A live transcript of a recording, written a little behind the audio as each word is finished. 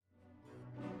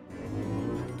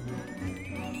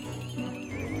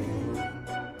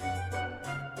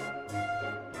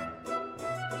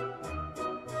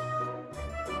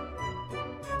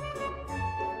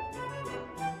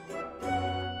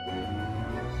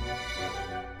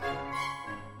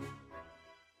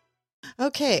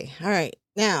Okay, all right.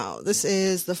 Now, this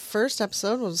is the first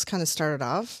episode. We'll just kind of start it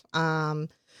off.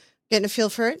 Getting a feel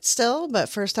for it still, but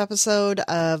first episode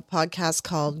of a podcast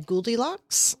called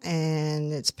Ghouldielocks,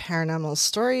 and it's paranormal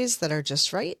stories that are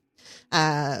just right.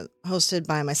 Hosted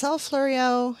by myself,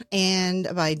 Florio, and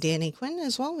by Danny Quinn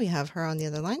as well. We have her on the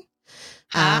other line.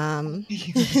 I'm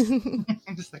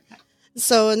just like that.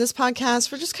 So in this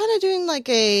podcast, we're just kind of doing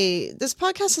this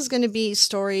podcast is going to be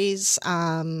stories,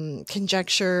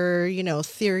 conjecture,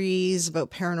 theories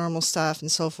about paranormal stuff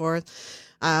and so forth.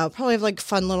 Probably have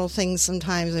fun little things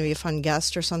sometimes, maybe a fun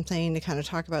guest or something to kind of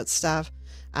talk about stuff.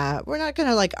 We're not going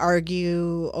to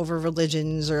argue over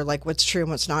religions or what's true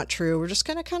and what's not true. We're just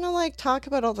going to kind of talk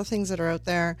about all the things that are out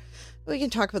there. We can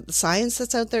talk about the science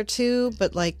that's out there too,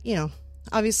 but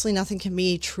obviously nothing can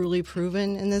be truly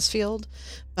proven in this field,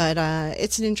 but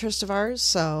it's an interest of ours,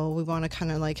 so we want to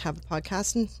kind of have a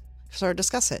podcast and sort of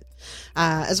discuss it.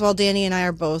 As well, Danny and I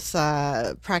are both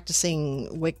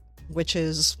practicing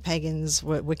witches, pagans,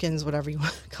 Wiccans, whatever you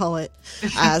want to call it.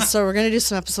 So we're going to do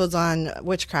some episodes on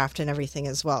witchcraft and everything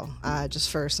as well, just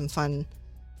for some fun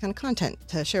kind of content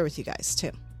to share with you guys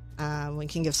too. We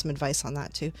can give some advice on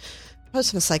that too. Probably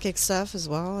some psychic stuff as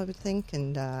well, I would think.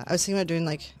 And I was thinking about doing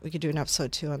we could do an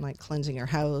episode too on cleansing your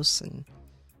house and,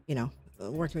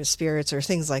 working with spirits or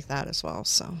things like that as well.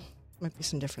 So might be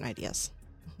some different ideas.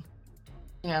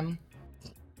 Yeah.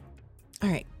 All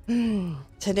right.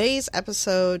 Today's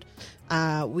episode,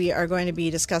 we are going to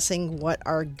be discussing what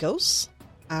are ghosts.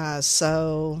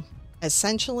 So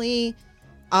essentially,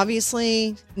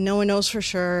 obviously, no one knows for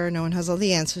sure. No one has all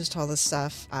the answers to all this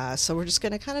stuff. So we're just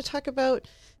going to kind of talk about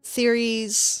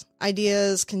theories,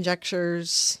 ideas,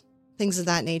 conjectures, things of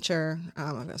that nature.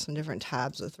 I've got some different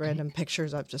tabs with random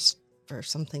pictures up just for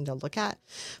something to look at.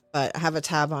 But I have a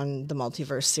tab on the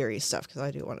multiverse series stuff because I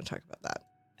do want to talk about that.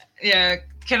 Yeah,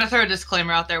 can I throw a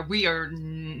disclaimer out there? We are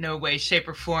no way, shape,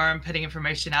 or form putting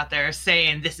information out there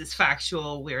saying this is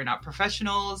factual. We are not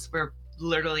professionals. We're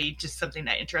literally just something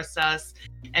that interests us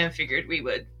and figured we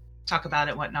would talk about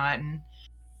it, whatnot, and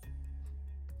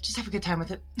just have a good time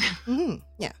with it. Mm-hmm.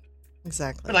 Yeah,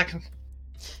 exactly.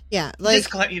 Yeah,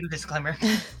 disclaimer.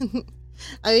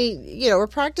 We're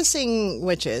practicing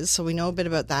witches, so we know a bit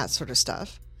about that sort of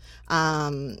stuff.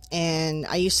 And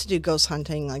I used to do ghost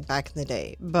hunting back in the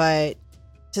day, but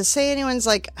to say anyone's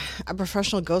a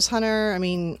professional ghost hunter, I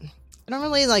mean, I don't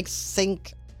really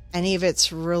think any of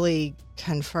it's really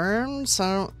confirmed.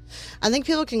 So I think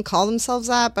people can call themselves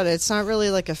that, but it's not really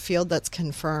a field that's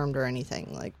confirmed or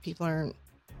anything. People aren't,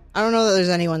 I don't know that there's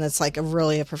anyone that's a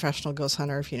professional ghost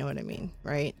hunter, if you know what I mean.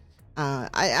 Right.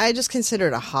 I just consider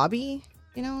it a hobby,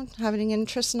 having an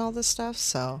interest in all this stuff.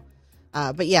 So,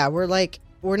 but yeah,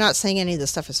 we're not saying any of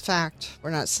this stuff is fact.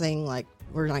 We're not saying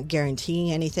we're not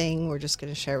guaranteeing anything. We're just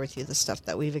going to share with you the stuff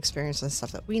that we've experienced and the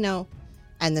stuff that we know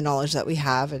and the knowledge that we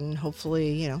have. And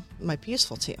hopefully, it might be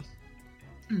useful to you.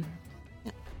 Mm.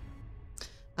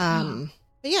 Yeah.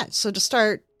 But yeah, so to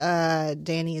start,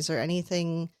 Danny, is there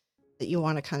anything that you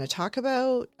want to kind of talk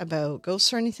about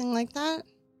ghosts or anything like that?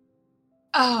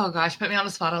 Oh gosh, put me on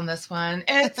the spot on this one.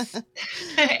 It's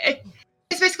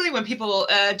it's basically when people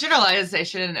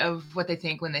generalization of what they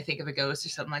think when they think of a ghost or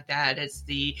something like that. It's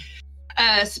the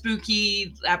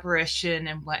spooky apparition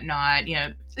and whatnot.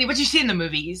 What you see in the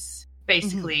movies,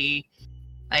 basically.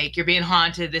 Mm-hmm. You're being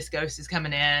haunted, this ghost is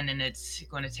coming in and it's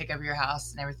going to take over your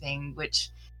house and everything, which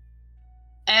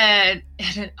and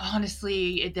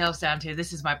honestly it delves down to,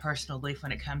 this is my personal belief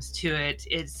when it comes to it,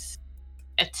 is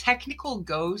a technical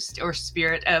ghost or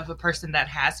spirit of a person that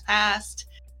has passed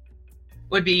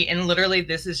would be, and literally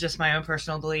this is just my own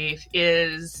personal belief,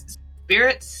 is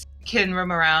spirits can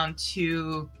roam around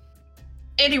to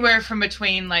anywhere from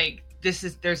between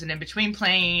there's an in-between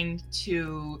plane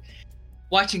to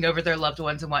watching over their loved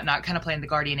ones and whatnot, kind of playing the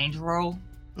guardian angel role.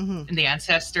 Mm-hmm. And the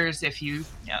ancestors, if you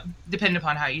depending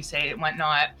upon how you say it and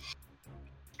whatnot.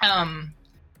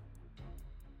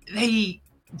 They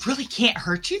really can't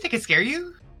hurt you. They can scare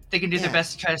you. They can do their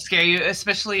best to try to scare you,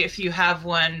 especially if you have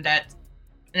one that,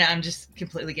 and I'm just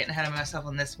completely getting ahead of myself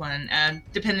on this one,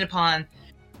 depending upon,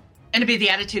 and it'd be the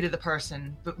attitude of the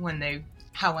person, but when they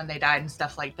died and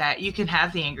stuff like that, you can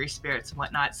have the angry spirits and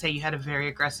whatnot. Say you had a very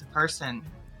aggressive person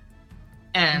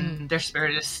and their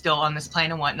spirit is still on this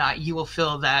plane and whatnot, you will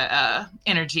feel that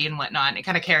energy and whatnot. And it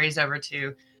kind of carries over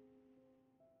to,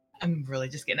 I'm really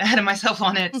just getting ahead of myself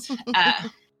on it.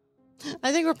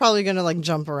 I think we're probably going to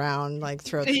jump around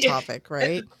throughout the topic,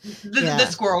 right? The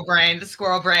squirrel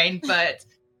brain, but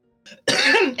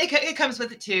it comes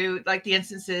with it too. The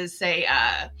instances say,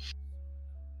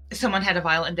 someone had a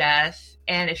violent death,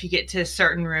 and if you get to a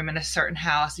certain room in a certain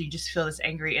house, you just feel this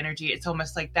angry energy. It's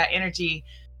almost like that energy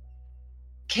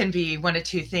can be one of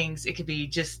two things. It could be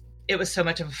just, it was so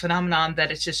much of a phenomenon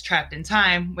that it's just trapped in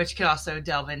time, which could also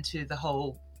delve into the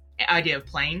whole idea of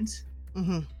planes.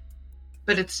 Mm-hmm.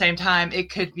 But at the same time, it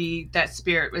could be that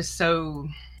spirit was so,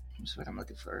 that's what I'm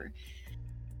looking for.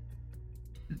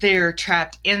 They're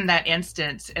trapped in that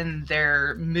instance, and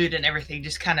their mood and everything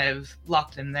just kind of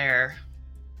locked them there.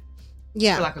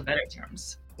 Yeah. For lack of better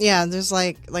terms. Yeah, there's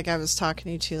like I was talking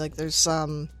to you too, like there's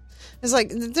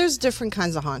different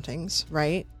kinds of hauntings,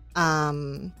 right?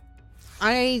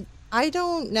 I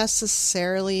don't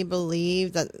necessarily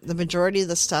believe that the majority of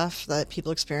the stuff that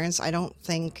people experience, I don't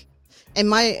think, in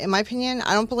my opinion,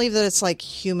 I don't believe that it's like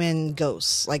human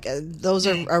ghosts. Like those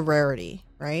are a rarity,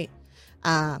 right?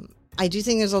 I do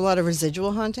think there's a lot of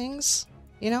residual hauntings,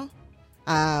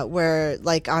 where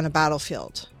like on a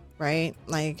battlefield, right?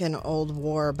 Like an old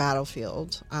war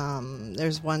battlefield.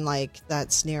 There's one like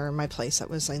that's near my place that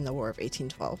was in the War of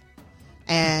 1812.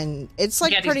 And it's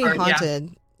like pretty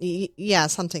haunted. Yeah,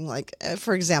 something like,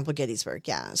 for example, Gettysburg.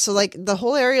 Yeah. So like the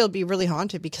whole area will be really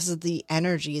haunted because of the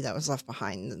energy that was left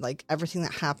behind. Like everything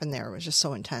that happened there was just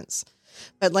so intense.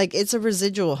 But like it's a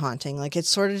residual haunting. Like it's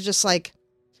sort of just like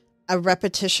a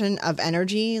repetition of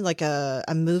energy, like a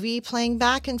movie playing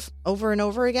back and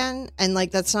over again. And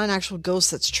like that's not an actual ghost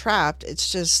that's trapped.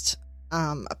 It's just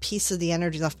a piece of the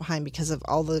energy left behind because of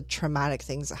all the traumatic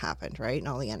things that happened, right? And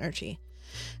all the energy.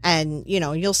 And,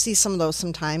 you'll see some of those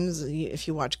sometimes if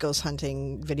you watch ghost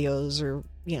hunting videos or,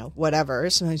 whatever.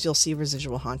 Sometimes you'll see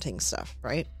residual haunting stuff,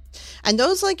 right? And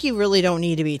those, like, you really don't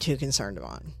need to be too concerned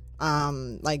about.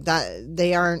 Like that,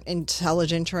 they aren't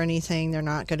intelligent or anything. They're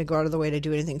not going to go out of the way to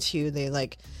do anything to you. They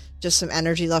like just some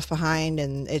energy left behind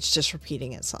and it's just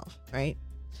repeating itself, right?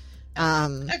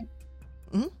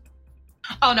 Mm-hmm.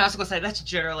 Oh no, I was gonna say that's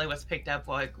generally what's picked up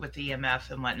like with the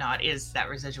EMF and whatnot is that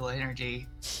residual energy.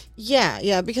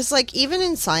 Yeah, because like even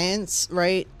in science,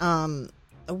 right?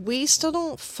 We still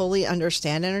don't fully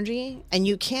understand energy, and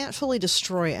you can't fully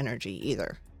destroy energy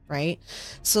either, right?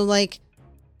 So like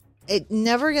it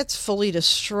never gets fully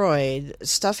destroyed.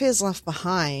 Stuff is left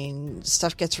behind.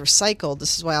 Stuff gets recycled.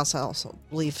 This is why I also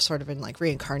believe sort of in like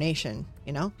reincarnation,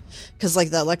 because like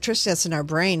the electricity that's in our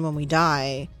brain when we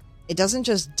die, it doesn't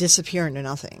just disappear into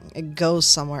nothing. It goes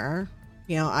somewhere.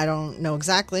 I don't know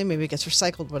exactly. Maybe it gets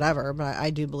recycled, whatever. But I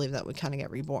do believe that we kind of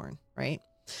get reborn, right?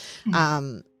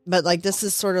 Mm-hmm. But like this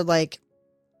is sort of like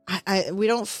we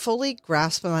don't fully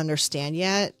grasp and understand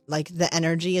yet, like the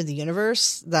energy of the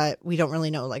universe that we don't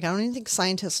really know. Like I don't even think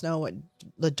scientists know what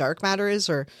the dark matter is,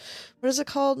 or what is it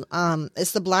called?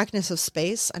 It's the blackness of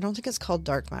space. I don't think it's called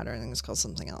dark matter. I think it's called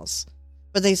something else.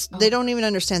 But they don't even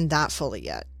understand that fully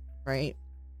yet, right?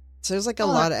 So there's like a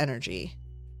lot of energy.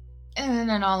 And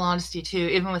in all honesty, too,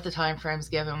 even with the time frames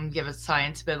given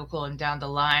science, biblical, and down the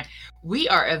line, we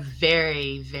are a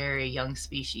very, very young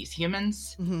species.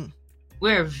 Humans, mm-hmm.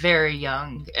 We're very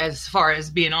young as far as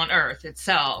being on Earth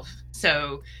itself.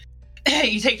 So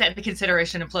you take that into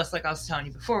consideration. And plus, like I was telling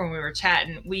you before when we were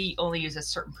chatting, we only use a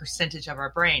certain percentage of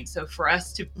our brain. So for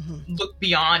us to mm-hmm. look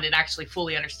beyond and actually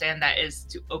fully understand that is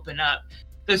to open up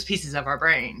those pieces of our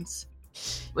brains.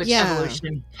 Which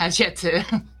evolution has yet to.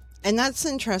 And that's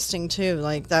interesting too,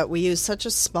 like that we use such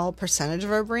a small percentage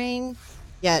of our brain,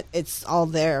 yet it's all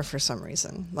there for some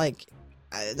reason. Like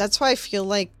that's why I feel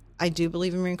like I do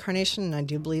believe in reincarnation, and I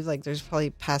do believe like there's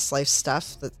probably past life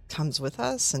stuff that comes with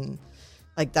us, and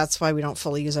like that's why we don't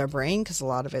fully use our brain, because a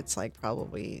lot of it's like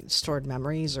probably stored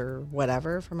memories or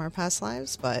whatever from our past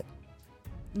lives. But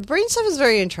brain stuff is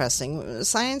very interesting.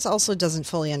 Science also doesn't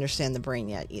fully understand the brain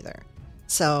yet either.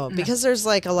 So because there's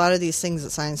like a lot of these things that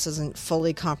science doesn't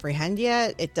fully comprehend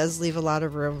yet, it does leave a lot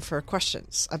of room for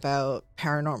questions about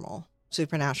paranormal,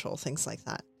 supernatural, things like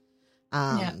that.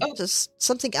 Just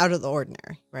something out of the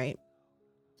ordinary, right?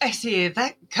 I see.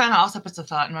 That kind of also puts a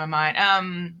thought in my mind.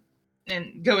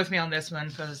 And go with me on this one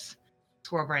because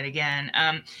squirrel brain again.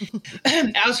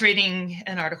 I was reading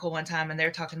an article one time and they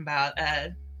were talking about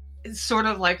sort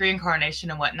of like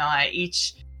reincarnation and whatnot.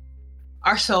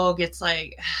 Our soul gets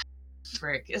like...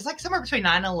 it's like somewhere between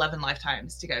 9 and 11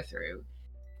 lifetimes to go through,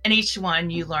 and each one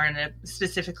you learn a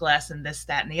specific lesson, this,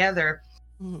 that, and the other.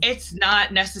 It's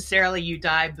not necessarily you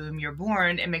die, boom, you're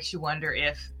born. It makes you wonder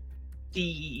if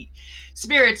the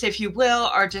spirits, if you will,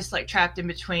 are just like trapped in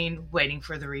between, waiting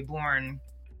for the reborn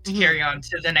to carry on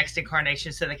to the next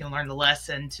incarnation so they can learn the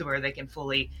lesson to where they can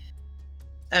fully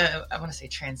I want to say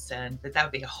transcend, but that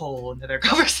would be a whole another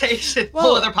conversation, Well,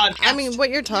 whole other podcast. I mean, what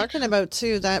you're talking about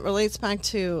too, that relates back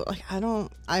to, like,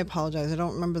 I apologize, I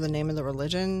don't remember the name of the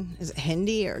religion. Is it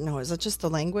Hindi, or no, is it just the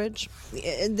language?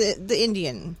 The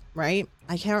Indian, right?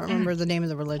 I can't remember the name of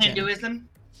the religion. Hinduism?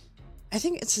 I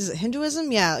think is it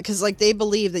Hinduism? Yeah, because, like, they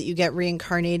believe that you get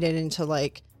reincarnated into,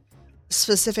 like,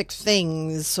 specific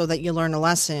things so that you learn a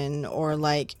lesson, or,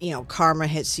 like, you know, karma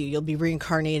hits you, you'll be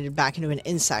reincarnated back into an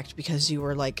insect because you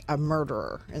were, like, a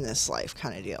murderer in this life,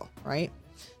 kind of deal, right?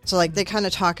 So, like, they kind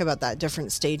of talk about that,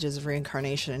 different stages of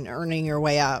reincarnation and earning your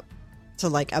way up to,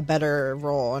 like, a better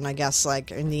role. And I guess,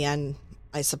 like, in the end,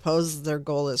 I suppose their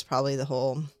goal is probably the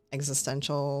whole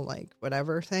existential, like,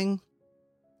 whatever thing.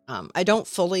 I don't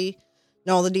fully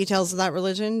know all the details of that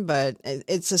religion, but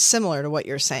it's similar to what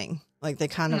you're saying. Like, they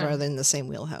kind of are in the same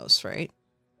wheelhouse, right?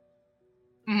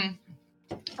 Mm-hmm.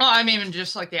 Well, I mean,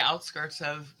 just like the outskirts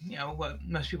of, you know, what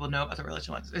most people know about the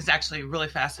religion is actually really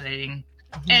fascinating.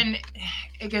 Mm-hmm. And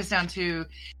it goes down to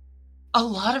a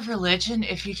lot of religion,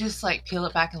 if you just, like, peel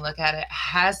it back and look at it,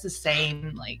 has the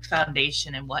same, like,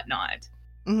 foundation and whatnot.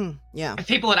 Mm-hmm. Yeah. If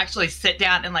people would actually sit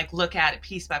down and, like, look at it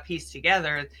piece by piece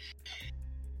together,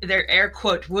 their air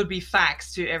quote would be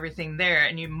facts to everything there,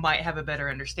 and you might have a better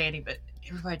understanding. But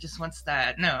everybody just wants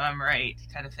that, no, I'm right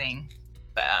kind of thing.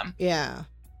 But, yeah.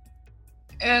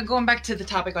 Going back to the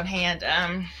topic on hand,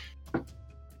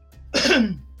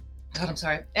 God, I'm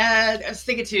sorry. I was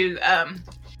thinking too,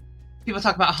 people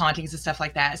talk about hauntings and stuff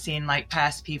like that, seeing, like,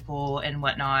 past people and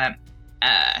whatnot.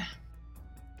 I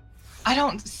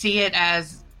don't see it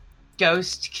as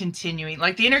ghost continuing.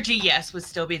 Like, the energy, yes, would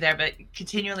still be there, but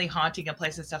continually haunting a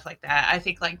place and stuff like that. I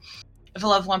think, like, if a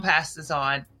loved one passes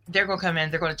on, they're going to come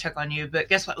in, they're going to check on you. But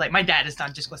guess what? Like, my dad is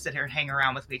not just going to sit here and hang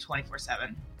around with me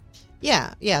 24/7.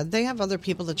 Yeah. They have other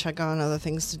people to check on, other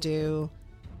things to do.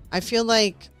 I feel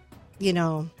like, you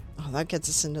know, that gets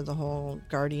us into the whole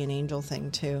guardian angel thing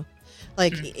too.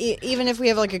 Like, even if we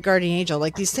have, like, a guardian angel,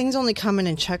 like, these things only come in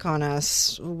and check on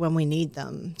us when we need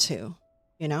them to,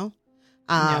 you know?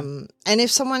 And if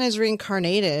someone is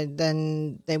reincarnated,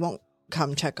 then they won't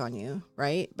come check on you,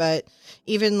 right? But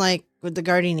even, like, with the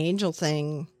guardian angel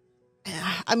thing,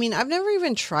 I mean, I've never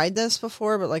even tried this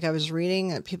before, but, like, I was reading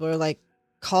that people are like,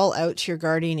 call out to your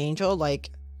guardian angel,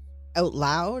 like, out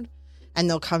loud, and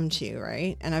they'll come to you,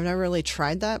 right? And I've never really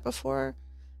tried that before.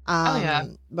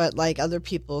 But, like, other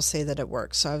people say that it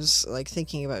works. So I was, like,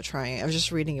 thinking about trying it. I was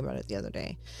just reading about it the other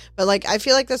day. But, like, I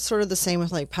feel like that's sort of the same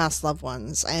with, like, past loved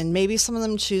ones. And maybe some of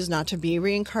them choose not to be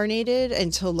reincarnated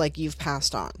until, like, you've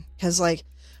passed on. Because, like,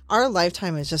 our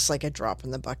lifetime is just, like, a drop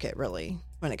in the bucket, really,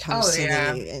 when it comes to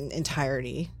the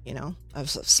entirety, you know, of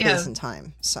space and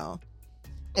time. So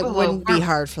it wouldn't be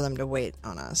hard for them to wait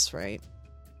on us, right?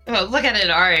 Well, look at it at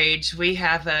our age. We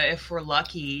have, if we're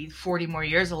lucky, 40 more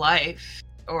years of life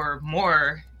or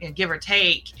more, give or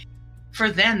take. For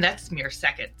them, that's mere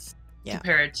seconds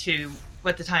compared to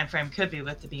what the time frame could be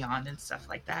with the beyond and stuff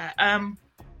like that.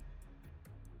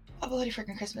 Oh, bloody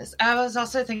freaking Christmas. I was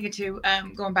also thinking too,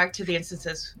 going back to the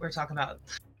instances we're talking about.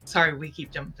 Sorry, we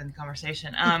keep jumping the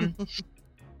conversation.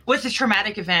 With a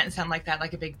traumatic event and something like that,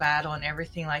 like a big battle and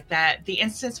everything like that, the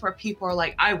instance where people are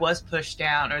like, I was pushed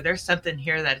down, or there's something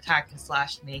here that attacked and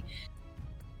slashed me.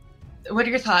 What are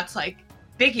your thoughts? Like,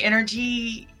 big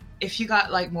energy, if you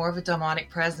got, like, more of a demonic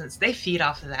presence, they feed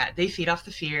off of that. They feed off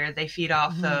the fear. They feed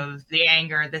off of the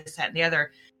anger, this, that, and the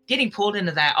other. Getting pulled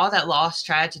into that, all that loss,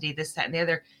 tragedy, this, that, and the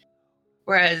other.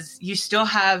 Whereas you still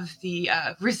have the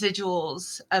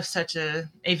residuals of such a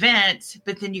event,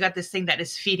 but then you got this thing that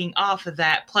is feeding off of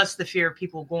that, plus the fear of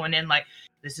people going in like,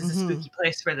 this is a spooky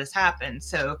place where this happened.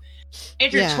 So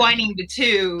intertwining the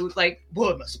two, like, well,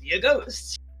 it must be a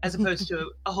ghost, as opposed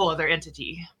to a whole other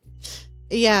entity.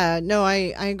 Yeah, no,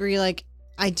 I agree. Like,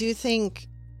 I do think,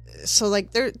 so,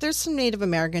 like, there's some Native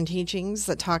American teachings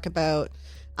that talk about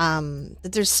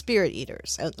that there's spirit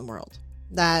eaters out in the world.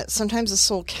 That sometimes a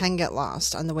soul can get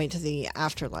lost on the way to the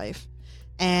afterlife.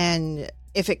 And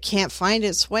if it can't find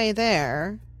its way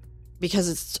there because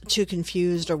it's too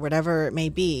confused or whatever it may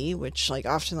be, which, like,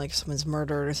 often, like, if someone's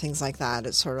murdered or things like that,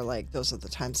 it's sort of like those are the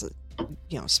times that,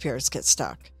 you know, spirits get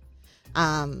stuck.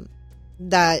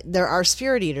 That there are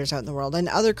spirit eaters out in the world and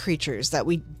other creatures that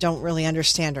we don't really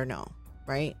understand or know,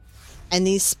 right? And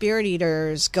these spirit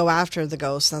eaters go after the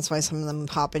ghosts. That's why some of them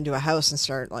pop into a house and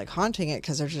start, like, haunting it,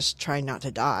 because they're just trying not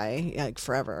to die, like,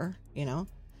 forever, you know?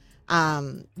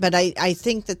 But I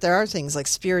think that there are things like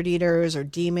spirit eaters or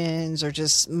demons or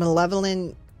just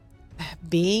malevolent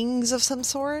beings of some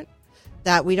sort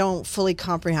that we don't fully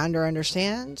comprehend or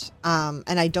understand.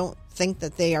 And I don't think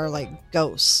that they are like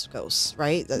ghosts,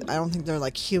 right? I don't think they're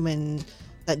like human,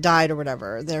 that died or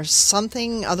whatever, there's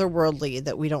something otherworldly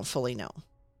that we don't fully know,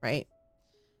 right?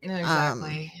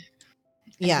 Exactly.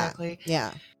 Yeah, exactly.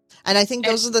 yeah. And I think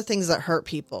those are the things that hurt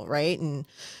people, right? And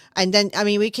then, I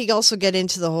mean, we could also get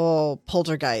into the whole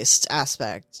poltergeist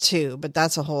aspect too, but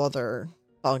that's a whole other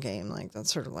ball game. Like,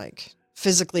 that's sort of like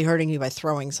physically hurting you by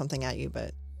throwing something at you,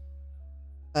 but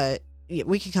yeah,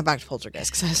 we can come back to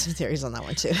poltergeist because I have some theories on that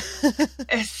one too.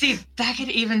 See, that could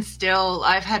even still,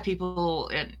 I've had people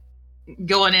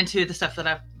going into the stuff that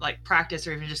I've like practiced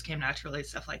or even just came naturally,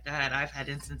 stuff like that. I've had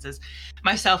instances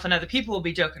myself and other people will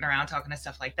be joking around talking to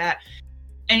stuff like that.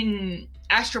 And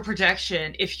astral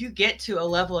projection, if you get to a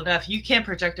level enough, you can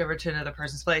project over to another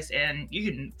person's place and you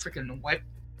can freaking wipe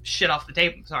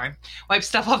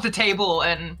stuff off the table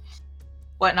and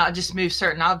whatnot, just move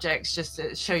certain objects just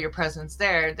to show your presence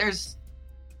there. There's,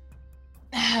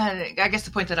 I guess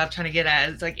the point that I'm trying to get at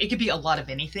is like, it could be a lot of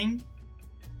anything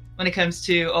when it comes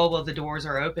to, oh, well, the doors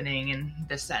are opening and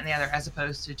this, that, and the other, as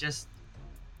opposed to just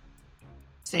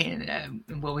saying,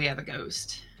 well, we have a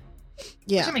ghost.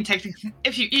 Yeah. Which, I mean, technically,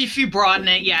 if you broaden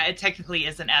it, yeah, it technically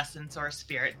is an essence or a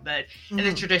spirit, but in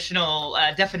the traditional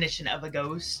definition of a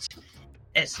ghost,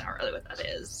 it's not really what that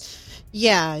is.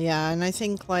 Yeah, and I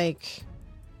think like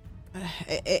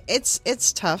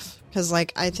it's tough because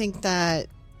like I think that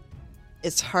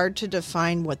it's hard to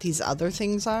define what these other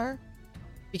things are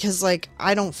because like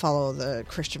I don't follow the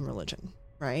Christian religion,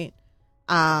 right?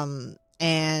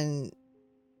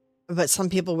 But some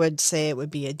people would say it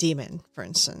would be a demon, for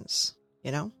instance,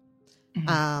 you know?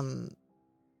 Mm-hmm.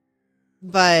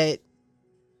 But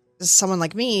someone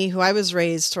like me, who I was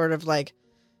raised sort of like,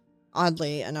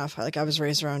 oddly enough, like I was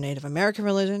raised around Native American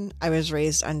religion. I was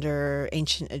raised under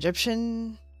ancient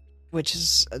Egyptian, which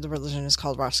is, the religion is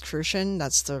called Rosicrucian.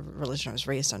 That's the religion I was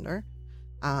raised under.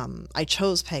 I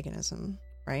chose paganism,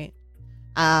 right?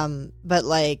 But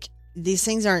like, these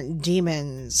things aren't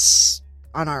demons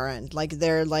on our end. Like,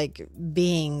 they're like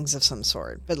beings of some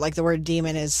sort, but like the word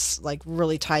demon is like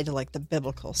really tied to like the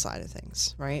biblical side of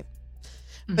things, right?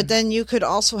 Mm-hmm. But then you could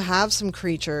also have some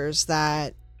creatures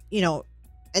that, you know,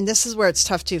 and this is where it's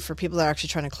tough too for people that are actually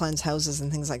trying to cleanse houses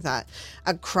and things like that.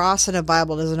 A cross in a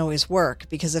Bible doesn't always work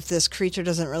because if this creature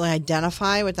doesn't really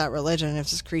identify with that religion, if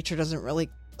this creature doesn't really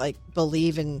like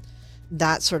believe in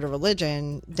that sort of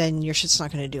religion, then your shit's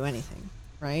not going to do anything,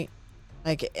 right?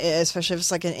 Like, especially if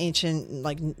it's like an ancient,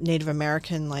 like Native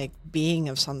American, like being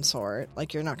of some sort,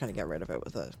 like you're not going to get rid of it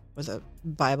with a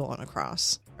Bible and a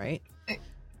cross, right?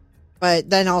 But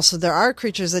then also there are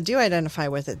creatures that do identify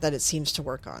with it that it seems to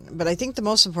work on. But I think the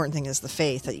most important thing is the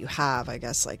faith that you have, I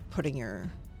guess, like putting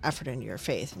your effort into your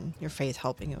faith and your faith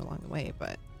helping you along the way.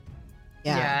 But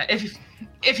yeah.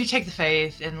 If you take the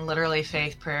faith and literally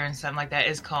faith, prayer, and something like that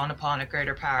is calling upon a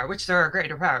greater power, which there are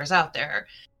greater powers out there,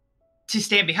 to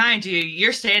stand behind you,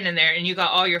 you're standing there and you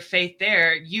got all your faith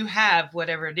there, you have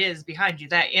whatever it is behind you,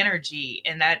 that energy,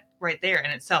 and that right there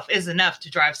in itself is enough to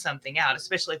drive something out,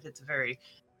 especially if it's a very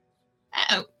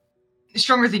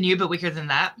stronger than you but weaker than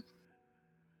that,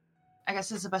 I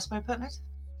guess is the best way of putting it.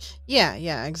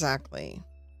 Yeah, exactly.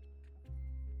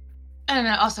 And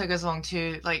it also goes along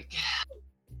to like,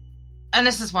 and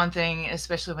this is one thing,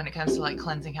 especially when it comes to like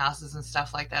cleansing houses and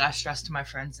stuff like that, I stress to my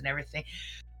friends and everything,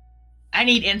 I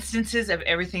need instances of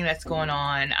everything that's going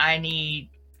on. I need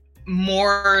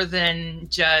more than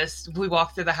just we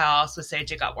walked through the house with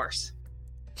sage, it got worse.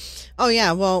 Oh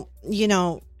yeah, well, you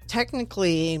know,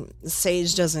 technically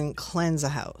sage doesn't cleanse a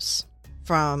house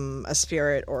from a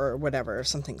spirit or whatever, if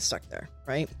something's stuck there,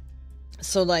 right?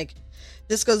 So like,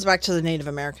 this goes back to the Native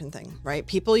American thing, right?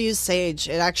 People use sage.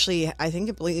 It actually, I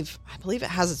believe it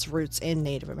has its roots in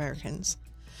Native Americans.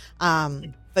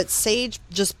 But sage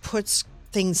just puts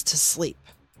things to sleep.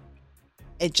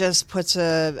 It just puts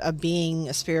a being,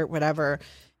 a spirit, whatever,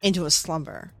 into a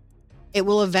slumber. It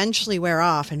will eventually wear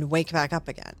off and wake back up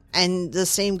again. And the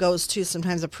same goes to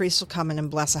sometimes a priest will come in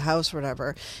and bless a house or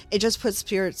whatever. It just puts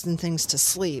spirits and things to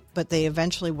sleep, but they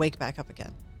eventually wake back up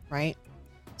again, right?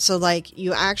 So like,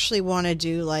 you actually want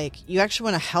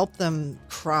to help them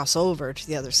cross over to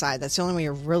the other side. That's the only way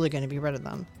you're really going to be rid of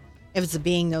them. If it's a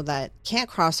being though that can't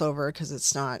cross over because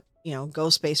it's not, you know,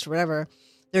 ghost based or whatever,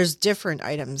 there's different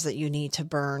items that you need to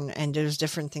burn and there's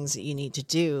different things that you need to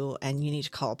do, and you need to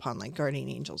call upon like guardian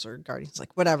angels or guardians,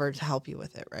 like whatever, to help you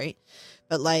with it, right?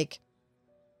 But like,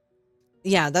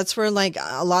 yeah, that's where like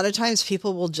a lot of times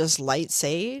people will just light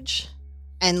sage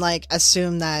and like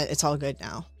assume that it's all good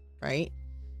now, right?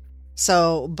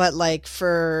 So, but like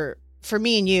for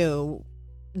me and you,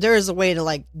 there is a way to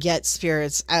like get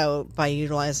spirits out by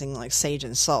utilizing like sage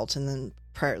and salt, and then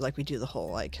prayer, like we do the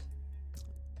whole like,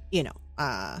 you know,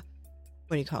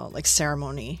 what do you call it? Like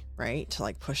ceremony, right? To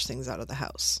like push things out of the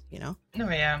house, you know? Oh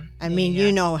yeah. I mean,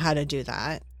 you know how to do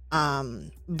that.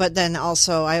 But then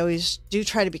also I always do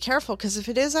try to be careful, because if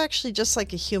it is actually just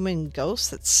like a human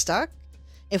ghost that's stuck,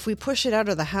 if we push it out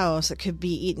of the house, it could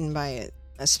be eaten by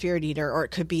a spirit eater, or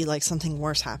it could be like something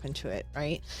worse happened to it,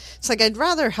 right? It's like I'd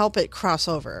rather help it cross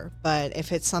over, but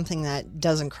if it's something that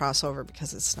doesn't cross over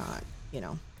because it's not, you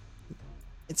know,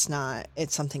 it's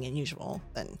something unusual,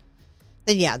 then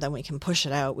we can push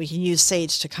it out. We can use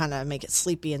sage to kind of make it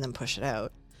sleepy and then push it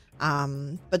out.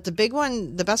 But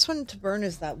the best one to burn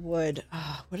is that wood.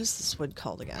 What is this wood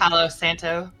called again? Palo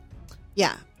Santo.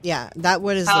 Yeah, that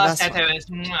wood is Palo the best Santo one.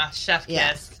 is chef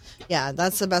kiss. Yeah,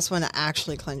 that's the best one to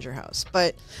actually cleanse your house.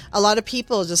 But a lot of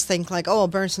people just think like, oh, I'll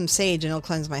burn some sage and it'll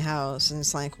cleanse my house. And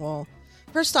it's like, well,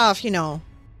 first off, you know,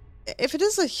 if it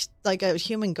is like a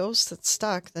human ghost that's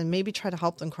stuck, then maybe try to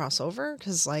help them cross over,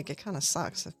 because like it kind of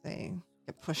sucks if they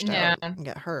get pushed out and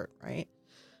get hurt, right?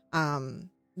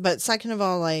 But second of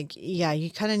all, like, yeah, you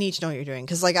kind of need to know what you're doing,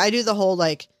 because like I do the whole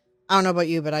like, I don't know about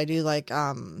you, but I do like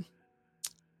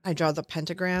I draw the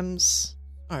pentagrams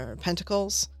or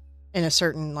pentacles in a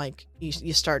certain, like,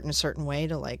 you start in a certain way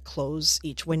to like close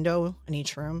each window in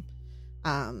each room.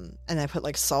 And I put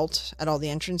like salt at all the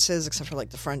entrances except for like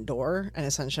the front door, and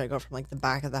essentially I go from like the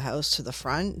back of the house to the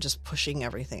front, just pushing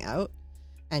everything out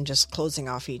and just closing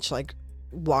off each like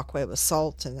walkway with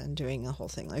salt, and then doing the whole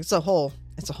thing. Like it's a whole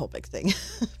big thing.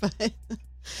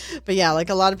 but yeah, like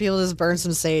a lot of people just burn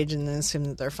some sage and then assume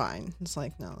that they're fine. It's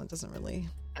like, no, it doesn't really.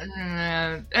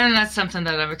 And that's something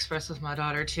that I've expressed with my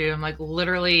daughter too. I'm like,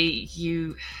 literally,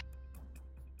 you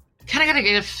kind of got to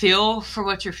get a feel for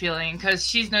what you're feeling, because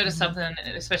she's noticed something,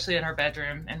 especially in her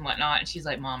bedroom and whatnot, and she's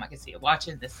like, Mom, I can see it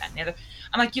watching this, that, and the other.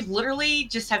 I'm like, you literally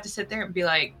just have to sit there and be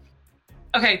like,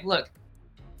 okay, look,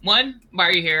 1, why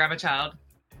are you here? I'm a child.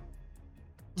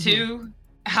 2,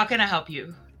 how can I help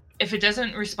you? If it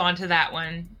doesn't respond to that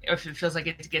one, or if it feels like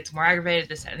it gets more aggravated,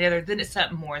 this, that, and the other, then it's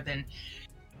something more than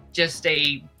just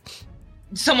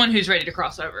someone who's ready to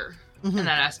cross over in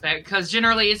that aspect. Because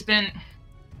generally it's been,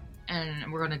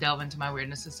 and we're going to delve into my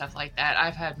weirdness and stuff like that,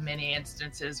 I've had many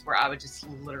instances where I would just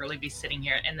literally be sitting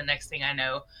here, and the next thing I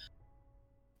know,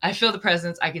 I feel the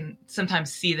presence. I can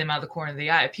sometimes see them out of the corner of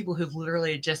the eye. People who've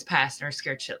literally just passed and are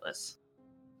scared shitless.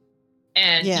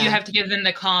 And you have to give them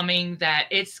the calming that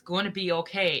it's going to be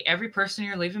okay. Every person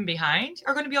you're leaving behind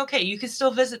are going to be okay. You can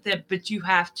still visit them, but you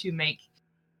have to make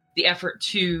the effort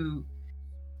to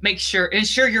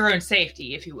ensure your own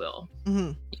safety, if you will.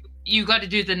 You got to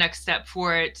do the next step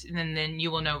for it, and then you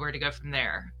will know where to go from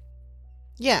there.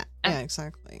 Yeah,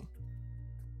 exactly.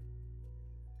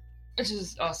 Which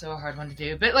is also a hard one to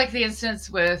do. But like the instance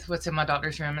with what's in my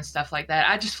daughter's room and stuff like that,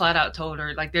 I just flat out told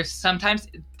her, like, there's sometimes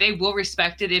they will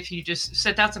respect it if you just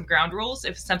set down some ground rules.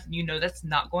 If it's something you know that's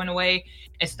not going away,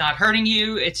 it's not hurting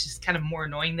you, it's just kind of more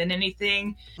annoying than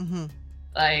anything.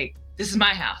 Like, this is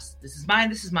my house. This is mine.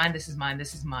 This is mine. This is mine.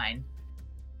 This is mine.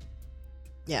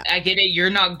 Yeah. I get it. You're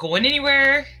not going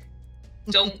anywhere.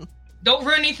 Don't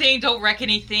ruin anything. Don't wreck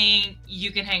anything.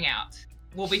 You can hang out.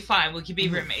 We'll be fine. We can be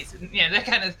roommates. And, yeah,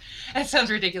 that sounds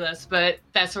ridiculous, but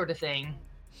that sort of thing.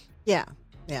 Yeah.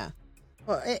 Yeah.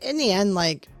 Well, in the end,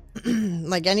 like,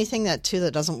 like anything that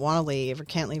doesn't want to leave or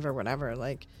can't leave or whatever,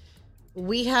 like,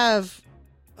 we have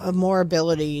more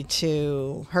ability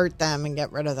to hurt them and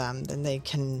get rid of them than they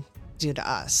can do to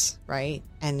us, right?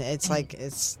 And it's like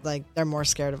they're more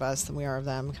scared of us than we are of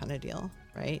them, kind of deal,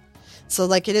 right? So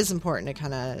like it is important to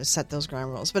kind of set those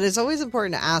ground rules, but it's always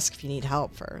important to ask if you need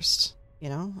help first, you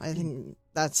know? I think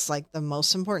that's like the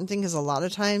most important thing, because a lot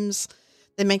of times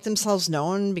they make themselves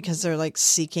known because they're like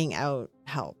seeking out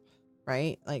help,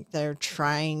 right? Like they're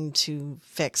trying to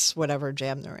fix whatever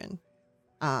jam they're in.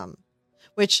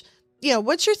 Which, you know,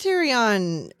 what's your theory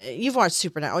on, you've watched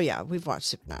Supernatural? Oh yeah, we've watched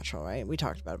Supernatural, right? We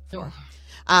talked about it before.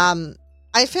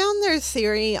 I found their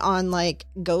theory on like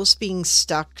ghosts being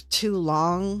stuck too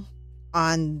long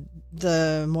on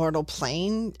the mortal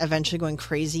plane, eventually going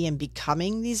crazy and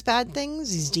becoming these bad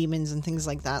things, these demons and things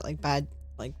like that, like bad,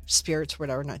 like spirits or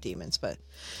whatever, not demons, but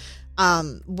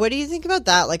what do you think about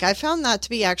that? Like, I found that to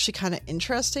be actually kind of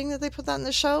interesting that they put that in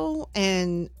the show,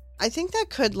 and I think that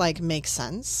could like make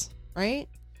sense, right?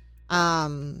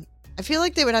 I feel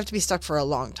like they would have to be stuck for a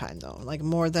long time though, like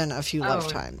more than a few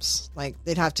lifetimes. Like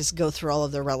they'd have to go through all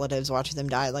of their relatives, watching them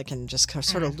die, like, and just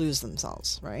sort of lose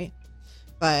themselves, right?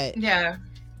 But yeah,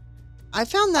 I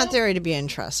found that theory to be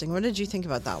interesting. What did you think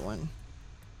about that one?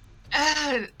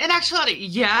 In actuality,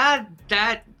 yeah,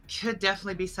 that could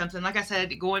definitely be something. Like I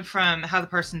said, going from how the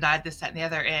person died, this, that, and the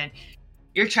other, and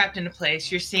you're trapped in a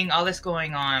place, you're seeing all this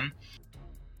going on.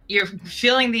 you're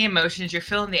feeling the emotions, you're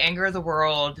feeling the anger of the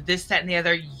world, this, that, and the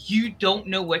other. You don't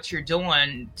know what you're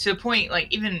doing, to a point, like,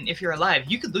 even if you're alive,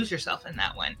 you could lose yourself in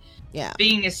that one. Yeah.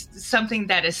 Being is something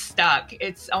that is stuck.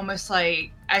 It's almost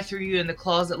like I threw you in the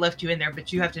closet, left you in there,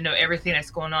 but you have to know everything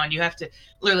that's going on. You have to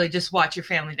literally just watch your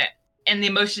family die. And the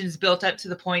emotions built up to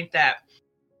the point that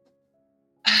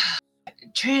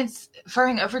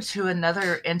transferring over to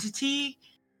another entity,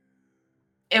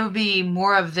 it would be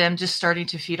more of them just starting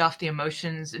to feed off the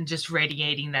emotions and just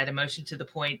radiating that emotion to the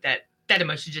point that that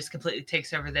emotion just completely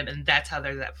takes over them, and that's how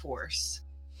they're that force.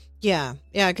 Yeah,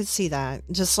 I could see that.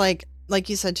 Just like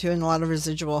you said too, in a lot of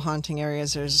residual haunting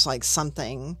areas, there's like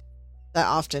something that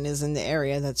often is in the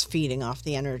area that's feeding off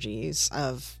the energies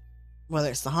of whether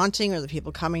it's the haunting or the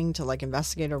people coming to like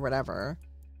investigate or whatever.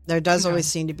 There does always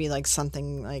seem to be like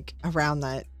something like around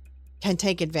that can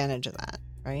take advantage of that,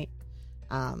 right?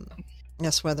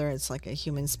 Yes, whether it's like a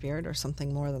human spirit or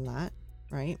something more than that,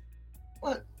 right?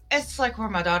 Well, it's like where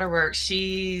my daughter works.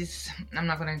 I'm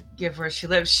not going to give where she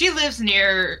lives. She lives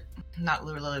near, not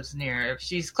literally lives near,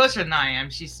 she's closer than I am.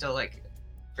 She's still like,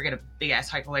 forget a big ass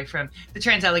hike away from the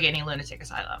Trans-Allegheny Lunatic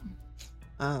Asylum.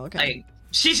 Oh, okay. Like,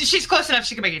 she's close enough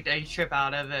she can make a day trip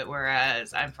out of it,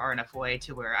 whereas I'm far enough away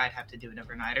to where I'd have to do an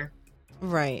overnighter.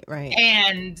 Right.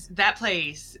 And that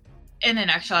place, and in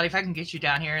actuality, if I can get you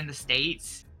down here in the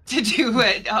States to do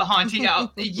a haunting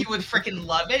out, you would freaking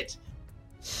love it.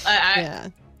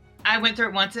 I went through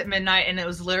it once at midnight, and it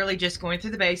was literally just going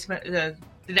through the basement, the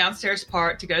downstairs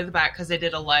part to go to the back, because they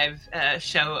did a live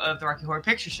show of the Rocky Horror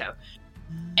Picture Show.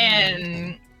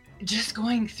 And just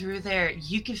going through there,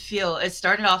 you could feel, it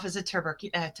started off as a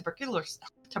tuberculosis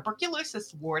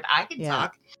ward. I can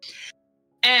talk.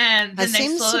 And then that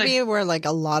seems to be where like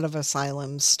a lot of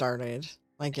asylums started.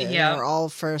 Like they were all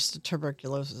first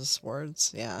tuberculosis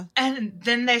wards. Yeah. And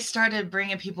then they started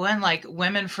bringing people in, like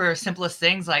women for simplest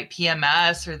things like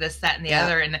PMS or this, that, and the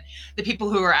other. And the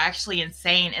people who were actually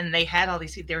insane, and they had all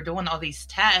these, they were doing all these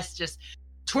tests, just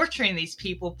torturing these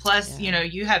people. Plus,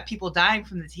 you have people dying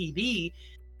from the TB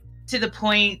to the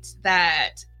point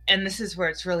that, and this is where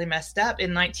it's really messed up,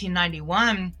 in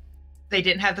 1991, they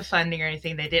didn't have the funding or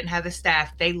anything. They didn't have the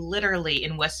staff. They literally,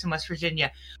 in West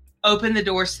Virginia, opened the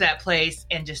doors to that place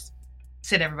and just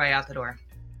sent everybody out the door.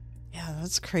 Yeah,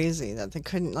 that's crazy that they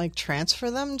couldn't like transfer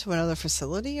them to another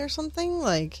facility or something.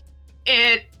 Like,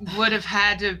 it would have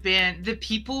had to have been the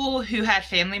people who had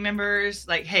family members,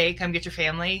 like, hey, come get your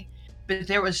family. But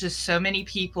there was just so many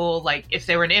people, like, if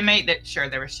they were an inmate, that sure,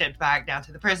 they were shipped back down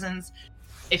to the prisons.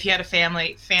 If you had a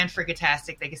family,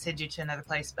 fan-frigatastic, they could send you to another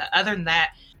place. But other than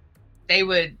that, they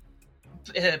would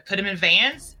put them in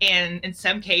vans, and in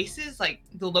some cases, like,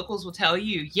 the locals will tell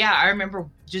you, I remember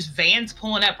just vans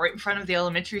pulling up right in front of the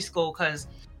elementary school because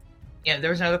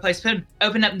there was another place.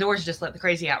 Open up doors, just let the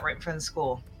crazy out right in front of the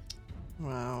school.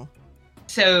 Wow.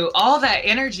 So all that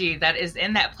energy that is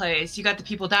in that place, you got the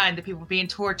people dying, the people being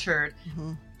tortured,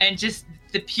 and just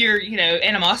the pure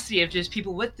animosity of just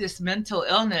people with this mental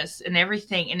illness and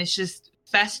everything, and it's just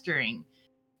festering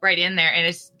right in there, and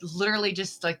it's literally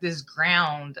just like this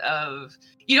ground of,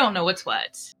 you don't know what's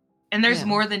what. And there's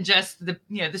more than just the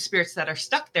the spirits that are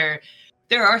stuck there.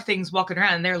 There are things walking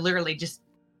around, and they're literally just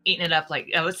eating it up like,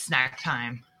 oh, it's snack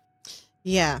time.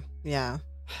 Yeah.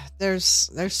 There's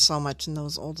so much in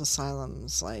those old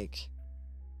asylums, like,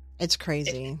 it's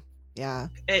crazy.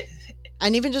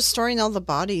 And even just storing all the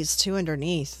bodies too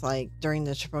underneath, like during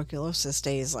the tuberculosis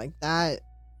days, like that,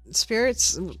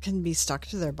 spirits can be stuck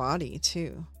to their body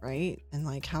too, right? And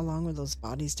like, how long were those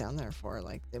bodies down there for?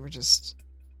 Like, they were just,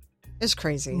 it's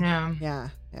crazy. Yeah.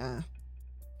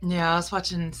 I was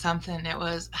watching something. It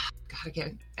was, I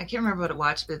can't remember what it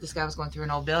was, but this guy was going through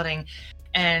an old building,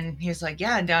 and he was like,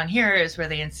 and down here is where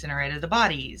they incinerated the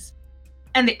bodies,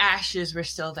 and the ashes were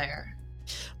still there.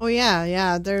 Oh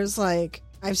yeah. There's like,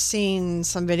 I've seen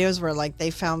some videos where like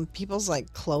they found people's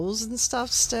like clothes and stuff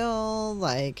still,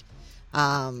 like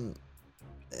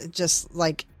just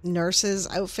like nurses'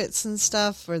 outfits and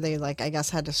stuff, where they like, I guess,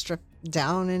 had to strip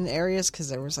down in areas because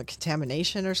there was like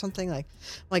contamination or something.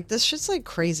 Like this shit's like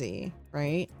crazy,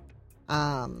 right?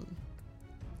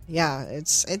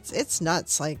 It's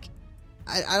nuts. Like,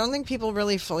 I don't think people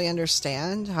really fully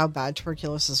understand how bad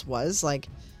tuberculosis was. Like,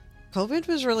 COVID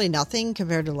was really nothing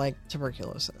compared to like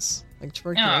tuberculosis. Like,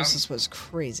 tuberculosis was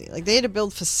crazy. Like, they had to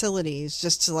build facilities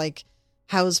just to like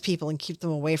house people and keep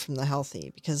them away from the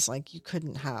healthy, because like you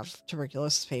couldn't have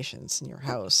tuberculosis patients in your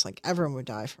house. Like, everyone would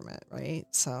die from it, right?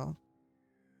 So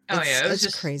it's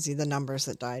just crazy, the numbers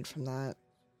that died from that.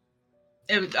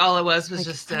 All it was like,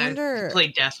 just a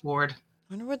complete death ward.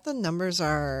 I wonder what the numbers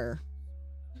are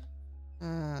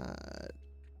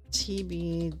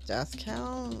TB death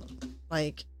count,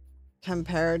 like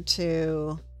compared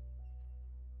to,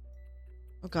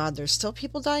 oh god, there's still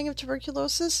people dying of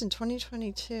tuberculosis in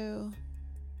 2022.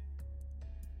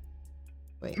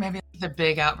 Wait, maybe the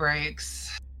big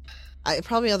outbreaks.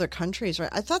 Probably other countries, right?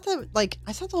 I thought the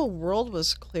whole world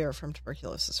was clear from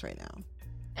tuberculosis right now.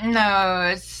 No,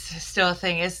 it's still a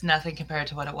thing. It's nothing compared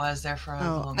to what it was there for the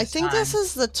longest I think time. this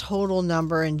is the total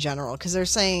number in general, because they're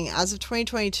saying as of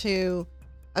 2022,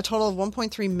 a total of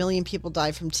 1.3 million people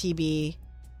died from TB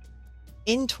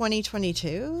in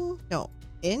 2022. No,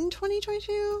 in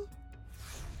 2022.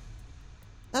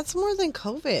 That's more than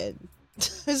COVID.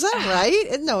 Is that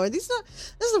right? No, these not.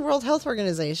 This is the World Health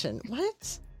Organization.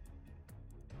 What?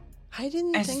 I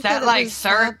didn't think that like it was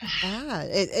third? that bad.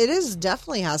 It is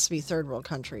definitely has to be third world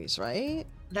countries, right?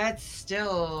 That's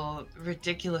still a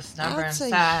ridiculous number That's and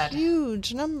a sad.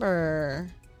 huge number.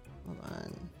 Hold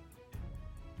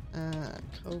on.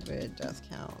 COVID death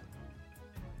count.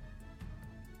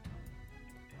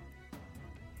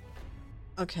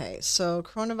 Okay, so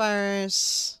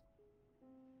coronavirus.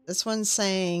 This one's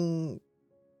saying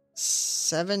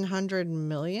 700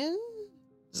 million?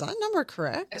 Is that number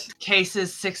correct?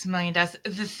 Cases, 6 million deaths.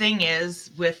 The thing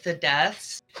is, with the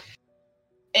deaths,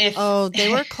 they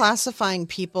were classifying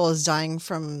people as dying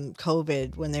from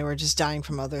COVID when they were just dying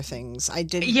from other things. I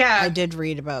did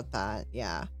read about that.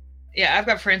 Yeah. Yeah, I've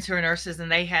got friends who are nurses,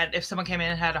 and if someone came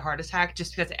in and had a heart attack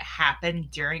just because it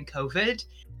happened during COVID,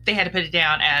 they had to put it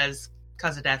down as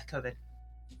cause of death, COVID.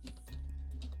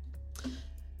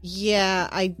 Yeah,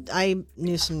 I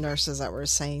knew some nurses that were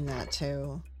saying that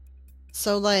too.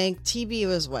 So, like, TB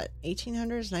was what,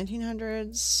 1800s,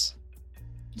 1900s?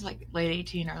 Like late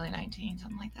 18, early 19,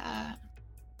 something like that.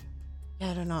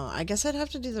 Yeah, I don't know. I guess I'd have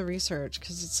to do the research,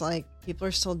 because it's like, people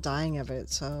are still dying of it,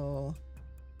 so...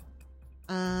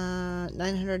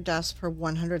 900 deaths per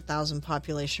 100,000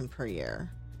 population per year.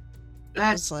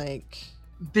 That's like...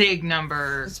 big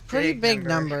number. It's pretty big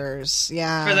numbers,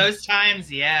 yeah. For those times,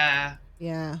 yeah.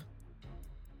 Yeah.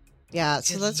 Yeah,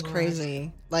 so that's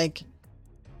crazy. Like...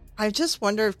 I just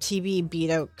wonder if TB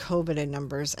beat out COVID in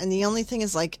numbers. And the only thing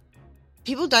is, like,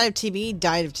 people died of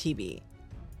TB.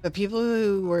 But people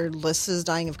who were listed as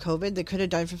dying of COVID, they could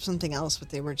have died from something else, but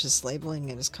they were just labeling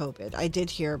it as COVID. I did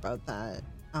hear about that.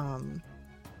 And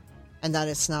that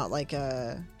it's not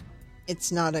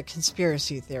a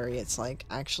conspiracy theory. It's, like,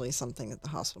 actually something that the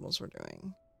hospitals were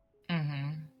doing.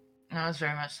 Mm-hmm. That was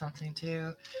very much something,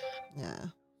 too. Yeah.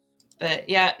 But,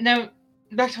 yeah, no...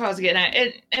 Back to what I was getting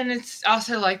at, and it's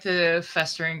also like the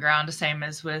festering ground, the same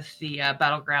as with the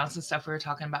battlegrounds and stuff we were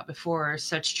talking about before.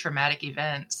 Such traumatic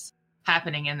events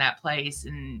happening in that place,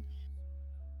 and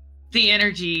the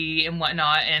energy and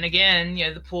whatnot. And again,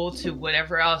 the pull to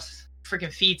whatever else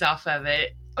freaking feeds off of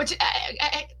it, which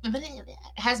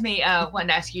has me wanting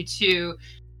to ask you too.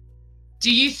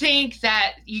 Do you think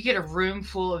that you get a room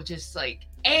full of just like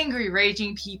angry,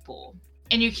 raging people,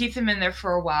 and you keep them in there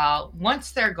for a while?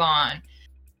 Once they're gone,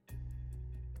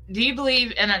 do you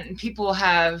believe, and people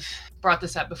have brought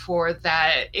this up before,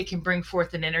 that it can bring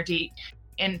forth an entity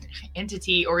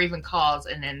or even cause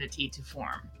an entity to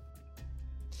form?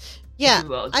 Yeah,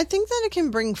 I think that it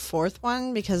can bring forth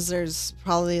one, because there's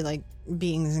probably like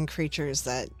beings and creatures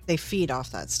that they feed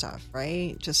off that stuff,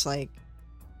 right? Just like,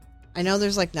 I know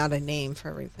there's like not a name for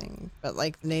everything, but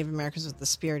like the Native Americans with the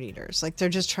spirit eaters, like they're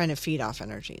just trying to feed off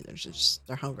energy.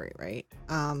 They're hungry, right?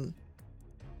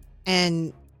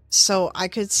 And so I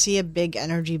could see a big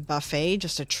energy buffet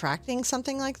just attracting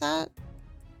something like that.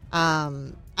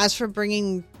 As for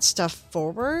bringing stuff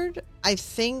forward, I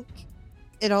think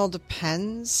it all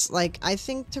depends. Like, I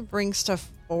think to bring stuff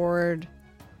forward,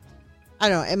 I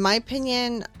don't know, in my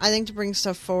opinion, I think to bring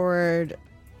stuff forward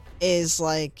is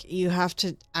like, you have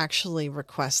to actually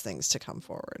request things to come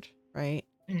forward, right?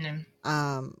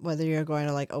 Mm-hmm. Whether you're going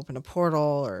to like open a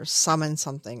portal or summon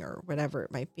something or whatever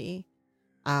it might be.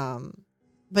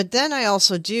 But then I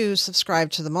also do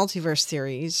subscribe to the multiverse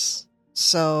theories,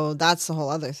 so that's the whole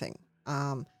other thing.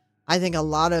 I think a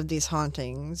lot of these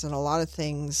hauntings and a lot of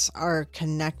things are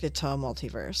connected to a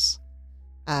multiverse.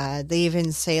 They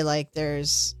even say like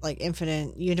there's like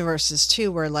infinite universes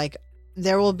too, where like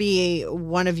there will be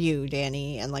one of you,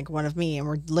 Danny, and like one of me, and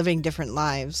we're living different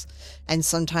lives. And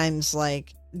sometimes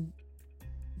like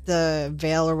the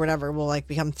veil or whatever will like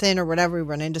become thin or whatever. We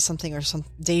run into something or some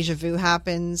deja vu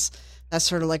happens. That's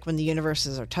sort of like when the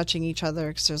universes are touching each other,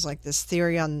 because there's like this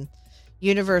theory on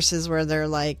universes where they're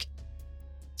like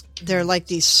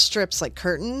these strips, like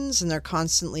curtains, and they're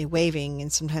constantly waving,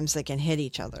 and sometimes they can hit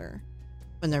each other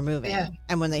when they're moving. Yeah.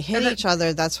 And when they hit each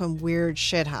other, that's when weird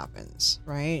shit happens,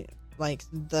 right? Like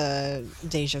the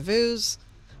deja vus,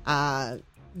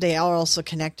 They are also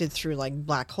connected through like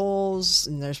black holes,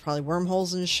 and there's probably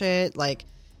wormholes and shit. Like,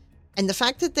 and the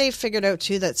fact that they figured out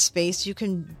too that space, you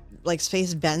can like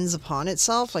space bends upon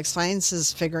itself. Like science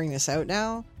is figuring this out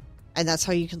now, and that's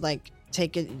how you can like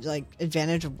take it like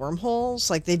advantage of wormholes.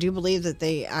 Like they do believe that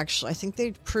they actually, I think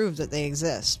they proved that they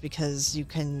exist because you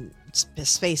can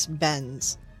space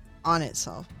bends on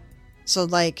itself. So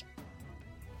like,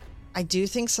 I do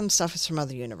think some stuff is from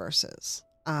other universes.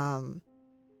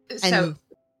 So,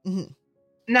 mhm.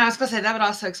 no, I was gonna say that would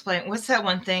also explain. What's that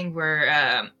one thing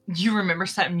where you remember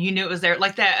something, you knew it was there,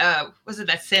 like that? Was it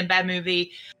that Sinbad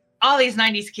movie? All these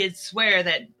 '90s kids swear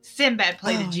that Sinbad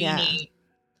played a genie.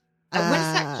 Yeah. What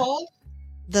is that called?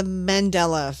 The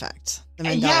Mandela effect. The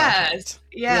Mandela yes, effect.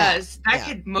 yes, that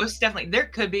could most definitely. There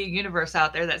could be a universe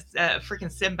out there that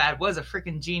freaking Sinbad was a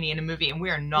freaking genie in a movie, and we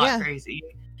are not crazy.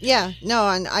 Yeah, no,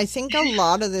 and I think a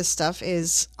lot of this stuff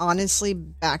is honestly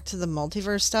back to the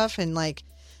multiverse stuff, and like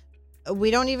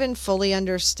we don't even fully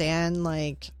understand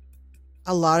like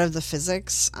a lot of the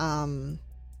physics.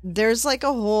 There's like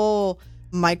a whole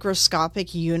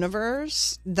microscopic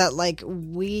universe that like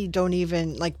we don't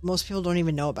even like most people don't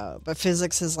even know about, but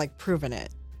physics has like proven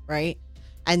it, right?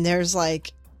 And there's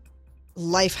like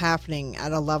life happening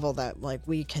at a level that like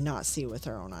we cannot see with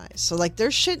our own eyes. So like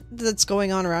there's shit that's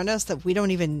going on around us that we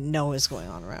don't even know is going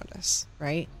on around us,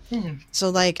 right?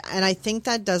 So like, and I think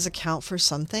that does account for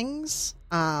some things.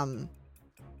 But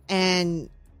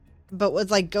with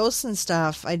like ghosts and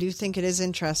stuff, I do think it is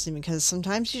interesting because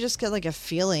sometimes you just get like a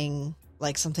feeling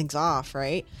like something's off,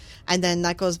 right? And then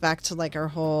that goes back to like our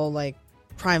whole like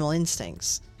primal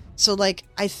instincts. So like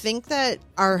I think that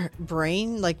our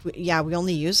brain, like we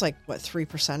only use like what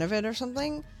 3% of it or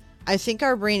something. I think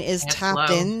our brain is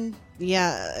tapped in.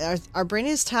 Yeah, our brain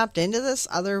is tapped into this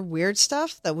other weird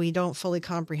stuff that we don't fully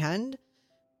comprehend.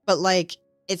 But like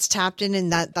it's tapped in,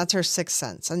 and that's our sixth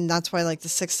sense, and that's why like the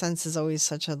sixth sense is always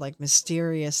such a like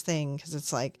mysterious thing, because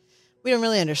it's like we don't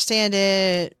really understand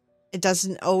it. It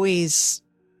doesn't always.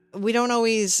 We don't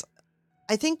always.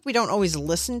 I think we don't always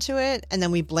listen to it, and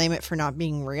then we blame it for not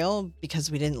being real because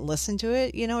we didn't listen to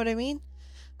it. You know what I mean?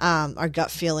 Our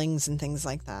gut feelings and things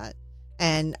like that.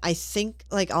 And I think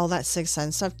like all that sixth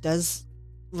sense stuff does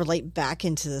relate back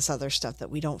into this other stuff that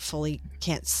we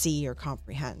can't see or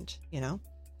comprehend. You know.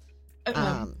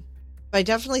 But I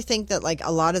definitely think that like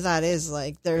a lot of that is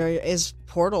like there is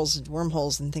portals and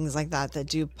wormholes and things like that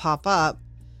do pop up,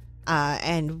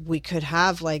 and we could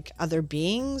have like other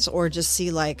beings or just see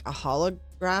like a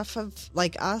holograph of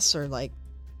like us, or like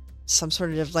some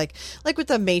sort of like with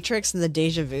the Matrix and the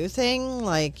deja vu thing,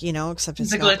 like, you know, except it's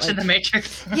the not glitch like, in the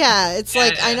Matrix. yeah, it's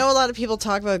like I know a lot of people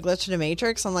talk about glitch in the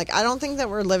Matrix. I'm like, I don't think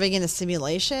that we're living in a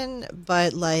simulation,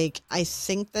 but like I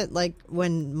think that like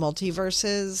when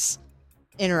multiverses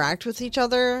interact with each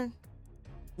other,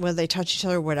 when they touch each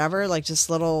other, whatever, like just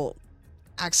little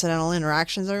accidental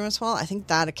interactions every once in a while, I think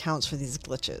that accounts for these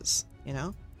glitches, you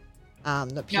know,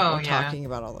 that people are talking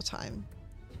about all the time.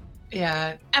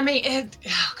 Yeah, I mean, it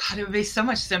would be so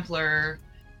much simpler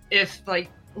if, like,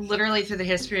 literally through the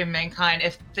history of mankind,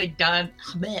 if they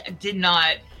did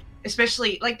not,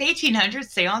 especially like the 1800s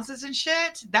seances and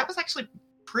shit, that was actually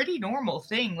pretty normal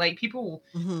thing. Like people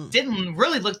didn't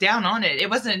really look down on it. It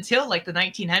wasn't until like the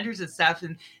 1900s and stuff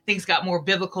and things got more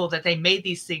biblical that they made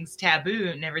these things taboo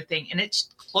and everything, and it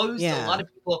closed a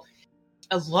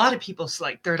lot of people's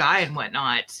like third eye and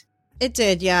whatnot. It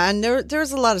did, yeah. And there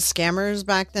was a lot of scammers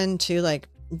back then too, like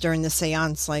during the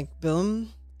seance like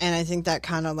boom, and I think that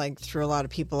kind of like threw a lot of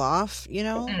people off, you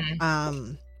know.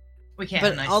 We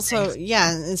can't, but also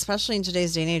especially in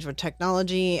today's day and age with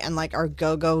technology and like our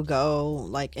go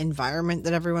like environment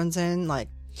that everyone's in, like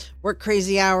work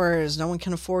crazy hours, no one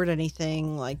can afford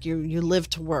anything, like you live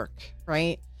to work,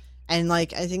 right? And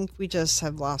like I think we just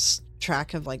have lost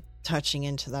track of like touching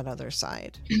into that other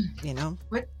side, you know.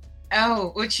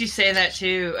 Would you say that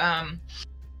too?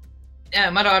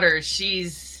 My daughter,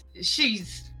 she's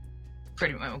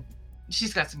pretty well.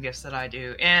 She's got some gifts that I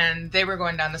do, and they were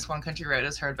going down this one country road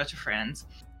as her and a bunch of friends.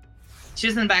 She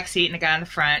was in the back seat, and the guy in the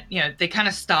front, you know, they kind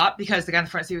of stopped because the guy in the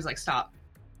front seat was like, "Stop."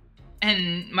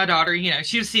 And my daughter, you know,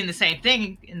 she was seeing the same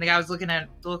thing, and the guy was looking at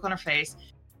the look on her face.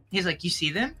 He's like, "You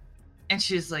see them?" And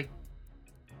she was like,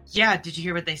 "Yeah, did you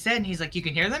hear what they said?" And he's like, "You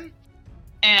can hear them?"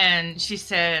 And she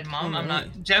said, "Mom, I'm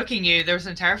not joking you. There was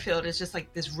an entire field. It's just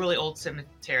like this really old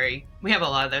cemetery. We have a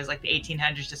lot of those, like the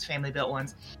 1800s, just family built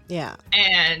ones." Yeah.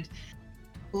 And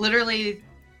literally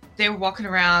they were walking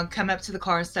around, come up to the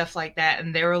car and stuff like that,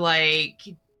 and they were like,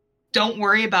 "Don't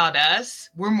worry about us.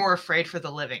 We're more afraid for the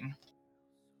living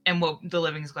and what the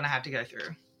living is going to have to go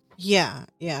through." Yeah,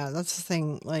 that's the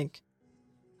thing. Like,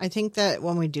 I think that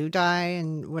when we do die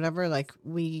and whatever, like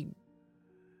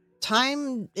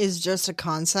time is just a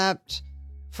concept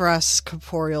for us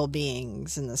corporeal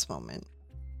beings in this moment.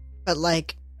 But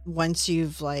like once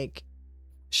you've like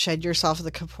shed yourself of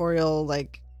the corporeal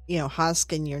like, you know,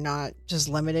 husk, and you're not just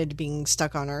limited to being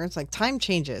stuck on Earth, like time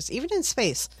changes, even in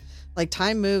space. Like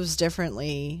time moves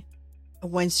differently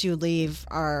once you leave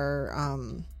our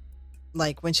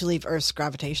once you leave Earth's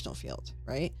gravitational field,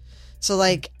 right? So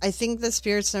like I think the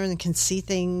spirits and everything can see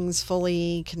things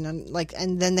fully, can like,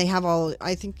 and then they have all,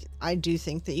 I do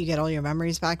think that you get all your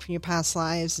memories back from your past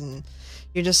lives, and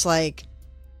you're just like,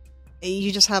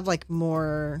 you just have like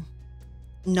more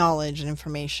knowledge and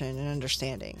information and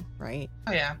understanding, right?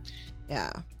 Oh yeah.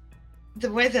 Yeah.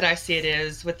 The way that I see it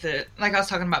is with the, like I was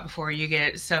talking about before, you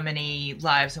get so many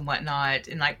lives and whatnot,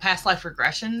 and like past life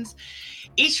regressions.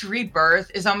 Each rebirth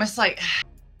is almost like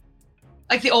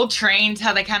the old trains,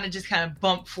 how they kind of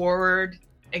bump forward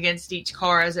against each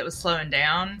car as it was slowing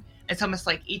down. It's almost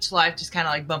like each life just kind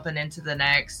of like bumping into the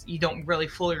next. You don't really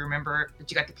fully remember, but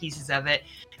you got the pieces of it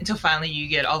until finally you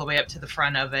get all the way up to the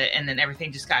front of it, and then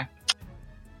everything just kind of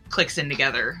clicks in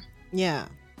together. Yeah.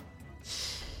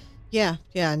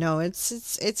 No,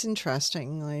 it's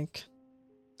interesting, like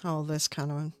how this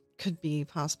kind of could be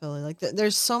possibility. Like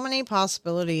there's so many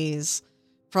possibilities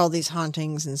for all these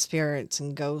hauntings and spirits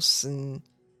and ghosts and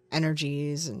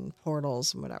energies and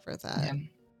portals and whatever that,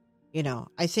 you know,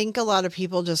 I think a lot of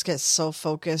people just get so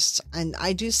focused, and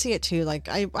I do see it too. Like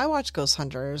I watch ghost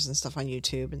hunters and stuff on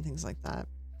YouTube and things like that.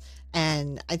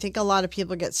 And I think a lot of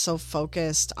people get so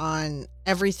focused on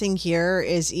everything here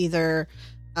is either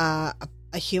a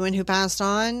human who passed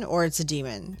on or it's a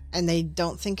demon, and they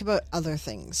don't think about other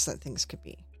things that things could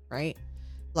be, right?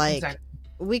 Like exactly.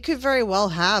 We could very well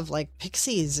have like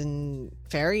pixies and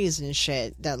fairies and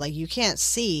shit that like you can't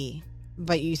see,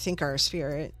 but you think are a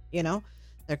spirit, you know?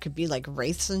 There could be like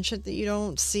wraiths and shit that you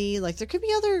don't see. Like there could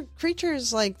be other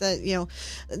creatures like that, you know.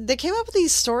 They came up with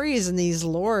these stories and these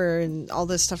lore and all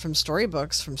this stuff from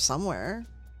storybooks from somewhere,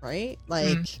 right?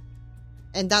 Like,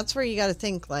 and that's where you got to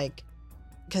think, like,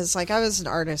 because like I was an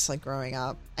artist like growing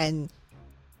up, and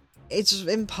it's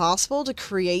impossible to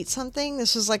create something.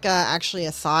 This was like actually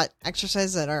a thought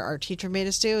exercise that our teacher made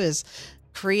us do, is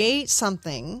create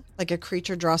something like a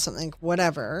creature, draw something,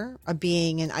 whatever, a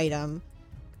being, an item,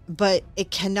 but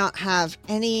it cannot have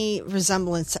any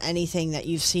resemblance to anything that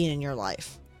you've seen in your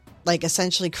life. Like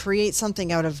essentially create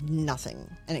something out of nothing,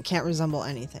 and it can't resemble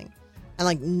anything. And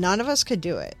like none of us could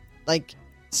do it. Like,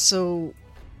 so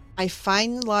I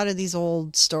find a lot of these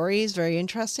old stories very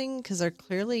interesting because they're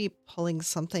clearly pulling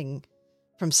something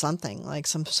from something, like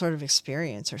some sort of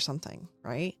experience or something,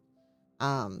 right?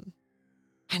 And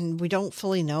we don't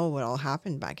fully know what all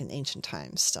happened back in ancient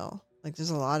times still. Like there's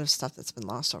a lot of stuff that's been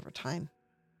lost over time.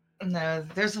 No,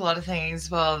 there's a lot of things.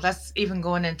 Well, that's even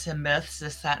going into myths,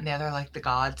 this, that, and the other, like the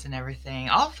gods and everything.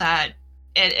 All of that,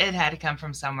 it had to come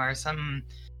from somewhere. Some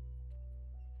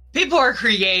people are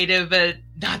creative, but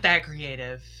not that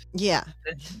creative. Yeah.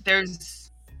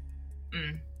 There's...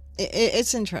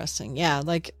 It's interesting. Yeah,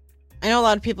 like I know a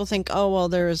lot of people think, oh, well,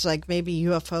 there's like maybe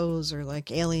UFOs or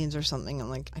like aliens or something. I'm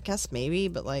like, I guess maybe,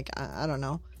 but like, I don't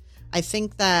know. I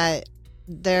think that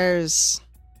there's...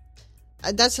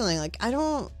 that's something like I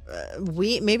don't.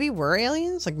 Maybe we're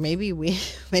aliens. Like maybe we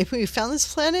found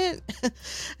this planet,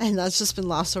 and that's just been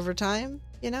lost over time.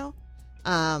 You know,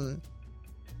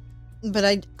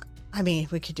 but I mean,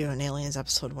 we could do an aliens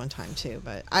episode one time too.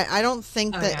 But I don't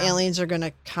think that aliens are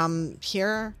gonna come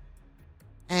here,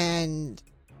 and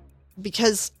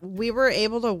because we were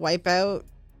able to wipe out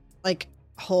like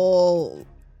whole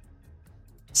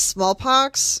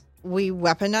smallpox, we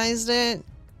weaponized it.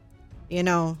 You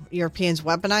know, Europeans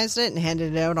weaponized it and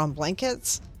handed it out on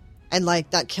blankets, and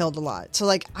like that killed a lot. So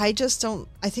like I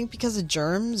think because of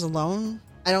germs alone,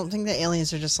 I don't think that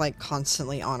aliens are just like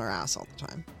constantly on our ass all the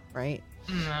time, right?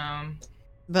 No.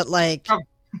 But like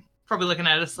probably looking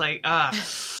at us like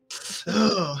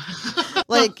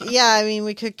like, yeah, I mean,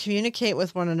 we could communicate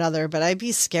with one another, but I'd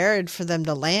be scared for them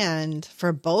to land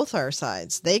for both our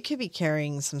sides. They could be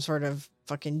carrying some sort of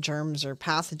fucking germs or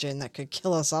pathogen that could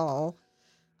kill us all.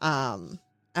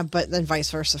 But then vice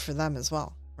versa for them as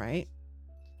well, right?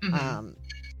 And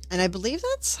I believe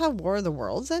that's how War of the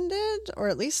Worlds ended, or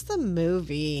at least the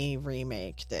movie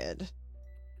remake did,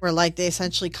 where like they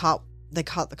essentially caught the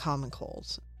common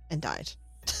cold and died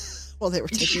while they were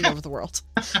taking over the world.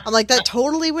 I'm like, that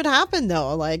totally would happen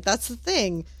though. Like that's the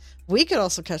thing. We could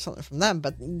also catch something from them,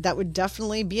 but that would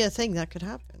definitely be a thing that could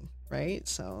happen, right?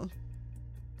 So.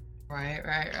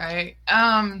 Right.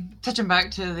 Touching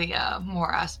back to the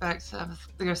more aspects of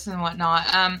the ghosts and whatnot.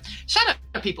 Shadow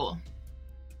people.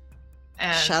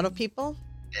 Shadow people?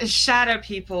 Shadow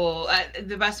people.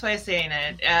 The best way of saying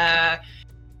it.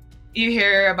 You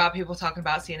hear about people talking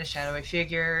about seeing a shadowy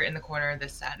figure in the corner,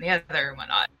 this, that, and the other, and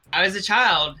whatnot. I was a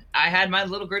child. I had my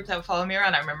little group that would follow me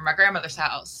around. I remember my grandmother's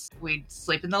house. We'd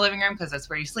sleep in the living room because that's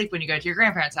where you sleep when you go to your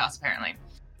grandparents' house, apparently.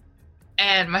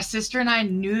 And my sister and I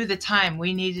knew the time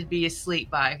we needed to be asleep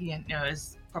by. It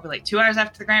was probably like 2 hours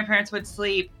after the grandparents would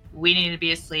sleep. We needed to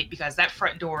be asleep because that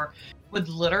front door would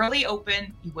literally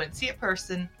open. You wouldn't see a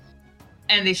person.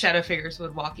 And these shadow figures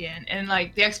would walk in. And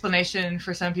like the explanation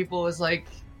for some people was like,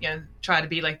 try to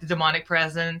be like the demonic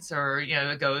presence or,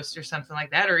 a ghost or something like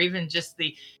that. Or even just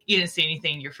you didn't see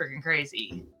anything, you're freaking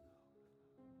crazy.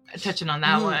 Touching on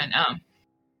that one.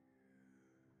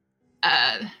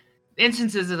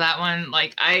 Instances of that one,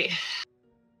 like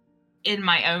in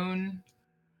my own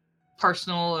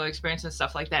personal experience and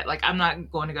stuff like that, like I'm not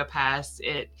going to go past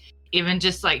it. Even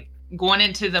just like going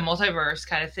into the multiverse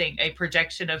kind of thing, a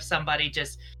projection of somebody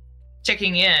just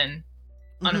checking in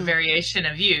on a variation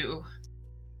of you.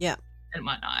 Yeah. And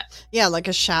whatnot. Yeah, like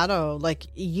a shadow. Like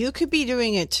you could be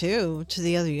doing it too to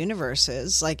the other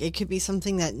universes. Like it could be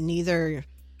something that neither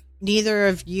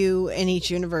of you in each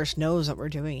universe knows that we're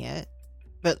doing it.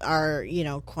 But our,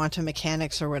 quantum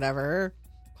mechanics or whatever,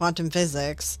 quantum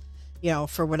physics,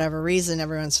 for whatever reason,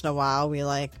 every once in a while we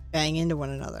like bang into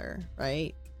one another,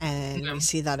 right? And we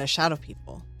see that as shadow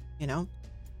people,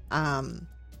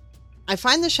 I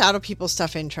find the shadow people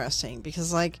stuff interesting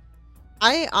because like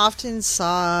I often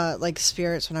saw like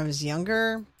spirits when I was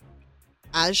younger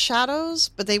as shadows,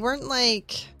 but they weren't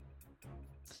like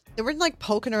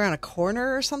poking around a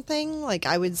corner or something. Like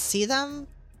I would see them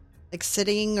like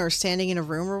sitting or standing in a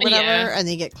room or whatever, and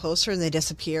they get closer and they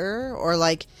disappear. Or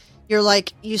like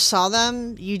you saw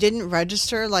them, you didn't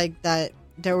register like that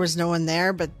there was no one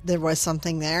there, but there was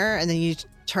something there, and then you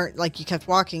kept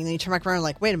walking, and then you turn back around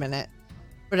like, wait a minute,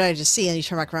 what did I just see? And you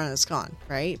turn back around and it's gone,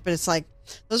 right? But it's like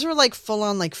those were like full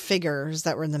on like figures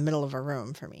that were in the middle of a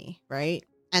room for me, right?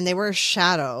 And they were a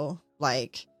shadow,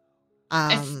 like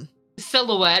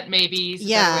silhouette, maybe.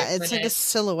 Yeah, it's like a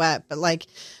silhouette, but like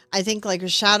I think like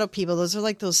with shadow people, those are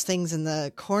like those things in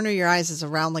the corner of your eyes is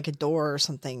around like a door or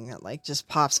something that like just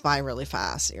pops by really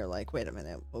fast. You're like, wait a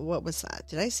minute, what was that?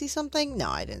 Did I see something? No,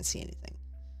 I didn't see anything.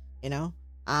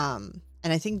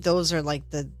 And I think those are like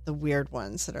the weird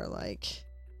ones that are like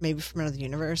maybe from another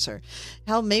universe, or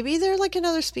hell, maybe they're like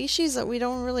another species that we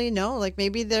don't really know. Like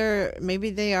maybe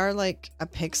they are like a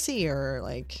pixie or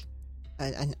like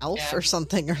an elf or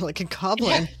something, or like a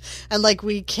goblin, and like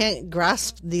we can't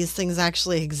grasp these things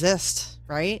actually exist,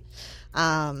 right?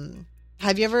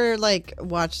 Have you ever like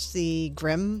watched the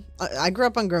Grimm? I grew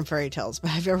up on Grimm fairy tales, but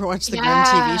have you ever watched the Grimm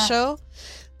TV show?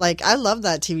 Like I love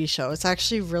that TV show. It's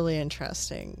actually really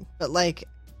interesting. But like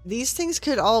these things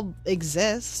could all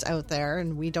exist out there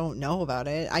and we don't know about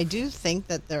it. I do think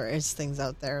that there is things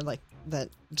out there like that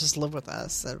just live with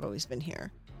us that have always been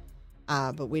here.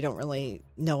 But we don't really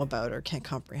know about or can't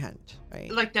comprehend,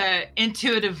 right? Like the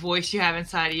intuitive voice you have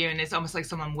inside of you, and it's almost like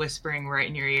someone whispering right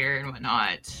in your ear and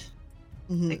whatnot.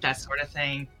 Like that sort of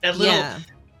thing. That little,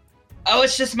 oh,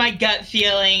 it's just my gut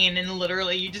feeling, and then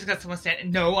literally you just got someone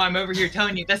saying, no, I'm over here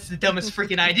telling you that's the dumbest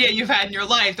freaking idea you've had in your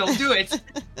life. Don't do it.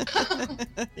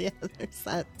 Yeah, there's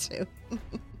that too.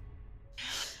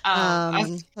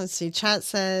 Let's see. Chat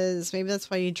says, maybe that's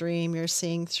why you dream. You're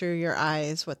seeing through your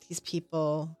eyes what these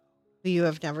people who you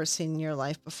have never seen in your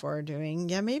life before are doing.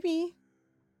 Yeah, maybe.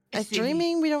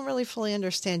 Dreaming, we don't really fully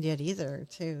understand yet either,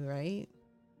 too, right?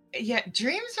 Yeah,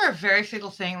 dreams are a very fickle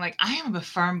thing. Like, I am a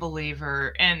firm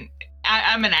believer, and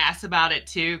I'm an ass about it,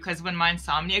 too, because when my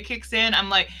insomnia kicks in, I'm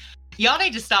like, y'all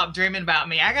need to stop dreaming about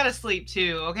me. I gotta sleep,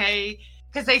 too, okay?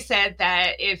 Because they said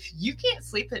that if you can't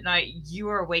sleep at night, you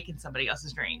are awake in somebody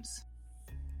else's dreams.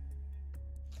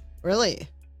 Really?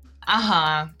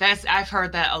 I've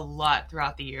heard that a lot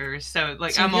throughout the years. So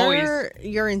like, so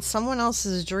you're in someone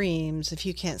else's dreams if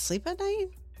you can't sleep at night?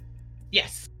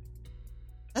 Yes.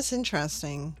 That's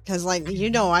interesting. Because like,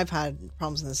 I've had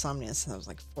problems with insomnia since I was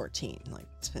like 14. Like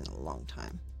it's been a long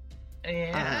time.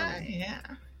 Yeah.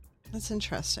 That's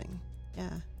interesting.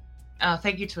 Yeah. Oh,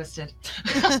 thank you, Twisted.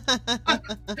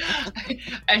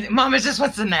 Mama just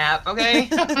wants a nap, okay?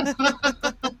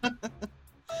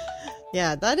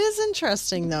 Yeah, that is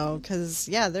interesting, though, because,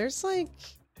 there's, like,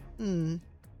 I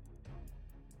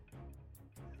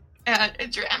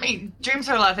mean, dreams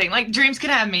are a lot of things. Like, dreams can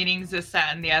have meanings, this,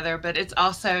 that, and the other, but it's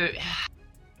also,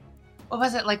 what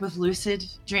was it, like, with lucid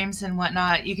dreams and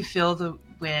whatnot? You can feel the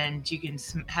wind, you can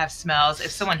have smells.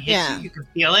 If someone hits you, you can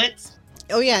feel it.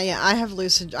 Oh yeah. I have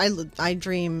lucid. I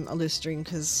dream a lucid dream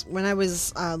because when I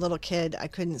was a little kid, I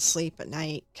couldn't sleep at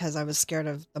night because I was scared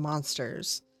of the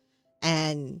monsters,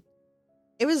 and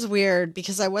it was weird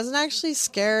because I wasn't actually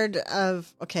scared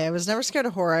of. Okay, I was never scared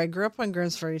of horror. I grew up on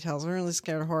Grimm's fairy tales. I wasn't really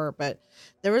scared of horror, but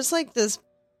there was like this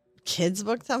kids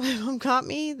book that my mom got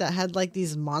me that had like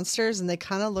these monsters, and they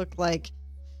kind of looked like,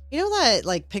 you know, that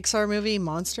like Pixar movie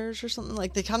Monsters or something.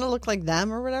 Like they kind of looked like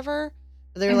them or whatever.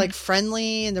 They were like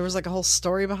friendly, and there was like a whole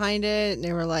story behind it, and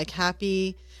they were like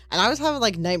happy. And I was having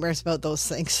like nightmares about those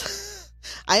things.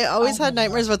 I always had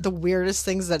nightmares about the weirdest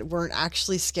things that weren't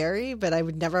actually scary, but I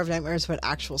would never have nightmares about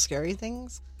actual scary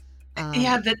things.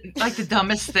 Like the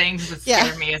dumbest things would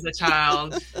scare me as a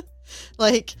child.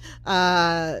 Like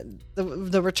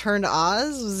the Return to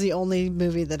Oz was the only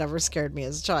movie that ever scared me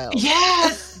as a child.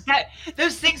 Yes,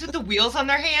 those things with the wheels on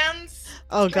their hands.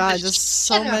 Oh god, there's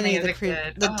so many of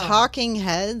the talking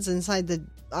heads inside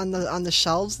on the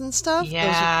shelves and stuff. Yeah,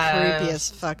 those are creepy as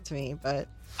fuck to me. But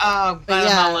I'm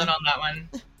all in on that one.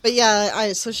 But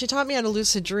yeah, so she taught me how to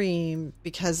lucid dream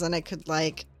because then I could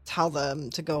like tell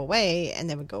them to go away, and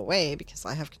they would go away because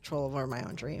I have control over my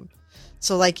own dream.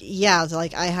 So like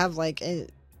like I have like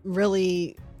it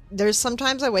really. There's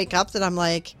sometimes I wake up that I'm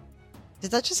like,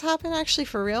 did that just happen actually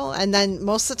for real? And then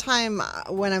most of the time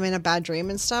when I'm in a bad dream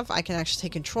and stuff, I can actually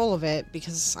take control of it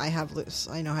because I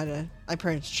know how to, I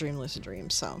pretty much dream lucid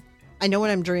dreams. So I know what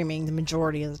I'm dreaming the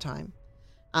majority of the time.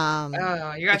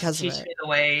 You guys to teach me the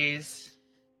ways.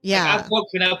 Yeah. Like, I've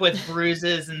woken up with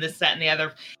bruises and this, that, and the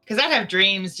other. Because I'd have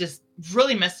dreams, just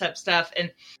really messed up stuff.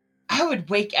 And I would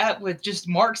wake up with just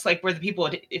marks like where the people,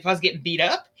 if I was getting beat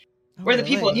up, where the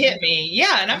people hit me.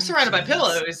 Yeah, and I'm surrounded by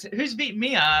pillows. Who's beating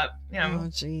me up? You know. Oh,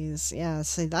 jeez. Yeah,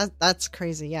 see, that's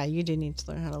crazy. Yeah, you do need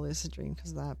to learn how to lucid dream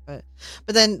because of that.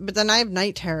 But then I have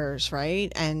night terrors,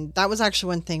 right? And that was actually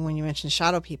one thing when you mentioned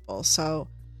shadow people. So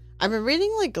I've been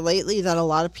reading like lately that a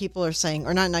lot of people are saying,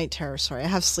 or not night terror, sorry, I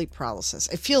have sleep paralysis.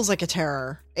 It feels like a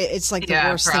terror. It's like the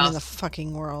worst thing in the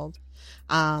fucking world.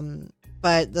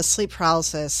 But the sleep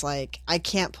paralysis, like, I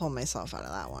can't pull myself out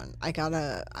of that one.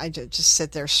 I just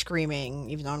sit there screaming,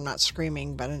 even though I'm not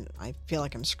screaming, but I feel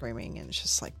like I'm screaming, and it's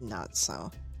just, like, nuts, so.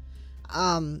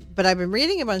 But I've been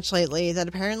reading a bunch lately that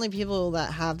apparently people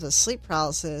that have the sleep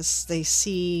paralysis, they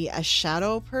see a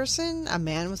shadow person, a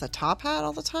man with a top hat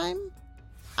all the time.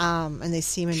 And they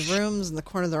see him in rooms, in the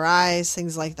corner of their eyes,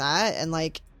 things like that. And,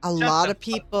 like, a lot of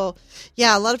people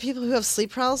who have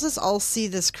sleep paralysis all see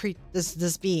this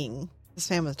being. This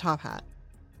man with a top hat.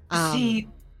 Not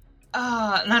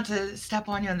to step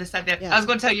on you on this subject. I was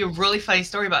going to tell you a really funny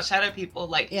story about shadow people.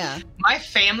 Like, my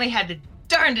family had the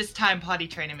darndest time potty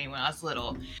training me when I was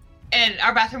little. And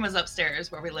our bathroom was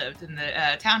upstairs where we lived in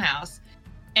the townhouse.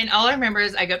 And all I remember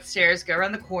is I go upstairs, go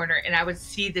around the corner, and I would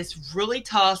see this really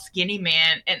tall, skinny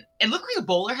man. And it looked like a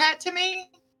bowler hat to me.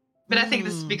 But I think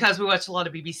this is because we watch a lot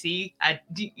of BBC. I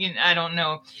don't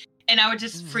know. And I would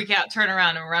just freak out, turn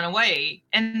around, and run away.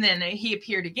 And then he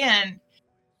appeared again.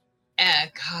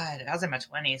 And God, I was in my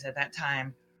 20s at that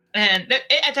time. And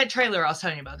at that trailer I was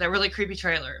telling you about, that really creepy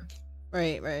trailer.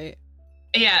 Right.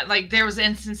 Yeah, like there was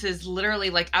instances literally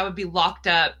like I would be locked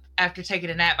up after taking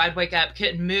a nap. I'd wake up,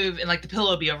 couldn't move, and like the pillow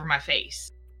would be over my face.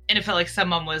 And it felt like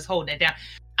someone was holding it down.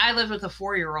 I lived with a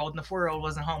 4-year-old, and the 4-year-old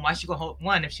wasn't home. Why she go hold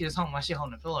one? If she was home, why she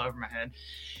holding a pillow over my head?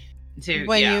 Two,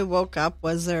 when you woke up,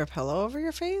 was there a pillow over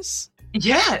your face?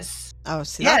 Yes. Oh,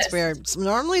 see, that's weird. So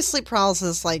normally, sleep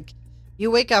paralysis, like you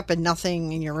wake up and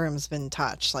nothing in your room's been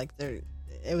touched. Like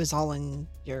it was all in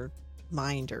your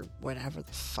mind or whatever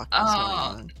the fuck was going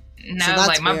on. No, so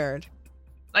that's like weird.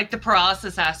 Like the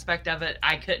paralysis aspect of it,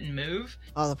 I couldn't move.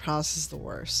 Oh, the paralysis is the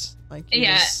worst. Like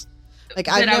a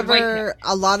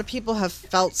lot of people have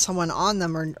felt someone on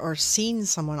them or seen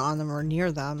someone on them or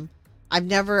near them. I've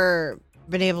never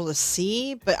been able to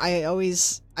see, but I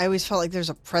always felt like there's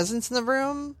a presence in the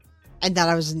room and that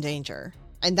I was in danger.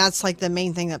 And that's like the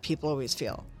main thing that people always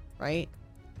feel, right?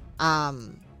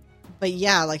 But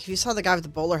yeah, like if you saw the guy with the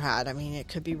bowler hat, I mean, it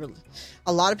could be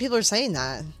a lot of people are saying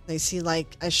that they see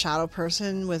like a shadow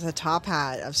person with a top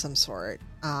hat of some sort.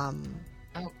 Oh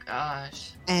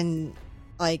gosh. And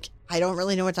like I don't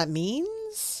really know what that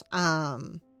means. I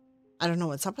don't know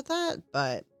what's up with that,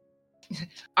 but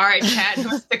all right, Kat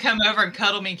wants to come over and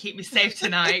cuddle me and keep me safe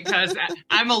tonight because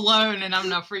I'm alone and I'm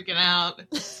not freaking out.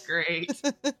 It's great.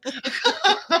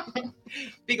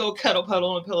 Big old cuddle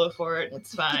puddle and a pillow for it.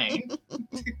 It's fine.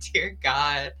 Dear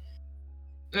God.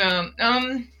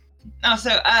 Also,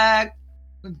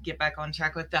 get back on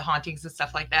track with the hauntings and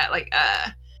stuff like that. Like,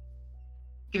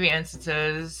 give you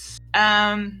instances.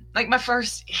 Like my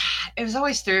first, it was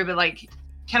always through, but like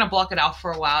kind of block it off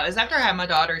for a while. It was after I had my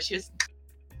daughter. She was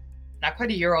not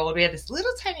quite a year old. We had this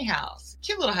little tiny house,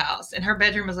 cute little house, and her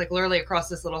bedroom was like literally across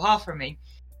this little hall from me.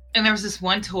 And there was this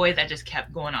one toy that just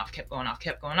kept going off, kept going off,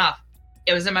 kept going off.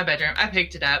 It was in my bedroom. I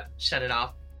picked it up, shut it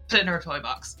off, put it in her toy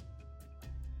box.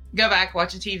 Go back,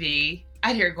 watch the TV.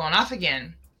 I'd hear it going off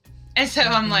again. And so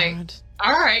I'm like,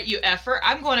 all right, you effer.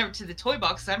 I'm going over to the toy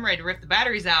box. I'm ready to rip the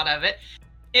batteries out of it.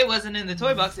 It wasn't in the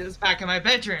toy box. It was back in my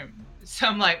bedroom. So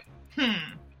I'm like,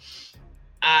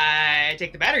 I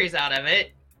take the batteries out of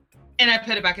it and I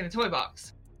put it back in the toy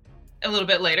box. A little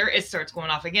bit later, it starts going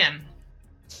off again.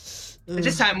 But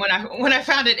this time, when I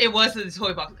found it, it was in the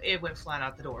toy box. It went flying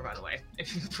out the door, by the way,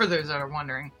 for those that are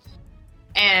wondering.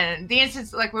 And the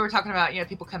instance, like we were talking about,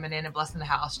 people coming in and blessing the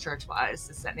house church-wise,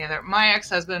 this, that, and the other. My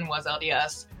ex-husband was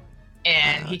LDS,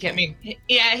 and he kept me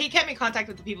in contact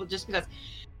with the people just because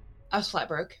I was flat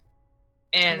broke.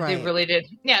 And they really did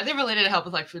help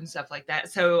with like food and stuff like that.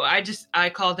 So I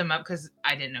called them up because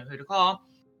I didn't know who to call.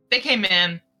 They came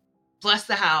in, blessed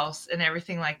the house and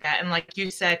everything like that. And like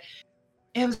you said,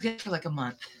 it was good for like a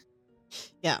month.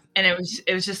 Yeah. And it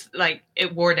was just like,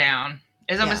 it wore down.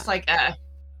 It was almost like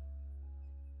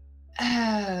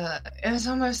it was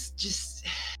almost just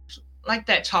like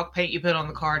that chalk paint you put on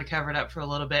the car to cover it up for a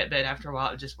little bit, but after a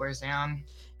while it just wears down.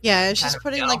 Yeah, it's just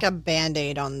putting like a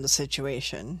Band-Aid on the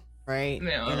situation. Right?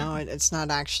 Yeah. It's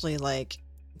not actually like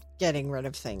getting rid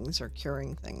of things or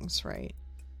curing things, right?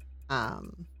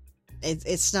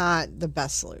 It's not the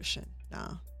best solution,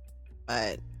 no.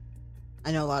 But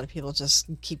I know a lot of people just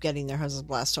keep getting their houses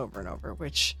blessed over and over,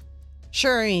 which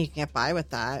sure, you can get by with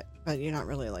that, but you're not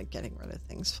really like getting rid of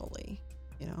things fully,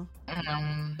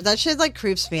 But that shit like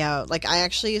creeps me out. Like I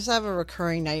actually used to have a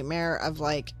recurring nightmare of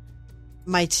like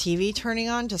my TV turning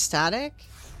on to static.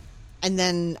 And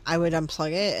then I would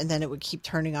unplug it and then it would keep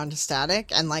turning on to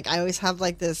static. And like, I always have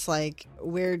like this like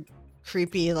weird,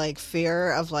 creepy, like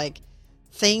fear of like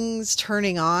things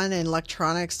turning on and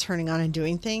electronics turning on and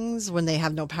doing things when they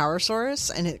have no power source.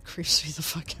 And it creeps me the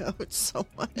fuck out so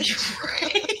much.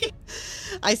 Right.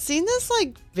 I seen this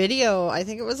like video. I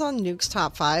think it was on Nuke's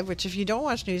Top 5, which if you don't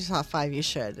watch Nuke's Top 5, you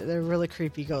should. They're really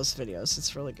creepy ghost videos.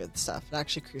 It's really good stuff. It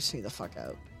actually creeps me the fuck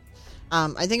out.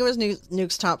 I think it was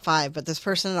Nuke's Top 5, but this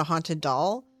person had a haunted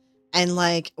doll. And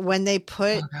like when they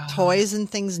put toys and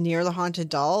things near the haunted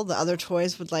doll, the other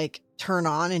toys would like turn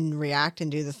on and react and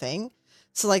do the thing.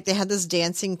 So like they had this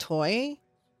dancing toy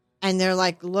and they're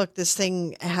like, look, this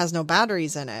thing has no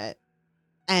batteries in it.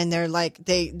 And they're like,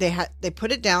 they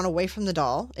put it down away from the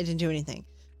doll. It didn't do anything.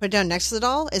 Put it down next to the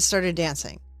doll. It started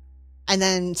dancing. And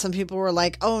then some people were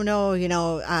like, oh no,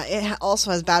 it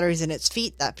also has batteries in its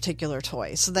feet, that particular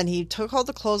toy. So then he took all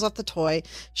the clothes off the toy,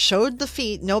 showed the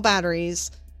feet, no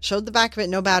batteries, showed the back of it,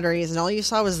 no batteries. And all you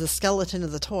saw was the skeleton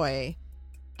of the toy.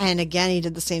 And again, he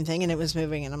did the same thing and it was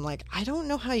moving. And I'm like, I don't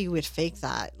know how you would fake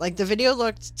that. Like the video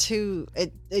looked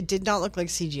it did not look like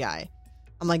CGI.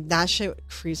 I'm like, that shit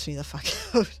creeps me the fuck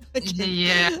out.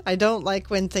 Yeah. I don't like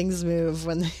when things move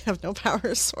when they have no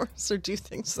power source or do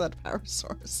things without a power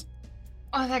source.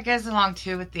 Oh, that goes along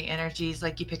too with the energies,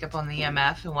 like you pick up on the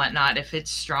EMF and whatnot. If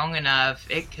it's strong enough,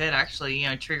 it could actually,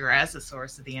 trigger as the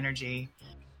source of the energy.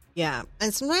 Yeah,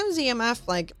 and sometimes EMF,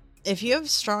 like if you have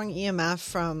strong EMF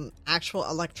from actual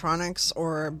electronics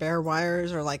or bare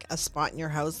wires or like a spot in your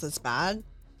house that's bad,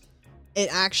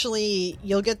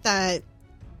 you'll get that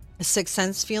sixth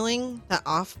sense feeling, that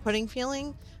off-putting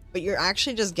feeling, but you're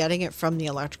actually just getting it from the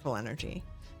electrical energy.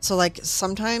 So like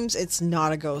sometimes it's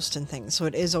not a ghost and things. So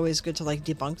it is always good to like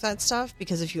debunk that stuff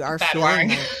because if you are feeling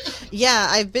like, yeah,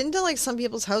 I've been to like some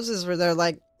people's houses where they're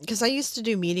like, because I used to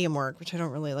do medium work, which I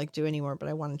don't really like do anymore, but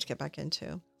I wanted to get back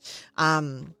into.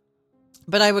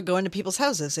 But I would go into people's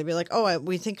houses. They'd be like, oh,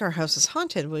 we think our house is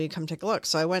haunted. Will you come take a look?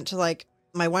 So I went to like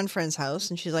my one friend's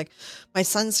house and she's like, my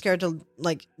son's scared to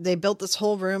like, they built this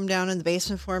whole room down in the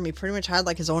basement for him. He pretty much had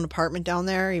like his own apartment down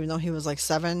there, even though he was like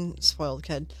 7, spoiled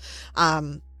kid.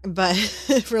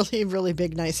 But really, really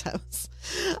big, nice house.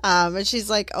 And she's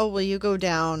like, oh, will you go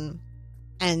down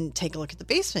and take a look at the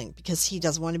basement? Because he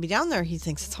doesn't want to be down there. He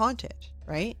thinks it's haunted,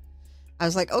 right? I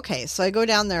was like, okay. So I go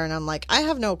down there and I'm like, I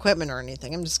have no equipment or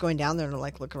anything. I'm just going down there to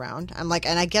like look around. I'm like,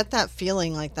 and I get that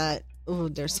feeling like that, ooh,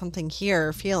 there's something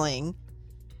here feeling.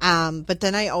 But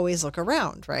then I always look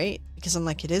around, right? Because I'm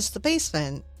like, it is the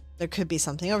basement. There could be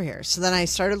something over here. So then I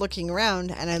started looking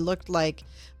around and I looked like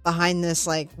behind this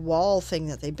like wall thing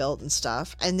that they built and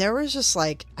stuff. And there was just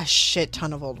like a shit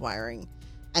ton of old wiring.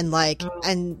 And like,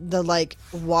 and the like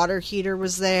water heater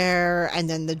was there, and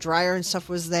then the dryer and stuff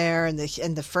was there, and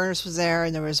the furnace was there,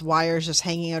 and there was wires just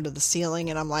hanging out of the ceiling.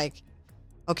 And I'm like,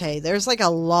 okay, there's like a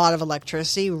lot of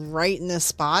electricity right in this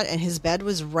spot, and his bed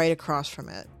was right across from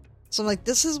it. So I'm like,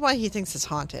 this is why he thinks it's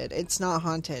haunted. It's not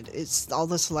haunted. It's all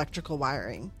this electrical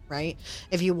wiring, right?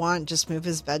 If you want, just move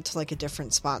his bed to like a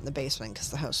different spot in the basement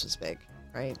because the house was big,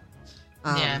 right?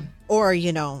 Yeah. Or,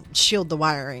 you know, shield the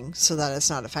wiring so that it's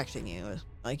not affecting you.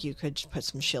 Like you could put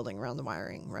some shielding around the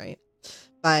wiring, right?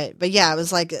 But yeah, it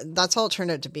was like, that's all it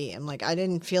turned out to be. And like, I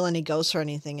didn't feel any ghosts or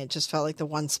anything. It just felt like the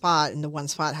one spot, and the one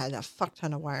spot had a fuck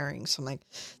ton of wiring. So I'm like,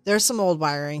 there's some old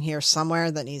wiring here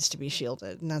somewhere that needs to be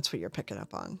shielded. And that's what you're picking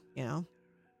up on, you know?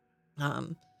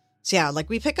 So yeah, like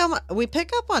we pick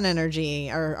up on energy,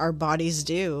 our bodies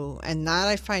do. And that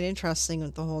I find interesting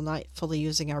with the whole night fully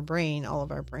using our brain, all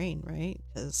of our brain, right?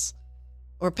 Because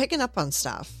we're picking up on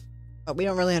stuff, but we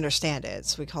don't really understand it.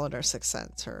 So we call it our sixth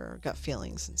sense or gut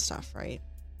feelings and stuff, right?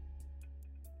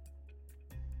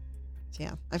 So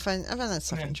yeah, I find that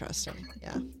stuff interesting.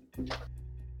 Yeah.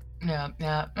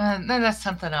 Yeah. And then that's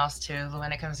something else too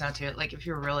when it comes down to it. Like if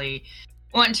you're really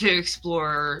wanting to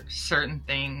explore certain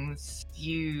things,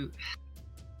 you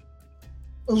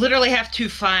literally have to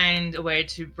find a way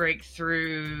to break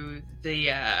through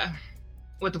the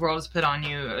what the world has put on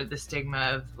you, or the stigma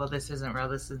of, well, this isn't real,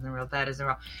 that isn't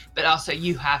real. But also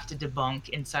you have to debunk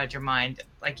inside your mind,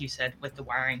 like you said, with the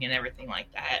wiring and everything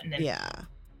like that. And then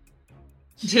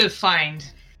to find...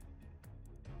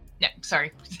 Yeah,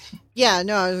 sorry. Yeah,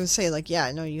 no, I was going to say, like,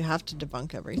 yeah, no, you have to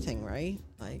debunk everything, right?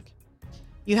 Like,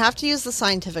 you have to use the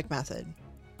scientific method.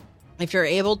 If you're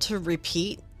able to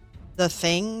repeat the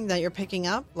thing that you're picking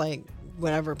up, like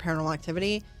whatever paranormal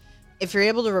activity, if you're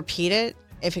able to repeat it,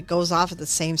 if it goes off at the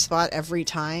same spot every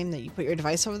time that you put your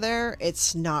device over there,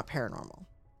 it's not paranormal.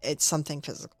 It's something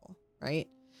physical, right?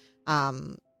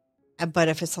 But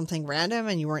if it's something random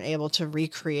and you weren't able to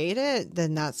recreate it,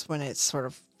 then that's when it sort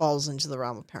of falls into the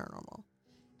realm of paranormal.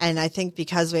 And I think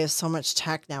because we have so much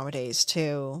tech nowadays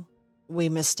too, we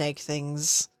mistake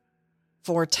things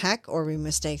for tech or we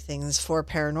mistake things for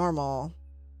paranormal,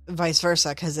 vice versa,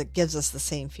 because it gives us the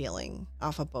same feeling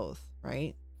off of both,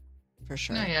 right? For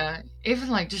sure. No, yeah. Even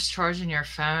like just charging your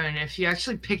phone, if you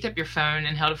actually picked up your phone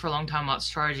and held it for a long time while it's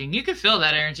charging, you could feel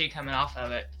that energy coming off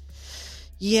of it.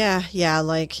 Yeah,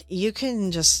 like you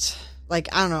can just, like,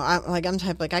 I don't know, I'm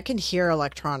type, like I can hear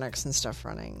electronics and stuff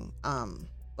running.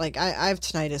 Like I have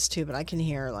tinnitus too, but I can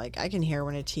hear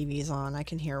when a TV's on, I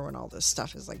can hear when all this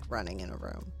stuff is like running in a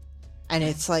room. And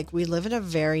it's like, we live in a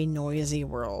very noisy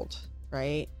world,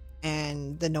 right?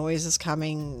 And the noise is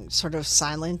coming sort of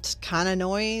silent kind of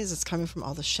noise. It's coming from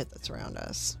all the shit that's around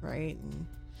us, right?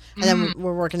 And then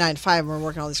we're working 9 to 5 and we're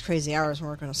working all these crazy hours and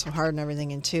we're working so hard and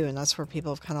everything in too. And that's where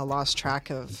people have kind of lost track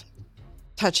of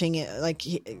touching it, like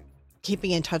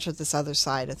keeping in touch with this other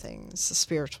side of things, the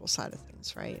spiritual side of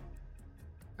things, right?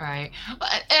 Right.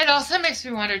 It also makes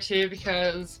me wonder too,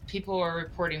 because people are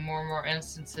reporting more and more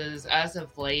instances as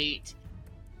of late,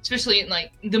 especially in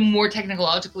like the more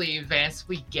technologically advanced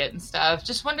we get and stuff.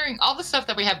 Just wondering all the stuff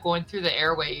that we have going through the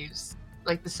airwaves,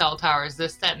 like the cell towers,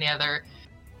 this, that, and the other,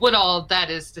 what all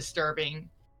that is disturbing.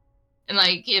 And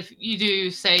like if you do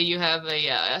say you have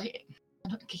a, I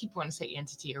don't keep wanting to say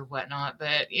entity or whatnot,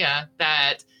 but yeah,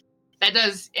 that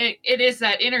does, it is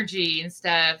that energy and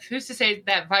stuff. Who's to say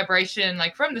that vibration,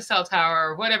 like from the cell tower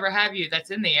or whatever have you,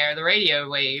 that's in the air, the radio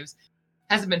waves,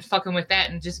 hasn't been fucking with that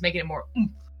and just making it more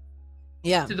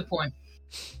to the point.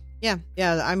 Yeah.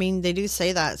 I mean, they do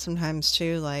say that sometimes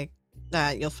too, like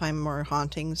that you'll find more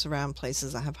hauntings around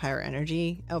places that have higher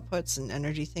energy outputs and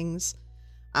energy things.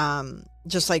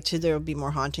 Just like too, there will be more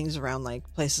hauntings around like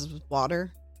places with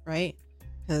water, right?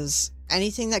 Because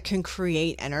anything that can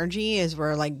create energy is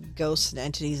where like ghosts and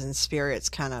entities and spirits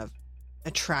kind of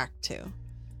attract to,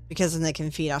 because then they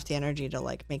can feed off the energy to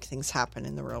like make things happen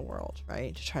in the real world,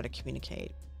 right? To try to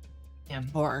communicate,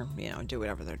 or do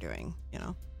whatever they're doing,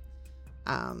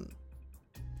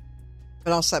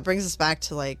 But also that brings us back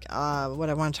to like what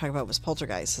I want to talk about was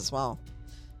poltergeists as well.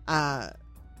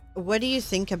 What do you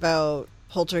think about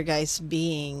poltergeists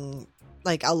being,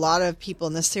 like, a lot of people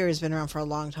in this theory has been around for a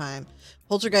long time.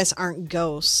 Poltergeists aren't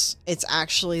ghosts. It's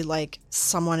actually like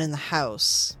someone in the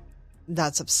house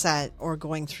that's upset or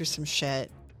going through some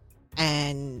shit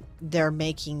and they're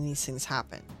making these things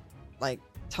happen, like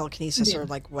telekinesis or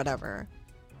like whatever.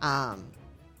 And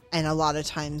a lot of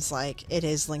times, like, it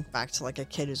is linked back to, like, a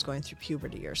kid who's going through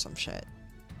puberty or some shit.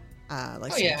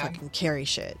 Like some fucking Carrie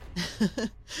shit.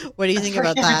 What do you think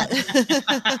about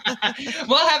that?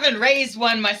 Well, having raised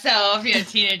one myself,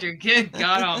 teenager, good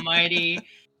God almighty.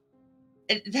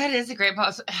 That is a great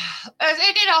pause.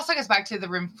 It also goes back to the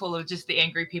room full of just the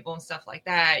angry people and stuff like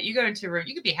that. You go into a room,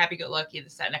 you could be happy-go-lucky,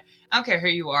 this, that, and that. I don't care who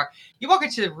you are. You walk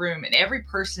into the room, and every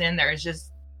person in there is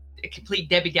just a complete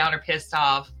Debbie Downer, pissed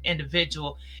off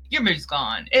individual. Your mood's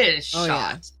gone. It is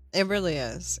shot. It really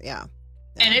is. Yeah.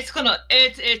 And it's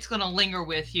gonna linger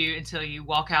with you until you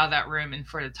walk out of that room and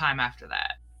for the time after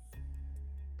that.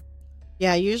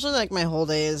 Yeah, usually like my whole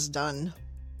day is done.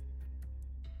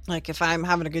 Like if I'm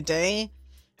having a good day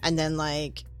and then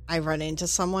like I run into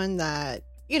someone that,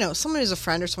 you know, someone who's a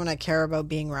friend or someone I care about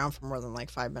being around for more than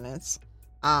like 5 minutes.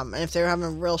 And if they're having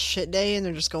a real shit day and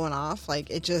they're just going off,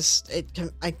 like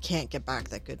I can't get back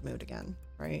that good mood again,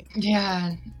 right?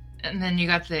 Yeah. And then you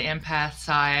got the empath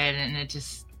side and it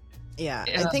just... Yeah,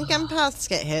 I think empaths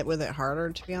get hit with it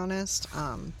harder, to be honest.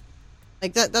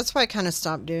 Like that's why I kind of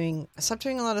stopped doing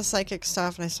a lot of psychic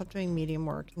stuff, and I stopped doing medium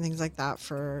work and things like that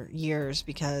for years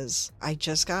because I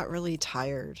just got really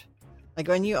tired. Like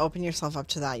when you open yourself up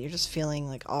to that, you're just feeling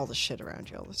like all the shit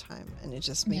around you all the time, and it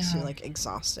just makes you like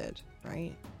exhausted,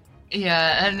 right?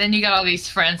 Yeah, and then you got all these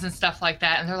friends and stuff like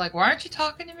that, and they're like, "Why aren't you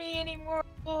talking to me anymore?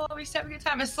 Oh, we used to have a good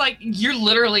time." It's like you're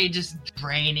literally just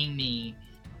draining me.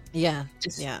 Yeah,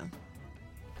 yeah.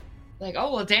 Like,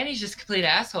 oh, well, Danny's just a complete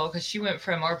asshole because she went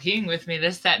from RPing with me,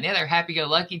 this, that, and the other,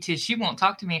 happy-go-lucky, to she won't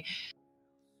talk to me.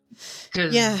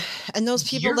 Yeah, and those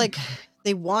people, like,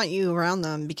 they want you around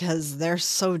them because they're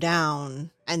so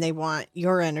down and they want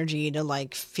your energy to,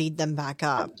 like, feed them back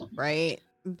up, right?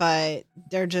 But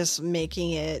they're just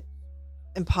making it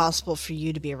impossible for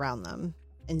you to be around them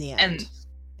in the end.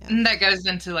 And that goes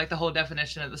into, like, the whole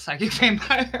definition of the psychic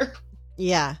vampire.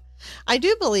 Yeah. I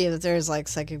do believe that there's like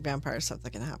psychic vampire stuff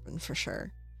that can happen for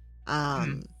sure.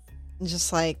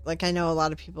 Just like I know a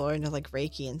lot of people are into like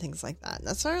Reiki and things like that. And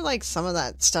that's where like some of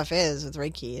that stuff is with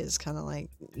Reiki is kind of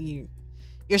like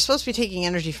you're supposed to be taking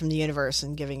energy from the universe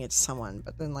and giving it to someone,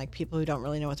 but then like people who don't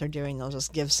really know what they're doing, they'll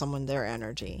just give someone their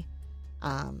energy.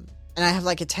 And I have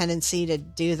like a tendency to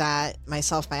do that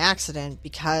myself by accident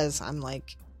because I'm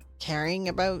like caring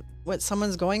about what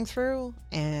someone's going through,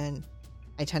 and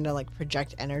I tend to like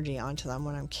project energy onto them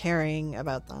when I'm caring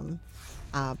about them.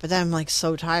 But then I'm like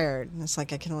so tired, and it's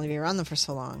like I can only be around them for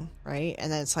so long, right?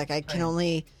 And then it's like I can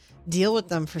only deal with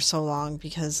them for so long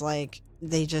because like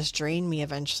they just drain me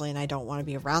eventually, and I don't want to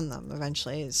be around them.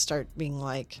 Eventually, I start being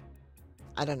like,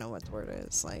 I don't know what the word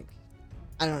is, like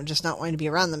I don't know, just not wanting to be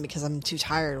around them because I'm too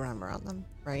tired when I'm around them,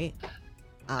 right?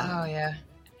 Oh yeah.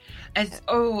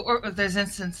 Or there's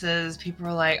instances people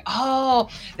are like, oh,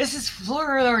 this is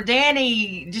Flora or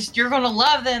Danny, just you're gonna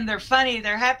love them, they're funny,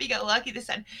 they're happy-go-lucky, this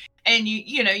and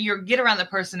you get around the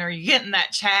person or you get in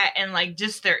that chat and like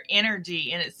just their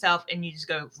energy in itself, and you just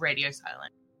go radio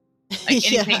silent.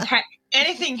 Like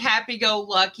anything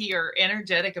happy-go-lucky or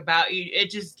energetic about you, it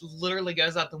just literally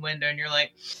goes out the window, and you're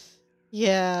like,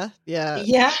 yeah,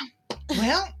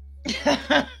 well.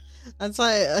 That's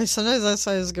why sometimes that's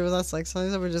why I was good with us. Like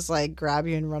sometimes I would just like grab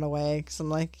you and run away because I'm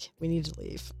like, we need to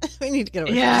leave. We need to get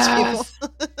away from these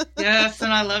people. Yes,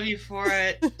 and I love you for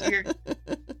it. Dear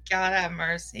God have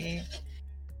mercy.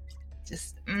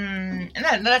 Just and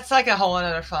that's like a whole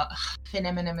other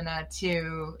phenomena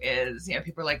too. Is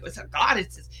people are like, "What's up, God?"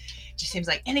 It just seems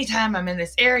like anytime I'm in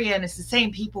this area and it's the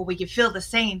same people, we can feel the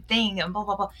same thing and blah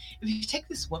blah blah. If you take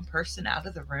this one person out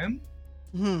of the room.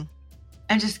 Mm-hmm.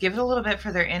 And just give it a little bit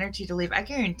for their energy to leave, I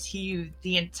guarantee you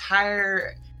the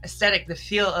entire aesthetic, the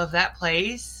feel of that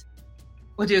place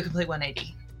will do a complete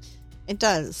 180. It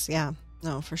does, yeah.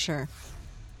 No, for sure.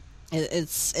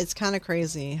 It's kind of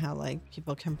crazy how like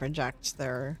people can project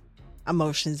their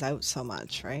emotions out so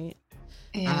much, right?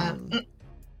 Yeah.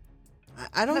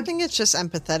 I don't think it's just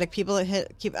empathetic people that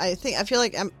I feel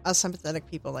like us empathetic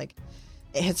people, like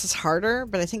it hits us harder,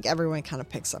 but I think everyone kind of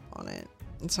picks up on it.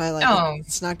 And so I like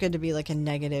it's not good to be like a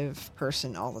negative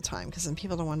person all the time because then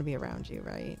people don't want to be around you,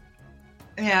 right?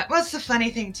 Yeah, well, it's the funny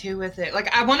thing too with it.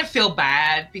 Like, I want to feel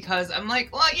bad because I'm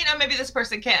like, well, maybe this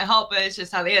person can't help it. It's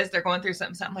just how it is. They're going through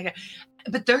something like that.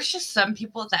 But there's just some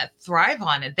people that thrive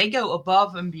on it. They go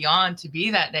above and beyond to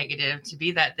be that negative, to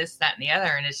be that this, that, and the other.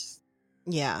 And it's just...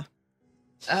 Yeah.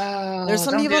 Oh, there's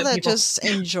some people that just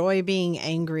enjoy being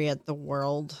angry at the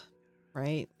world,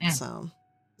 right? So,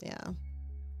 yeah.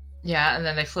 Yeah, and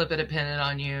then they flip it and pin it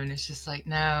on you, and it's just like,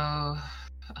 no,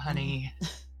 honey.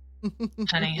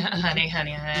 honey,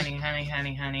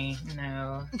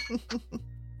 no.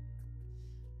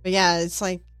 But yeah, it's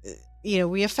like,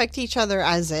 we affect each other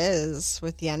as is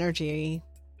with the energy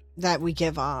that we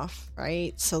give off,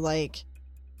 right? So like,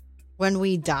 when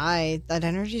we die, that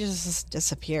energy just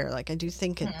disappear. Like, I do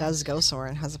think it does go somewhere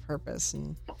and has a purpose.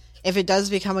 And if it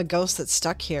does become a ghost that's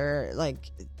stuck here,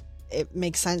 like... it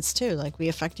makes sense too. Like we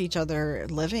affect each other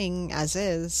living as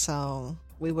is, so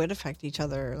we would affect each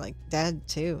other like dead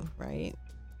too, right?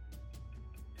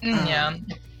 Yeah.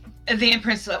 The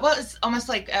imprints. Well, it's almost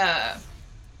like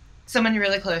someone you're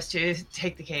really close to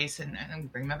take the case and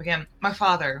bring him up again. My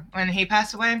father, when he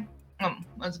passed away,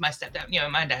 was my stepdad. You know,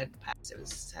 my dad passed. It was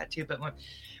sad too, but when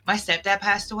my stepdad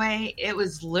passed away, it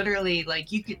was literally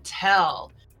like you could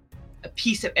tell a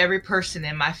piece of every person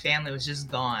in my family was just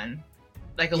gone.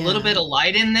 Like a little bit of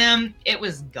light in them, it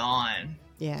was gone.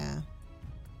 Yeah.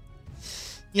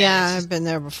 Yeah, I've been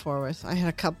there before I had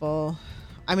a couple.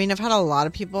 I mean, I've had a lot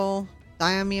of people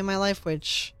die on me in my life,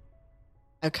 which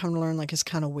I've come to learn like is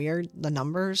kind of weird, the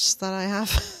numbers that I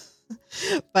have.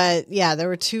 But yeah, there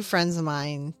were two friends of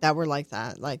mine that were like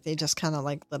that. Like they just kind of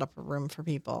like lit up a room for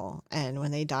people. And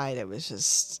when they died, it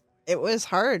was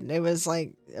hard. It was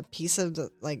like a piece of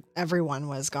like everyone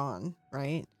was gone.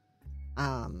 Right.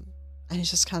 And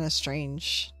it's just kind of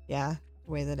strange. Yeah.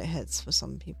 The way that it hits with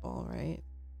some people. Right.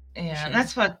 Yeah. Sure.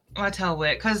 That's what I tell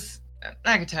Whit. Cause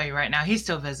I can tell you right now, he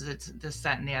still visits this,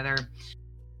 that, and the other.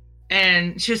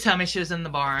 And she was telling me she was in the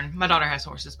barn. My daughter has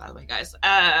horses, by the way, guys.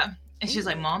 And she's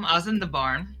like, Mom, I was in the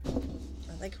barn.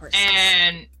 I like horses.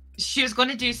 And she was going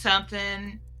to do something.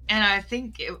 And I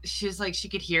think she was like, she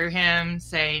could hear him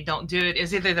say, don't do it. It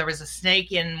was either there was a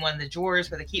snake in one of the drawers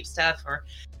where they keep stuff or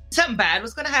something bad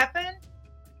was going to happen.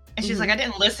 And she's like, I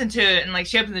didn't listen to it. And like,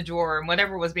 she opened the drawer and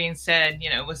whatever was being said,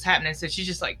 you know, was happening. So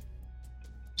she's like,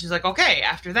 okay,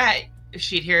 after that, if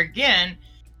she'd hear again.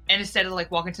 And instead of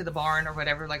like walking to the barn or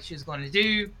whatever, like she was going to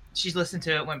do, she listened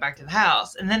to it, went back to the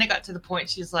house. And then it got to the point,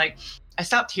 she's like, I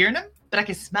stopped hearing him, but I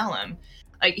could smell him.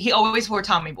 Like he always wore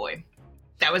Tommy Boy.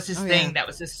 That was his thing. Yeah. That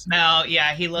was his smell.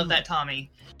 Yeah, he loved that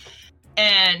Tommy.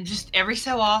 And just every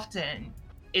so often,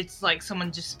 it's like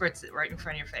someone just spritz it right in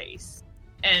front of your face.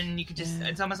 And you could just,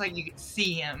 it's almost like you could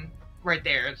see him right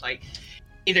there. It's like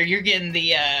either you're getting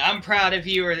the, I'm proud of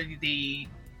you or the,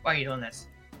 why are you doing this?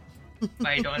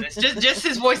 Why are you doing this? Just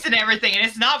his voice and everything. And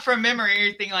it's not from memory or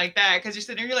anything like that. Because you're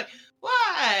sitting there, you're like,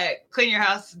 what? Clean your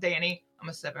house, Danny. I'm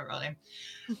going to step it really.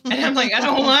 And I'm like, I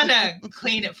don't want to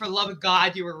clean it. For the love of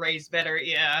God, you were raised better.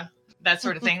 Yeah. That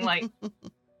sort of thing. Like,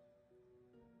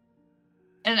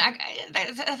 and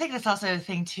I think that's also a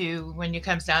thing too, when it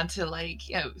comes down to like,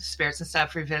 you know, spirits and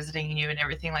stuff revisiting you and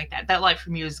everything like that. That light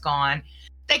from you is gone.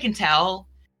 They can tell.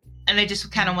 And they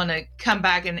just kind of want to come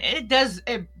back, and it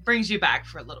brings you back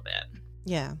for a little bit.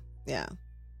 Yeah. Yeah.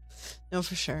 No,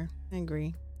 for sure. I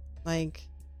agree. Like,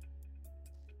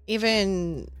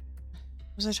 even,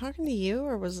 was I talking to you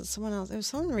or was it someone else? It was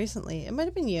someone recently. It might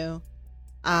have been you.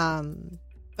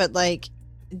 But like,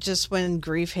 just when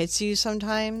grief hits you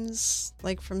sometimes,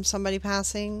 like from somebody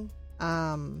passing,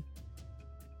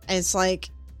 it's like,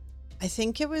 I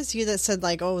think it was you that said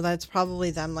like, oh, that's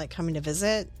probably them like coming to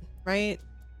visit, right?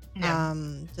 Yeah.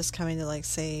 Just coming to like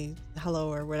say hello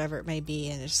or whatever it may be,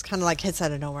 and it just kind of like hits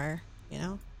out of nowhere, you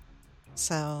know.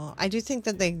 So I do think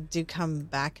that they do come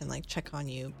back and like check on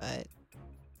you, but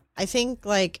I think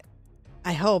like,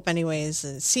 I hope anyways,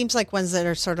 it seems like ones that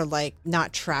are sort of like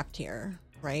not trapped here,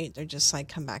 right? They're just like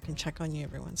come back and check on you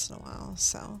every once in a while.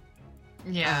 So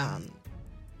yeah.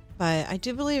 But I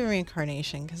do believe in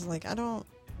reincarnation, because like I don't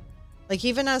like,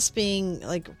 even us being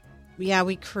like, yeah,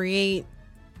 we create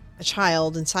a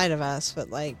child inside of us,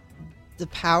 but like the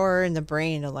power in the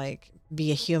brain to like be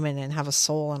a human and have a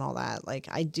soul and all that, like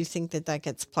I do think that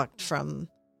gets plucked from,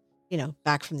 you know,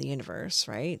 back from the universe,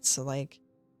 right? So like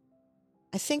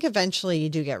I think eventually you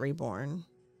do get reborn,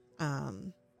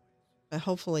 but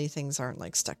hopefully things aren't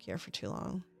like stuck here for too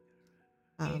long.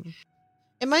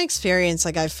 In my experience,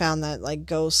 like I've found that like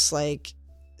ghosts, like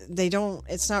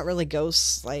it's not really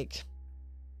ghosts, like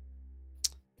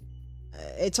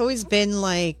it's always been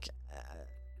like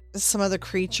some other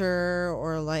creature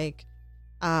or like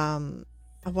a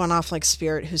one-off like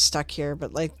spirit who's stuck here,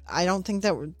 but like I don't think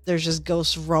that there's just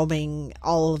ghosts roaming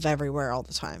all of everywhere all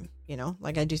the time, you know.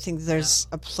 Like I do think there's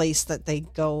a place that they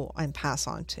go and pass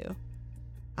on to,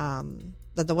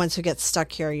 that the ones who get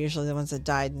stuck here are usually the ones that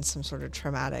died in some sort of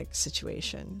traumatic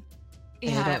situation,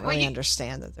 and they don't really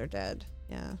understand that they're dead.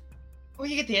 Yeah. Well,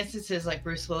 you get the instances like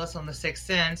Bruce Willis on The Sixth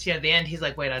Sense. You know, at the end, he's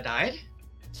like, wait, I died?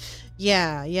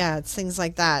 Yeah, it's things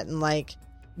like that. And like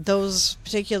those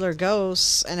particular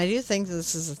ghosts, and I do think that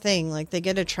this is a thing, like they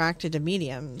get attracted to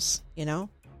mediums, you know?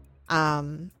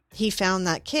 He found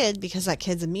that kid because that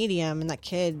kid's a medium, and that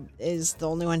kid is the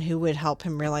only one who would help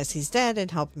him realize he's dead and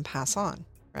help him pass on,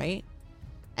 right?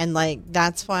 And like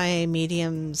that's why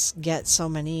mediums get so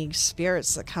many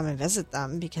spirits that come and visit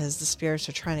them, because the spirits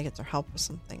are trying to get their help with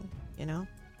something, you know?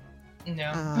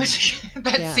 No.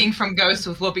 That scene from Ghost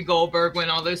with Whoopi Goldberg when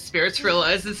all those spirits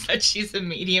realizes that she's a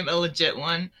medium, a legit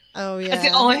one. Oh, yeah. That's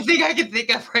the only thing I can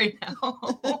think of right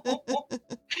now.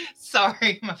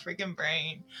 Sorry, my freaking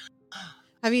brain.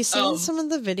 Have you seen Um, some of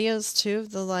the videos too?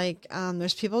 Of the like,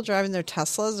 there's people driving their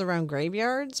Teslas around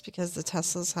graveyards because the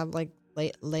Teslas have like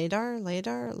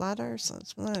ladder, so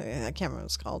I can't remember what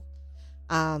it's called.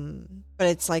 But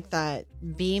it's like that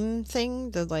beam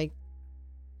thing. The like,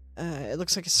 it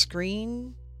looks like a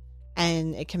screen,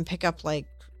 and it can pick up like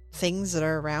things that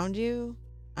are around you,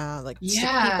 like sick people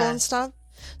yeah. and stuff.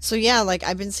 So yeah, like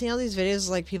I've been seeing all these videos of,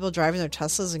 like people driving their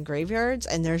Teslas in graveyards,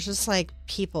 and there's just like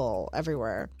people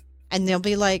everywhere, and they'll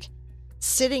be like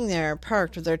sitting there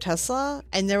parked with their Tesla,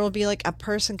 and there will be like a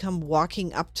person come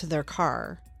walking up to their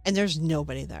car, and there's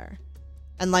nobody there.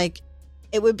 And like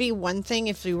it would be one thing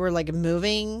if we were like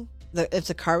moving, if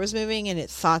the car was moving and it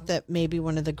thought that maybe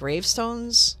one of the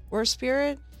gravestones were a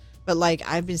spirit. But like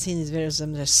I've been seeing these videos of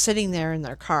them just sitting there in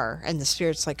their car, and the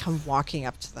spirits like come walking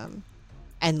up to them,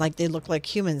 and like they look like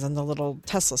humans on the little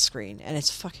Tesla screen, and it's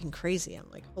fucking crazy. I'm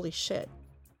like, holy shit!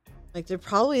 Like there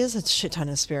probably is a shit ton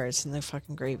of spirits in the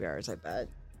fucking graveyards. I bet.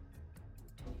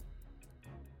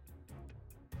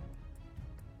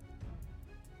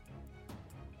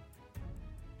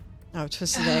 Oh,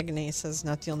 Twisted Agony says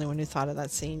not the only one who thought of that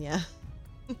scene. Yeah.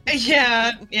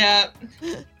 Yeah, yeah.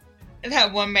 And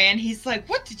that one man, he's like,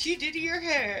 "What did you do to your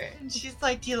hair?" And she's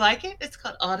like, "Do you like it? It's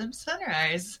called Autumn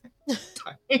Sunrise."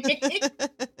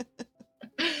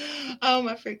 Oh,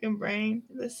 my freaking brain.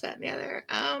 This, that, and the other.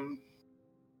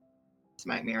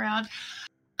 Smack me around.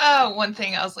 Oh, one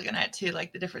thing I was looking at too,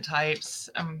 like the different types.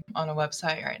 I'm on a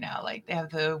website right now. Like they have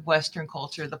the Western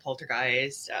culture, the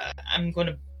poltergeist. I'm going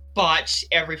to botch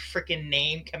every freaking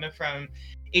name coming from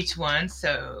each one,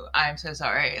 so I'm so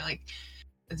sorry. Like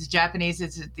it's Japanese,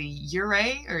 is it the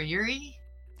Yuri?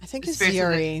 I think it's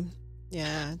Yuri.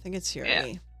 Yeah, I think it's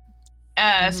Yuri.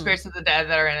 Yeah. Spirits of the dead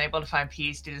that are unable to find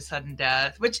peace due to sudden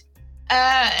death, which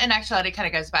in actuality kind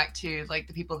of goes back to like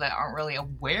the people that aren't really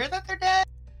aware that they're dead.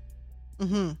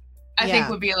 Mm-hmm. I think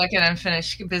would be like an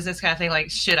unfinished business kind of thing.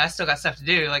 Like, shit, I still got stuff to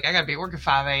do. Like, I gotta be at work at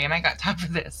 5 a.m. I ain't got time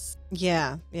for this.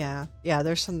 Yeah.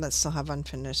 There's some that still have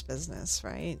unfinished business,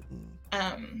 right?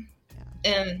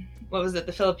 And what was it?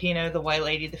 The Filipino, the white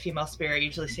lady, the female spirit,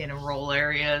 usually seen in rural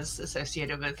areas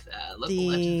associated with local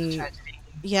legends of tragedy.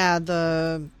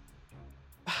 Yeah,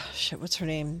 shit, what's her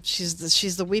name?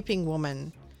 She's the weeping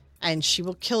woman, and she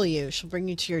will kill you. She'll bring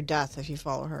you to your death if you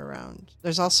follow her around.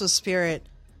 There's also a spirit.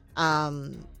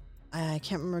 I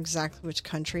can't remember exactly which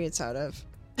country it's out of.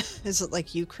 Is it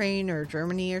like Ukraine or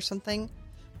Germany or something?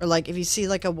 Or like if you see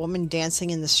like a woman dancing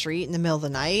in the street in the middle of the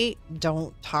night,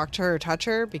 don't talk to her or touch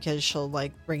her because she'll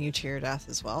like bring you to your death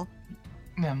as well.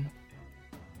 Yeah.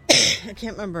 I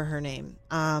can't remember her name.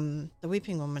 The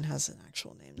Weeping Woman has an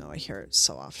actual name though. I hear it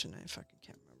so often I fucking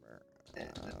can't remember.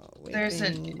 There's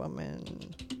a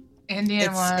Woman.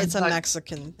 Indian one. It's a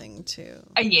Mexican thing too.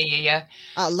 Yeah.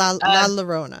 La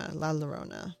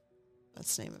Llorona.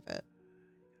 That's the name of it.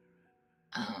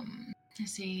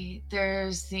 Let's see.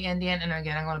 There's the Indian, and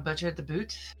again, I'm going to butcher it, the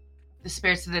boot. The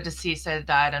spirits of the deceased that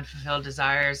died unfulfilled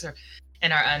desires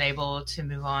and are unable to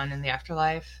move on in the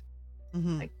afterlife.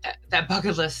 Mm-hmm. Like that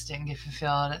bucket list didn't get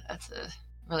fulfilled. That's a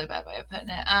really bad way of putting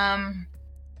it. And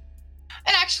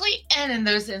actually, and in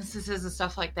those instances and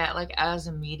stuff like that, like as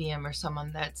a medium or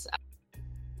someone that's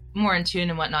more in tune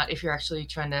and whatnot, if you're actually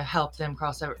trying to help them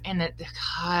cross over, and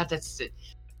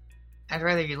I'd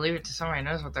rather you leave it to someone who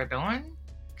knows what they're doing,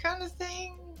 kind of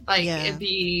thing. Like it'd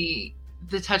be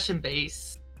the touch and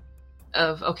base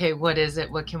of, okay, what is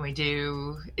it? What can we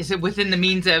do? Is it within the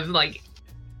means of like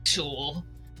actual?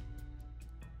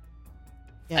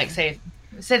 Yeah. Like say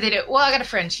they do. Well, I got a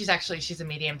friend. She's a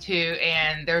medium too,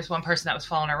 and there was one person that was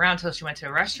following her around till she went to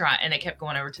a restaurant, and it kept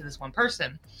going over to this one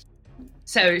person.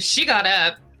 So she got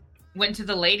up, went to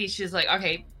the lady. She's like,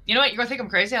 okay, you know what? You're gonna think I'm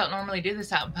crazy. I don't normally do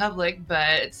this out in public,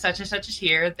 but such and such is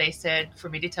here. They said for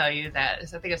me to tell you that. I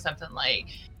think it's something like,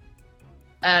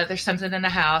 there's something in the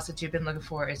house that you've been looking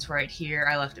for. It's right here.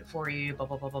 I left it for you. Blah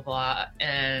blah blah blah blah,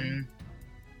 and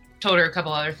told her a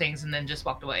couple other things, and then just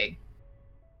walked away.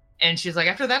 And she's like,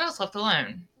 after that, I was left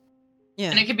alone. Yeah.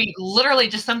 And it could be literally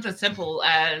just something simple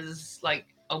as like,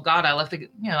 oh God, I left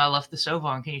the stove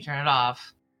on. Can you turn it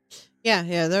off?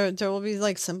 Yeah. There will be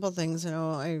like simple things. You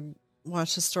know, I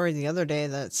watched a story the other day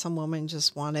that some woman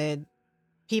just wanted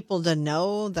people to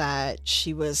know that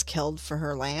she was killed for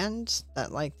her land,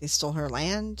 that like they stole her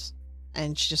land,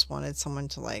 and she just wanted someone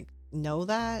to like know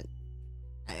that.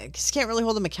 I just can't really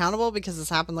hold them accountable because this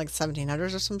happened like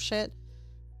 1700s or some shit.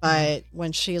 But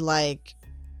when she like,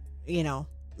 you know,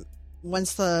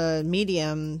 once the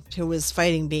medium who was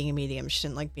fighting being a medium, she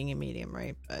didn't like being a medium,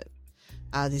 right? But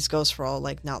these ghosts were all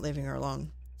like not leaving her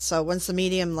alone. So once the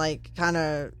medium like kind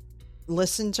of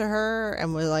listened to her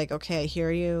and was like, okay, I hear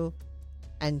you,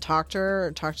 and talked to her,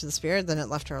 or talked to the spirit, then it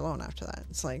left her alone after that.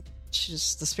 It's like the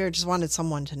spirit just wanted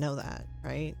someone to know that,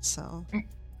 right? So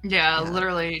yeah.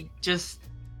 Literally just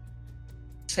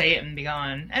say it and be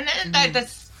gone. And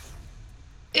that's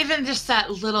even just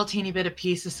that little teeny bit of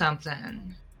piece of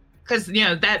something, because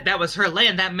that was her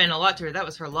land, that meant a lot to her, that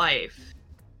was her life.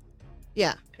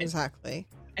 Yeah, exactly.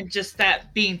 And just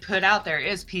that being put out there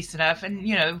is peace enough. And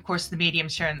of course the medium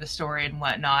sharing the story and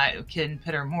whatnot can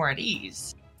put her more at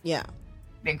ease. Yeah,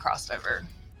 being crossed over.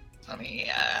 Let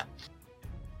me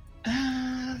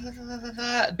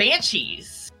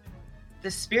Banshees,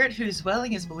 the spirit whose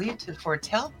dwelling is believed to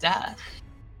foretell death.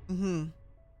 Mm-hmm.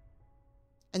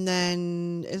 And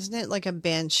then, isn't it like a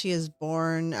banshee is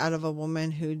born out of a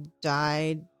woman who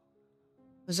died?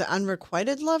 Was it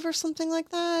unrequited love or something like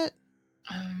that?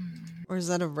 Or is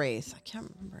that a wraith? I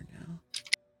can't remember now.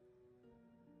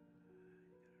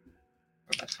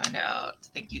 We're about to find out.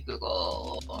 Thank you,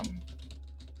 Google.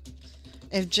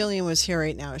 If Jillian was here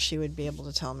right now, she would be able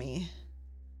to tell me.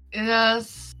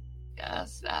 Yes.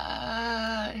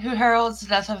 Who heralds the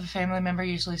death of a family member,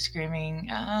 usually screaming.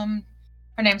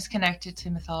 Her name's connected to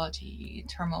mythology,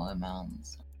 turmoil and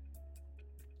mountains.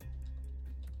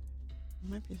 I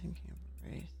might be thinking of a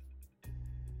wraith.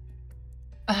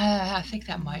 I think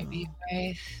that might be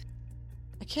Wraith.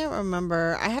 I can't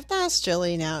remember. I have to ask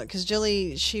Jilly now, because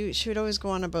Jilly, she would always go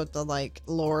on about the like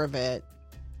lore of it,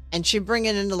 and she'd bring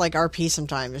it into like RP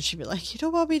sometimes, and she'd be like, "You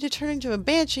don't want me to turn into a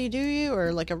banshee, do you?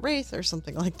 Or like a wraith or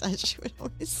something like that." She would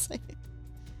always say.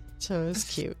 So it was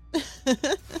cute.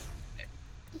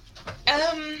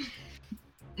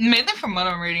 Mainly from what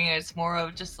I'm reading, it's more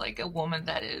of just like a woman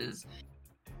that is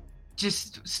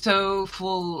just so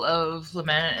full of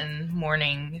lament and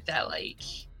mourning that like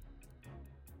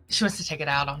she wants to take it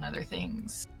out on other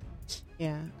things.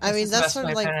 Yeah, I mean that's sort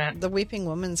of like the Weeping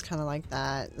Woman's kind of like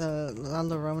that. The La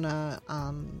Llorona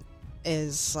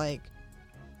is like,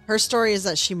 her story is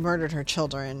that she murdered her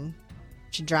children,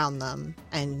 she drowned them,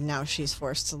 and now she's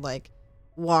forced to like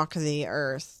walk the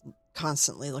earth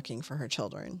constantly looking for her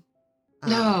children.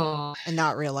 No, and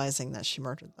not realizing that she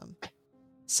murdered them.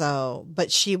 So,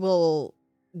 but she will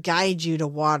guide you to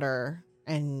water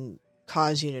and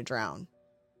cause you to drown.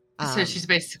 So she's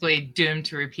basically doomed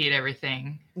to repeat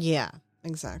everything. Yeah,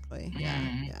 exactly.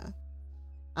 Yeah.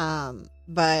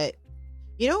 But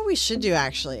you know what we should do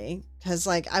actually? Because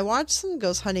like I watched some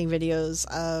ghost hunting videos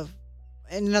of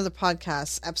in another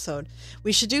podcast episode.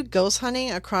 We should do ghost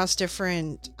hunting across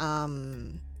different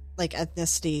like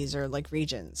ethnicities or like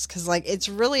regions, because like it's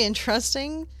really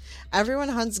interesting. Everyone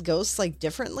hunts ghosts like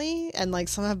differently, and like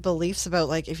some have beliefs about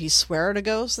like if you swear at a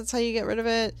ghost, that's how you get rid of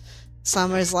it.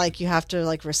 Some is like you have to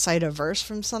like recite a verse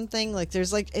from something. Like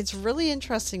there's like, it's really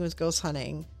interesting with ghost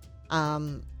hunting,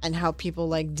 and how people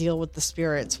like deal with the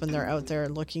spirits when they're out there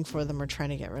looking for them or trying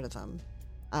to get rid of them.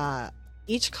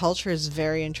 Each culture is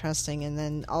very interesting. And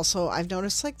then also I've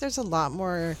noticed like there's a lot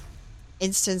more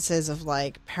instances of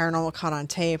like paranormal caught on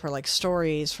tape or like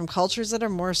stories from cultures that are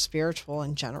more spiritual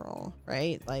in general,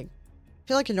 right? Like I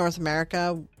feel like in North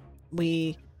America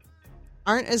we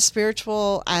aren't as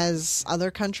spiritual as other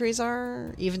countries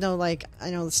are, even though like I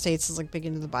know the States is like big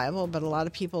into the Bible, but a lot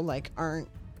of people like aren't.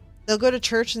 They'll go to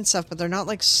church and stuff, but they're not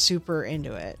like super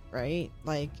into it, right?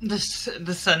 Like the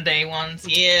Sunday ones.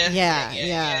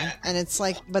 Yeah. And it's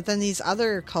like, but then these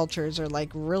other cultures are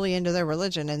like really into their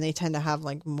religion, and they tend to have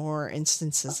like more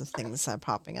instances of things that are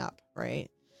popping up, right?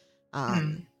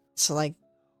 So like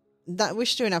that, we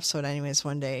should do an episode anyways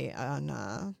one day on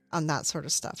that sort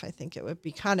of stuff. I think it would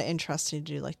be kind of interesting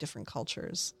to do like different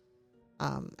cultures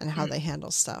and how they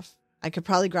handle stuff. I could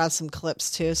probably grab some clips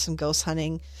too, some ghost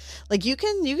hunting. Like you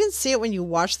can see it when you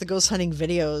watch the ghost hunting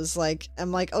videos. Like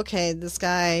I'm like, okay, this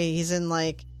guy, he's in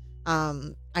like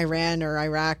Iran or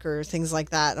Iraq or things like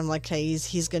that. I'm like, okay,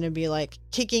 he's gonna be like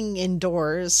kicking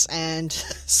indoors and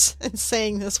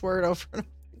saying this word over and over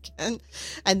again,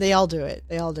 and they all do it.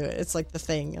 It's like the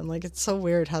thing. I'm like, it's so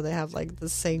weird how they have like the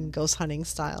same ghost hunting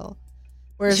style.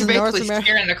 Whereas you're in North basically America,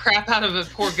 scaring the crap out of a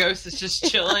poor ghost that's just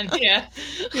chilling. Yeah.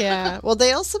 Yeah. Well,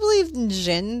 they also believe in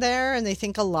jinn there, and they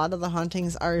think a lot of the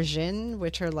hauntings are jinn,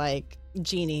 which are like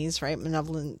genies, right?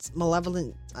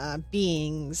 Malevolent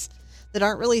beings that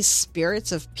aren't really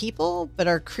spirits of people, but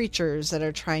are creatures that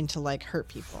are trying to like hurt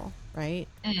people, right?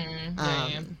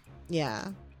 Yeah.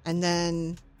 And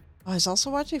then I was also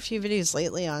watching a few videos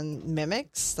lately on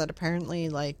mimics that apparently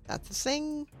like that's a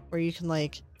thing where you can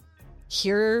like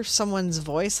hear someone's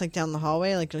voice like down the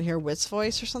hallway, like you'll hear Wit's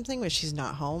voice or something when she's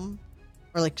not home,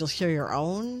 or like you'll hear your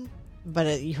own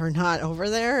but you're not over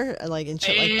there, like and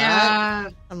shit like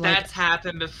that. That's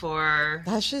happened before.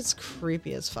 That shit's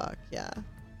creepy as fuck. Yeah.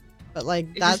 But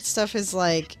like that stuff is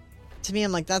like, to me,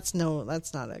 I'm like, that's not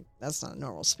a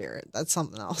normal spirit. That's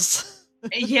something else.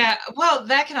 Yeah, well,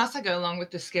 that can also go along with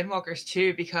the skinwalkers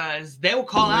too, because they will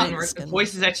call out and work the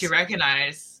voices that you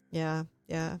recognize. Yeah.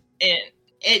 And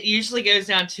it usually goes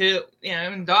down to,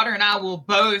 my daughter and I will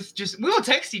both we will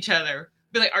text each other,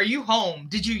 be like, "Are you home?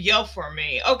 Did you yell for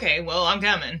me? Okay, well, I'm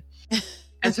coming."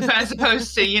 As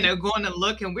opposed to, going and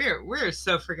looking. We're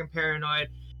so freaking paranoid.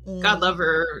 God love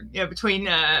her. Between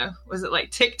was it like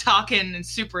TikTok and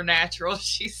Supernatural,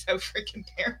 she's so freaking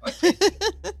paranoid.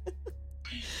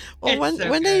 Well,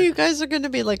 one day you guys are going to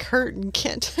be like hurt and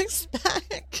can't text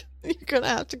back. You're going to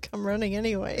have to come running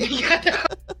anyway.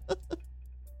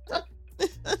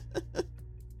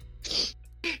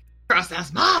 Cross the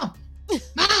house, Mom.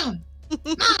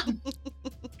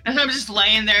 And I'm just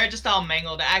laying there, just all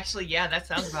mangled. Actually, yeah, that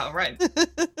sounds about right.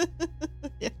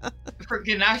 Yeah.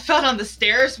 Freaking, I fell on the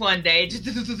stairs one day,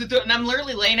 and I'm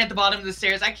literally laying at the bottom of the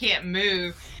stairs. I can't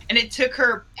move. And it took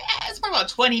her, it's probably about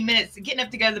 20 minutes getting up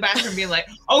to go to the bathroom and being like,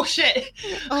 "Oh, shit.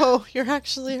 Oh, you're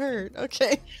actually hurt.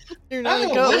 Okay. You're not a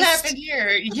ghost. What happened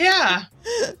here?" Yeah.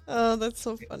 Oh, that's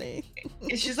so funny.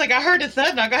 And she's like, "I heard a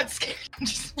thud and I got scared."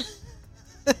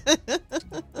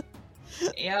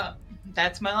 Yeah,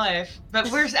 that's my life. But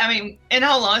in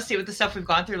all honesty, with the stuff we've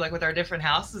gone through, like with our different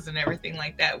houses and everything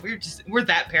like that, we're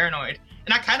that paranoid.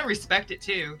 And I kind of respect it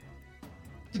too,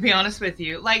 to be honest with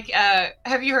you. Like,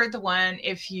 have you heard the one,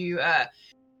 if you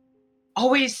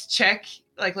always check,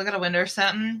 like look at a window or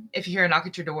something, if you hear a knock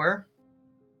at your door?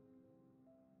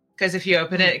 Because if you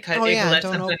open it, it could let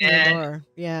don't something open in. the door.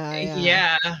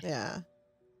 Yeah.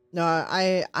 No,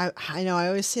 I know. I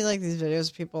always see like these videos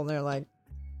of people and they're like,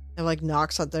 it like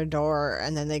knocks at their door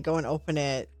and then they go and open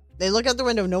it. They look out the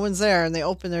window, no one's there, and they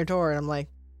open their door, and I'm like,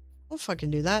 don't fucking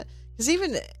do that. Because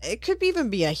it could even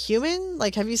be a human.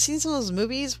 Like, have you seen some of those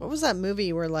movies? What was that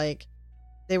movie where like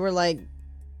they were like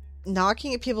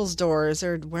knocking at people's doors?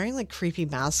 They're wearing like creepy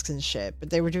masks and shit, but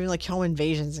they were doing like home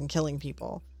invasions and killing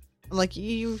people. I'm like,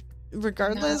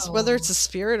 regardless whether it's a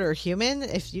spirit or a human,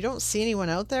 if you don't see anyone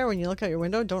out there when you look out your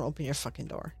window, don't open your fucking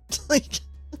door. Like,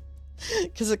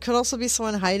 because it could also be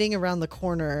someone hiding around the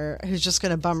corner who's just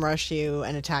going to bum rush you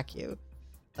and attack you.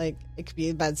 Like, it could be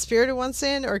a bad spirit who wants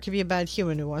in, or it could be a bad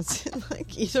human who wants in.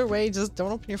 Like, either way, just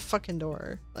don't open your fucking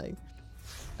door. Like,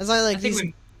 these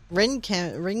ring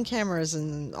cameras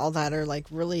and all that are like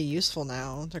really useful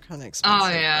now. They're kind of expensive. Oh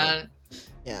yeah.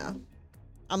 Yeah.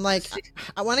 I'm like,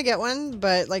 I want to get one,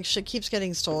 but like shit keeps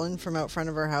getting stolen from out front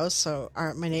of our house. So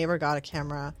my neighbor got a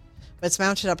camera, but it's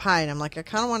mounted up high, and I'm like, I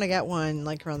kind of want to get one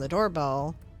like around the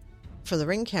doorbell for the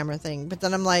ring camera thing. But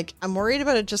then I'm like, I'm worried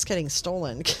about it just getting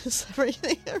stolen because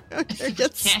everything around here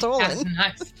gets stolen.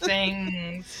 Nice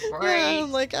things, right? Yeah,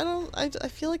 I'm like, I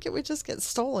feel like it would just get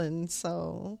stolen.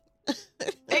 So,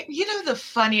 the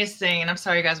funniest thing, and I'm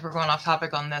sorry guys, we're going off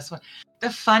topic on this one. The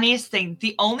funniest thing,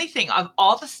 the only thing of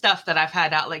all the stuff that I've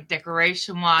had out, like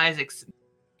decoration wise,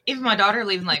 even my daughter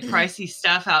leaving like pricey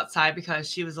stuff outside because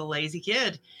she was a lazy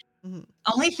kid. Mm-hmm.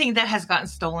 Only thing that has gotten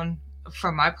stolen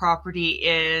from my property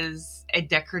is a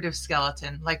decorative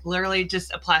skeleton, like literally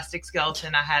just a plastic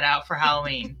skeleton I had out for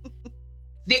Halloween.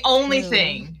 The only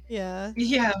thing. Yeah.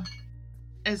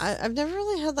 I've never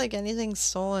really had like anything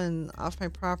stolen off my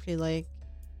property, like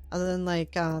other than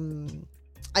like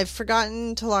I've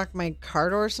forgotten to lock my car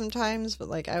door sometimes, but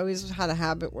like I always had a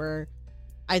habit where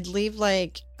I'd leave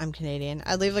like, I'm Canadian,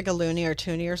 I'd leave like a loonie or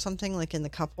toonie or something like in the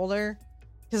cup holder.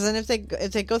 Because then if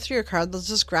they go through your car, they'll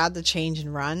just grab the change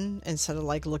and run instead of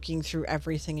like looking through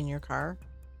everything in your car.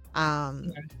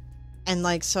 And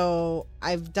like, so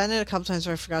I've done it a couple times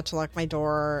where I forgot to lock my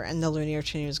door and the loonie or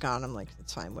toonie was gone. I'm like,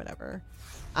 it's fine, whatever.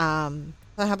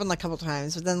 That happened like a couple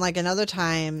times. But then like another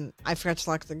time I forgot to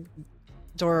lock the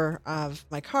door of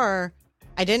my car.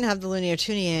 I didn't have the loonie or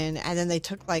toonie in, and then they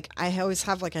took like, I always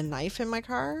have like a knife in my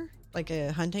car, like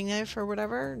a hunting knife or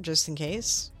whatever, just in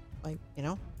case, like,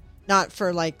 not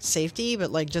for like safety,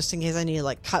 but like just in case I need to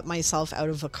like cut myself out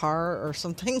of a car or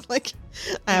something. Like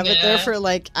I have it there for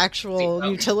like actual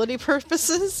utility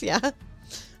purposes. Yeah.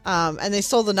 And they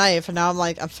stole the knife, and now I'm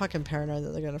like, I'm fucking paranoid that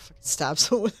they're gonna fucking stab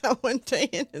someone with that one day,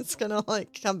 and it's gonna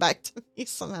like come back to me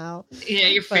somehow. Yeah,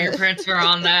 your fingerprints are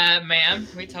on that, man.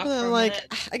 We talked for a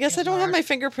minute. I guess I don't have my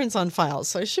fingerprints on file,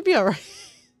 so I should be all right.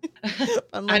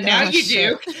 I'm like, and now you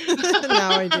do.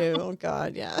 Now I do. Oh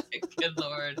God, yeah. Good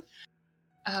Lord.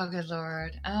 Oh, good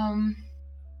Lord.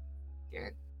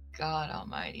 Dear God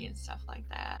Almighty and stuff like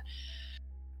that.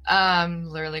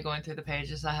 Literally going through the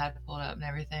pages I had pulled up and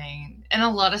everything. And a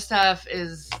lot of stuff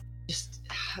is just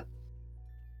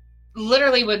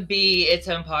literally would be its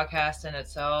own podcast in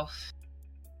itself.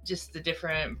 just the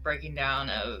different breaking down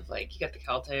of, like, you got the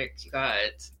Celtics, you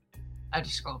got, I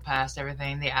just scrolled past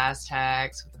everything, the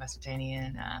Aztecs with the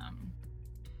Mesopotamian.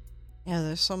 Yeah,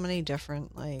 there's so many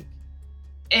different, like,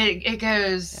 it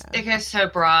goes so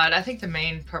broad. I think the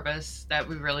main purpose that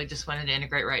we really just wanted to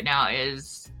integrate right now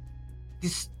is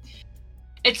this.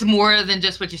 It's more than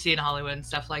just what you see in Hollywood and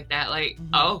stuff like that. Like,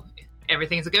 oh,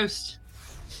 everything's a ghost.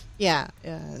 Yeah.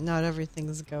 Not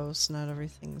everything's a ghost. Not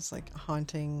everything's like a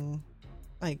haunting.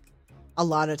 Like, a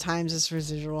lot of times it's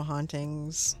residual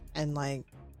hauntings, and like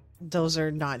those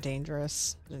are not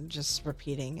dangerous. They're just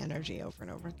repeating energy over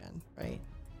and over again, right?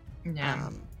 Yeah.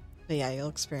 But yeah, you'll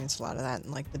experience a lot of that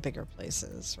in like the bigger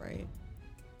places, right?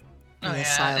 Oh, the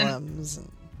asylums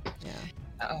and yeah.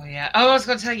 Oh yeah. Oh, I was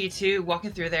going to tell you too.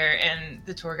 Walking through there, and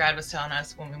the tour guide was telling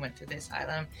us when we went through the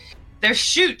asylum, there's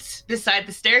chutes beside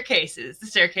the staircases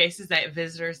that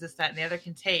visitors, this, that, and the other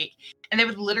can take, and they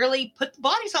would literally put the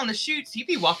bodies on the chutes. You'd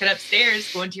be walking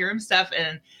upstairs, going to your room stuff,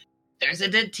 and there's a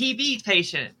dead TB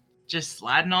patient just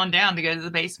sliding on down to go to the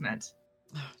basement.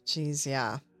 Oh, geez,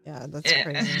 yeah, that's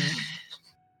crazy.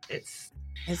 It's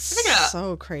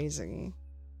so crazy.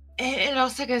 It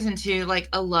also goes into like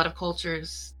a lot of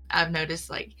cultures. I've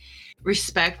noticed, like,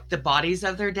 respect the bodies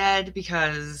of their dead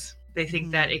because they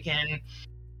think that it can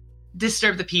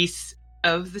disturb the peace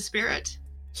of the spirit.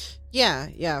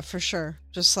 Yeah, for sure.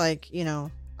 Just like, you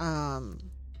know,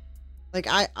 like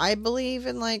I believe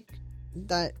in like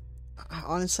that.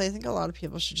 Honestly, I think a lot of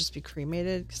people should just be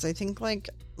cremated, because I think like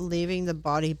leaving the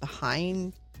body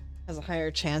behind has a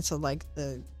higher chance of like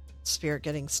the spirit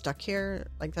getting stuck here.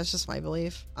 Like, that's just my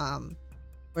belief.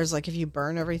 Whereas like if you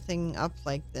burn everything up,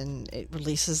 like then it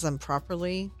releases them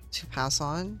properly to pass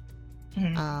on.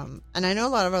 And I know a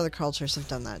lot of other cultures have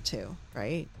done that too,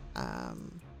 right?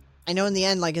 I know in the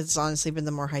end, like, it's honestly been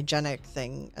the more hygienic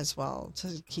thing as well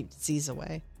to keep disease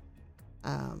away.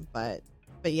 But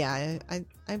yeah,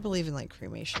 I believe in like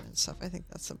cremation and stuff. I think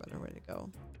that's a better way to go,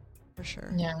 for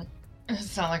sure. Yeah,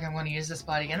 it's not like I'm going to use this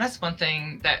body again. That's one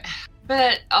thing that,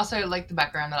 but also like the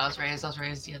background that I was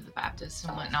raised, you know, the Baptist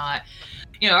and whatnot.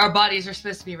 You know, our bodies are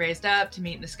supposed to be raised up to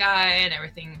meet in the sky and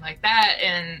everything like that.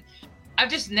 And I've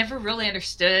just never really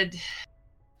understood,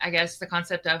 I guess, the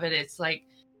concept of it. It's like,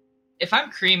 if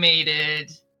I'm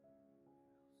cremated,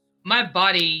 my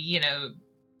body, you know,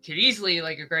 could easily,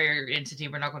 like a greater entity,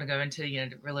 we're not going to go into, you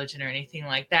know, religion or anything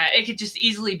like that. It could just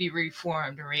easily be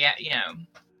reformed and you know,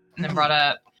 and then brought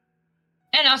up.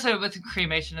 And also with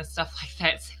cremation and stuff like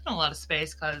that, it's taking a lot of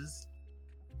space because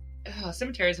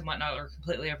cemeteries and whatnot are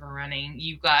completely overrunning.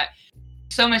 You've got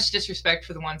so much disrespect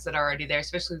for the ones that are already there,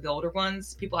 especially the older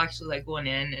ones. People actually like going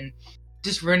in and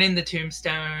just ruining the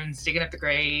tombstones, digging up the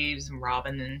graves and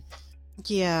robbing. And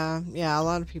yeah, a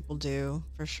lot of people do,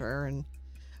 for sure. And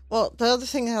well, the other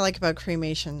thing I like about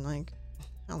cremation, like,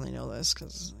 I only know this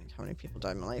because like how many people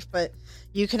died in my life, but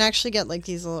you can actually get like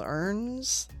these little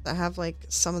urns that have like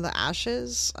some of the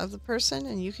ashes of the person,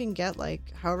 and you can get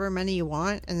like however many you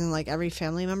want, and then like every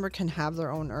family member can have their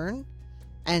own urn.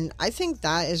 And I think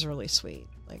that is really sweet.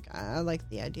 Like, I like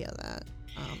the idea of that.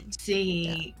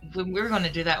 When we were going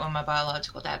to do that when my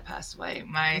biological dad passed away,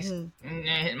 my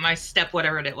step,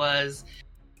 whatever it was,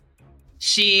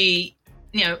 she,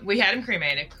 you know, we had him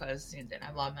cremated because he didn't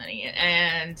have a lot of money.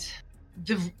 And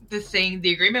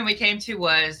the agreement we came to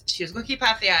was she was going to keep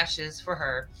half the ashes for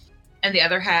her, and the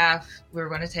other half we were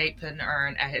going to put an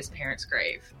urn at his parents'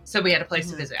 grave. So we had a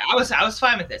place to visit. I was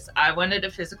fine with this. I wanted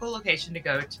a physical location to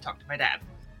go to talk to my dad.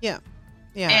 Yeah.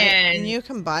 And you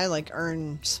can buy like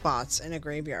urn spots in a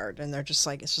graveyard, and they're just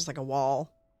like, it's just like a wall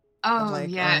of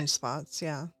like urn spots.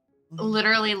 Yeah.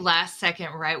 Literally last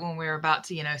second, right when we were about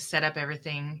to, you know, set up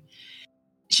everything,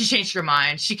 she changed her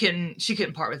mind. She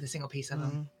couldn't part with a single piece of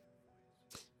them.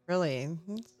 Really?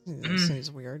 That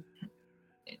seems weird.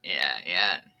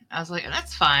 Yeah. I was like,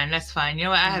 that's fine. You know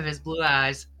what? I have his blue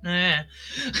eyes. I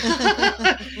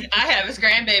have his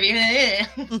grandbaby.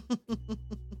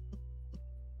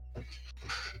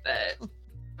 But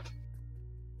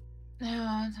no,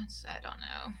 I don't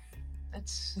know.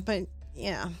 But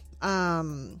yeah.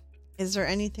 Is there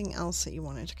anything else that you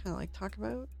wanted to kind of like talk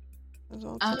about as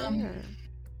well today?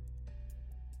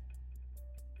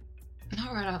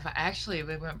 Not right off. Actually,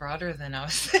 we went broader than I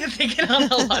was thinking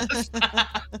on a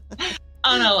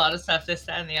lot of stuff. This,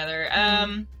 that, and the other.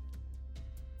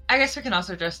 I guess we can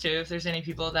also address too, if there's any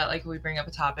people that like we bring up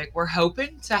a topic, we're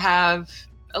hoping to have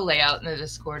a layout in the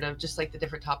Discord of just like the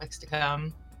different topics to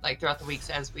come, like throughout the weeks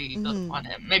as we build upon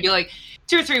it. Maybe like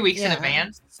 2 or 3 weeks in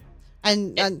advance.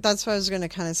 And that's what I was going to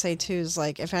kind of say too, is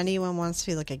like, if anyone wants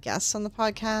to be like a guest on the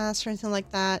podcast or anything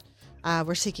like that,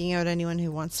 we're seeking out anyone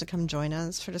who wants to come join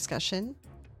us for discussion.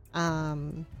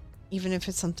 even if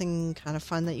it's something kind of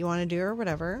fun that you want to do or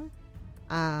whatever.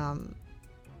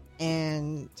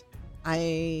 And I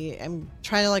am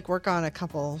trying to like work on a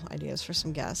couple ideas for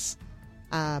some guests.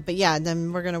 But yeah,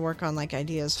 then we're going to work on like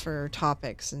ideas for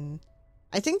topics. And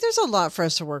I think there's a lot for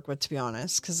us to work with, to be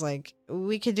honest. Cause like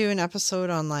we could do an episode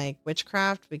on like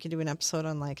witchcraft. We could do an episode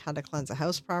on like how to cleanse a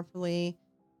house properly.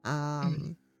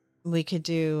 We could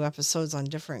do episodes on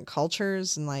different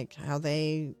cultures and like how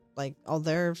they like all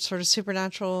their sort of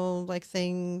supernatural like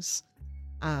things.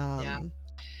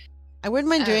 I wouldn't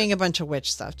mind doing a bunch of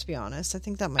witch stuff, to be honest. I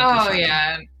think that might be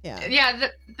fun. Yeah.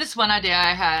 This one idea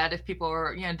I had, if people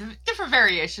were, different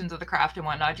variations of the craft and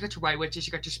whatnot. You got your white witches,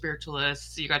 you got your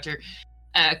spiritualists, you got your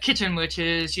kitchen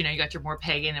witches, you got your more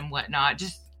pagan and whatnot.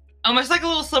 Just almost like a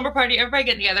little slumber party. Everybody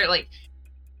getting together, like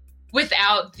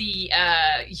without the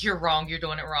you're wrong, you're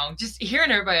doing it wrong. Just hearing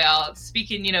everybody else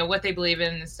speaking, what they believe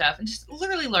in and stuff, and just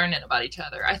literally learning about each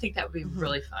other. I think that would be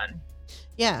really fun.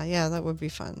 Yeah, that would be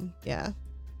fun. Yeah.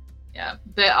 Yeah,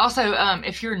 but also,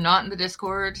 if you're not in the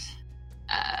Discord,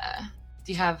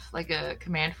 do you have like a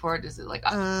command for it? Is it like?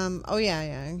 Oh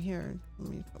yeah. Here,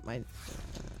 let me put my.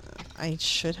 I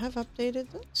should have updated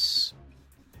this.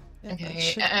 Yeah, okay,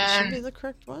 should be the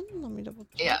correct one. Let me double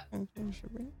check. Yeah. Okay,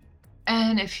 should be.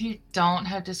 And if you don't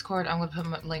have Discord, I'm gonna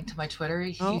put a link to my Twitter.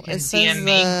 You can it says DM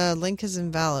me. The link is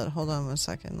invalid. Hold on 1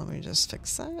 second. Let me just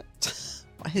fix that.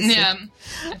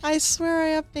 I swear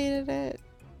I updated it.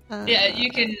 Yeah, you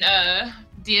can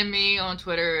DM me on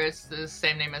Twitter. It's the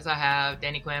same name as I have,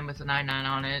 Danny Quinn with a 99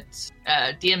 on it.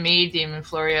 DM me, DM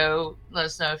Florio. Let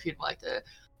us know if you'd like to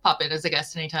pop in as a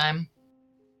guest anytime.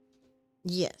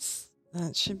 Yes,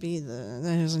 that should be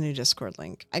there's a new Discord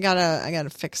link. I gotta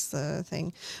fix the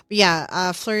thing. But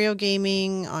yeah, Florio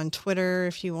Gaming on Twitter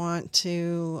if you want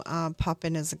to pop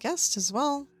in as a guest as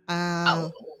well.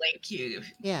 I'll link you.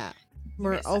 Yeah,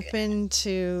 we're open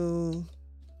to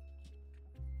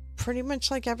pretty much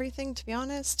like everything, to be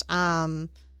honest.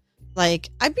 Like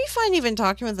I'd be fine even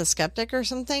talking with a skeptic or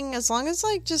something, as long as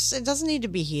like just it doesn't need to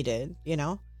be heated,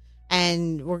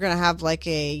 and we're gonna have like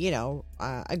a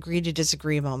agree to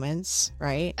disagree moments,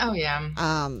 right? Oh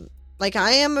yeah. Like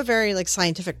I am a very like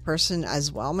scientific person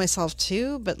as well myself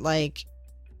too, but like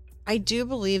I do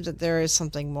believe that there is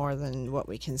something more than what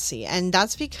we can see, and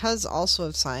that's because also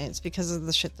of science, because of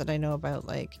the shit that I know about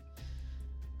like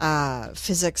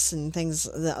physics and things,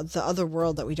 the other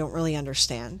world that we don't really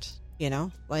understand,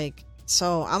 like,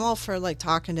 so I'm all for like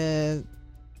talking to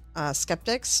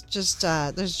skeptics. Just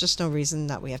there's just no reason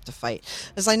that we have to fight,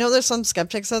 because I know there's some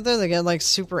skeptics out there that get like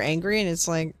super angry, and it's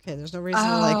like, okay, there's no reason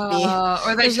to like be,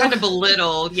 or they try to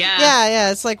belittle.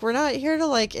 Yeah, it's like we're not here to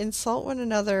like insult one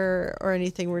another or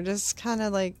anything. We're just kind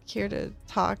of like here to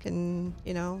talk and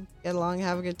get along,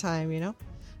 have a good time,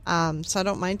 so I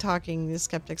don't mind talking the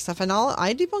skeptic stuff, and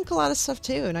I debunk a lot of stuff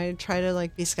too, and I try to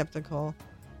like be skeptical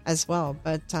as well,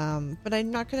 but I'm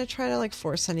not going to try to like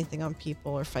force anything on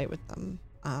people or fight with them.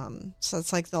 So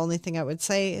it's like the only thing I would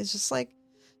say is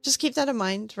just keep that in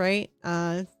mind, right?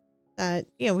 That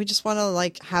we just want to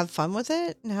like have fun with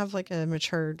it and have like a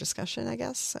mature discussion, I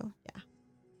guess. So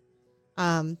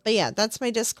yeah. But yeah, that's my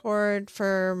Discord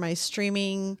for my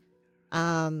streaming.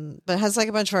 But it has like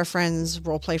a bunch of our friends,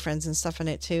 role play friends and stuff in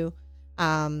it too.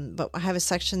 But I have a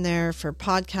section there for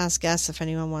podcast guests if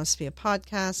anyone wants to be a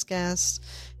podcast guest.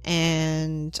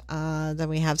 And then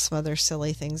we have some other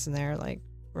silly things in there, like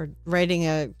we're writing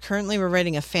a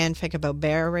fanfic about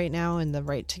Bear right now in the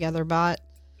Write Together bot.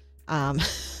 I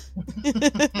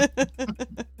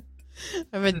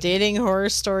have a dating horror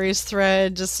stories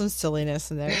thread, just some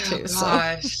silliness in there too. Oh,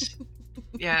 gosh.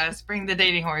 Yes, bring the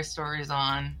dating horror stories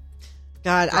on.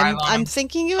 God, I'm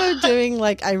thinking about doing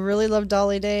like, I really love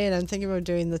Dolly Day, and I'm thinking about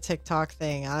doing the TikTok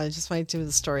thing. I just might do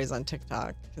the stories on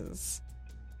TikTok because,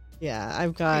 yeah,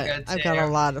 I've got a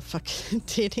lot of fucking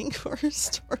dating horror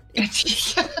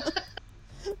stories.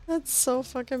 That's so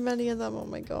fucking many of them. Oh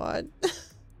my God.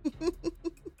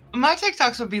 My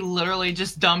TikToks would be literally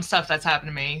just dumb stuff that's happened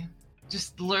to me.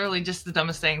 Just literally just the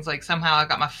dumbest things. Like somehow I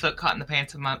got my foot caught in the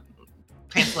pants of my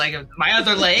leg of my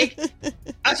other leg.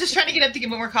 I was just trying to get up to get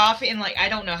more coffee, and like I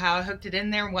don't know how I hooked it in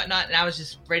there and whatnot, and I was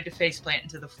just ready to face plant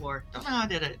into the floor. Don't know how I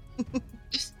did it.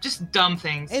 just dumb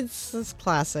things. It's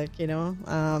classic,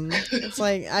 it's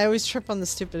like I always trip on the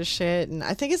stupidest shit, and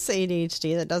I think it's the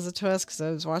ADHD that does it to us, because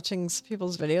I was watching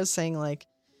people's videos saying like,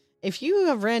 if you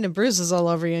have random bruises all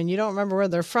over you and you don't remember where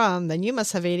they're from, then you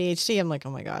must have ADHD. I'm like, oh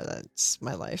my God, that's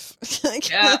my life.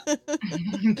 Yeah.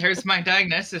 There's my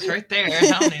diagnosis right there. I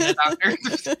don't need a doctor.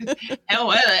 Hell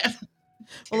with it.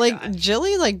 Well, like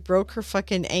Jilly like broke her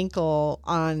fucking ankle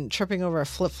on tripping over a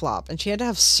flip flop, and she had to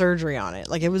have surgery on it.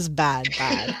 Like it was bad.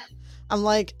 I'm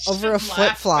like, over a Should flip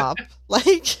laugh. flop.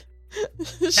 Like,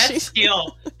 That's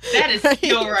skill. That is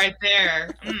skill right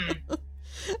there.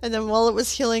 And then while it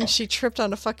was healing, she tripped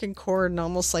on a fucking cord and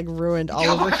almost like ruined all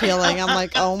of her healing. I'm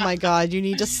like, oh my god, you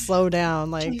need to slow down.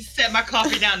 Like, You set my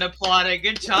coffee down to applaud it.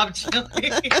 Good job, Chili.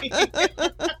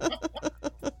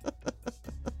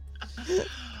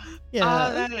 yeah.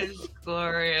 Oh, that is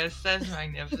glorious. That's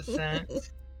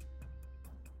magnificent.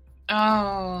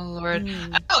 Oh, Lord.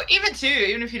 Oh, even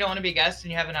if you don't want to be a guest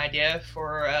and you have an idea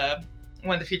for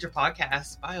one of the future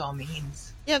podcasts, by all means.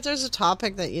 Yeah, if there's a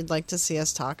topic that you'd like to see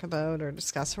us talk about or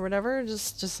discuss or whatever,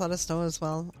 just let us know as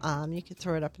well. You could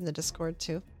throw it up in the Discord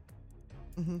too.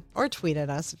 Or tweet at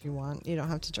us if you want. You don't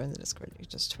have to join the Discord. You can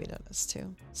just tweet at us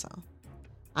too. So,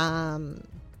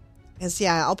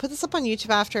 yeah, I'll put this up on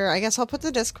YouTube after. I guess I'll put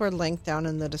the Discord link down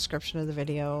in the description of the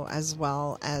video, as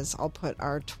well as I'll put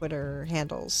our Twitter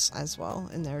handles as well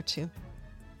in there too.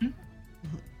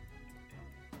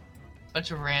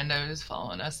 Bunch of randos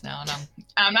following us now, and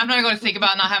I'm not going to think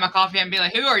about not having my coffee and be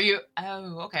like, who are you?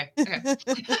 Oh, okay.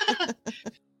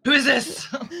 Who is this?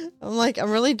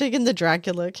 I'm really digging the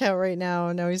Dracula account right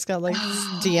now. Now he's got like this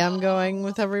DM going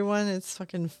with everyone. It's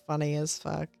fucking funny as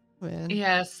fuck, man.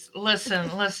 Yes,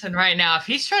 listen right now. If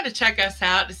he's trying to check us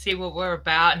out to see what we're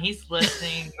about, and he's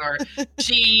listening, or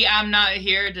gee, I'm not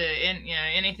here to,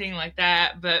 anything like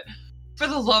that, but for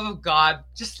the love of God,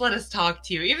 just let us talk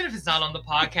to you, even if it's not on the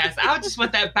podcast. I would just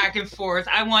want that back and forth.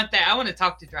 I want that. I want to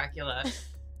talk to Dracula.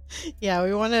 Yeah,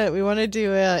 we want to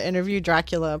do a interview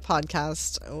Dracula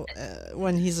podcast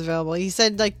when he's available. He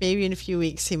said like maybe in a few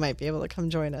weeks he might be able to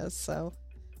come join us. So,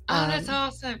 that's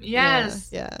awesome. Yes,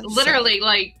 yeah. Literally,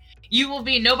 like you will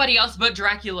be nobody else but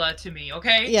Dracula to me.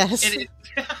 Okay. Yes.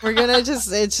 We're gonna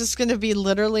it's just gonna be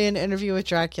literally an interview with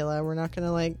Dracula. We're not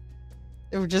gonna like.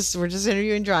 We're just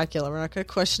interviewing Dracula. We're not going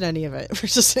to question any of it. We're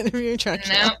just interviewing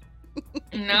Dracula.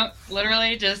 Nope.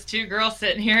 Literally just two girls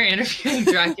sitting here interviewing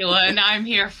Dracula, and I'm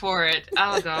here for it.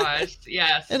 Oh gosh,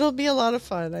 yes. It'll be a lot of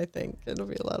fun. I think it'll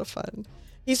be a lot of fun.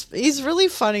 He's really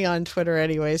funny on Twitter.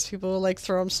 Anyways, people will like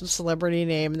throw him some celebrity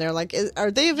name, and they're like,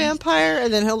 "Are they a vampire?"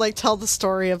 And then he'll like tell the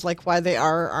story of like why they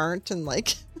are or aren't, and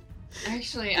like.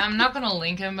 Actually, I'm not going to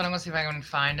link him, but I'm going to see if I can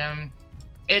find him.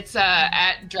 It's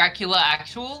at Dracula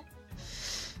Actual.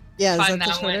 Yeah, is that the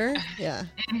Twitter? Yeah.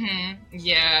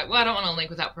 Yeah. Well, I don't want to link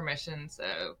without permission, so.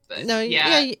 But no.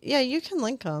 Yeah. You can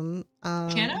link them.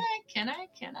 Can I?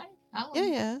 I'll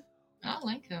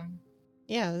link them.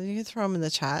 Yeah, you can throw them in the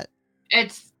chat.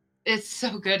 It's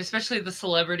so good, especially the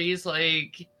celebrities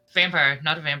like vampire,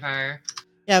 not a vampire.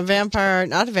 Yeah, vampire,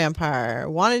 not a vampire.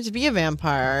 Wanted to be a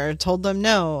vampire, told them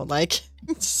no. Like,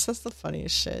 it's just the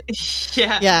funniest shit.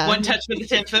 Yeah. One touch with a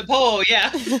 10-foot pole.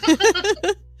 Yeah.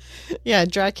 Yeah,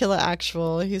 Dracula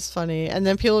Actual. He's funny. And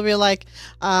then people will be like,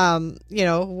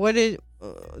 what did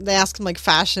they ask him like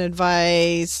fashion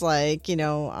advice, like,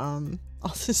 all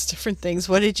these different things.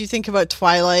 What did you think about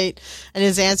Twilight? And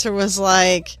his answer was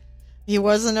like, he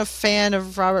wasn't a fan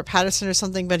of Robert Pattinson or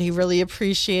something, but he really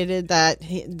appreciated that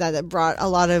it brought a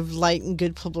lot of light and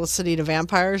good publicity to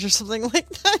vampires or something like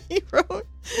that. He wrote.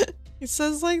 He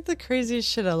says like the craziest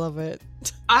shit. I love it.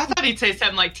 I thought he'd say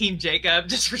something like Team Jacob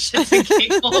just for shits and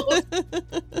giggles.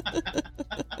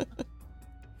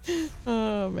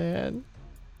 Oh man.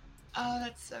 Oh,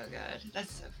 that's so good.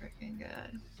 That's so freaking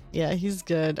good. Yeah, he's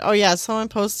good. Oh yeah, someone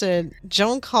posted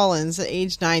Joan Collins at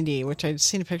age 90, which I'd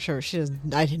seen a picture of.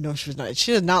 I didn't know she was 90.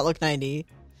 She did not look 90.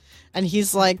 And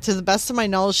he's like, to the best of my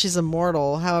knowledge, she's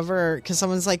immortal. However, because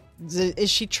someone's like, is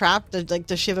she trapped? Like,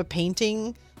 does she have a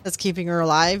painting that's keeping her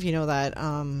alive? You know that,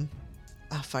 I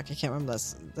can't remember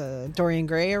this, the Dorian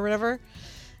Gray or whatever.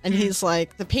 And he's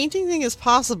like, the painting thing is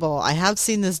possible. I have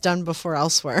seen this done before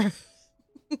elsewhere.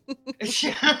 He's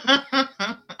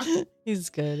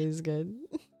good.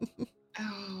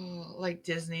 Oh, like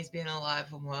Disney's being alive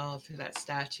and well through that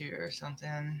statue or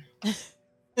something.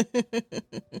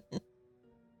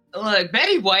 Look,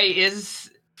 Betty White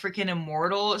is freaking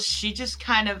immortal. She just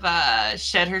kind of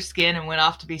shed her skin and went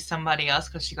off to be somebody else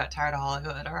because she got tired of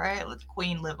Hollywood. All right, let the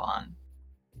queen live on.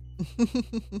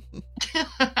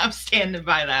 I'm standing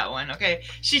by that one. Okay,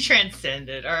 she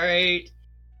transcended. All right.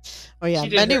 Oh yeah,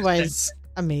 Betty White's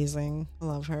amazing. I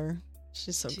love her.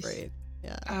 She's great.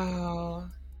 Yeah. Oh.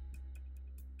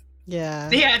 Yeah.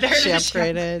 Yeah. She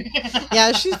upgraded.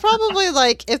 Yeah, she's probably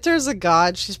like, if there's a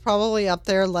god, she's probably up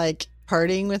there like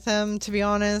partying with him. To be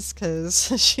honest,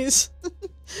 because she's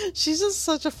just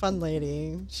such a fun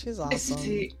lady. She's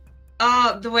awesome.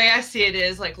 The way I see it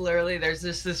is like literally there's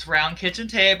this round kitchen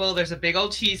table, there's a big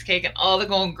old cheesecake, and all the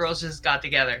Golden Girls just got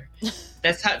together.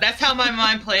 That's how my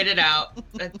mind played it out.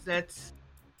 That's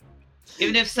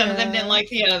Even if some of them didn't like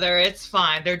the other, it's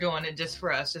fine. They're doing it just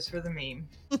for us, just for the meme.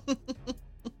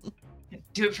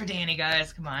 Do it for Danny,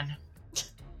 guys. Come on.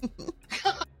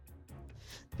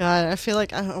 God, I feel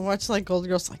like I watch like Golden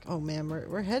Girls. Like, oh man,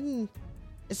 we're heading.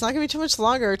 It's not gonna be too much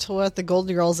longer till we're at the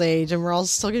Golden Girls age, and we're all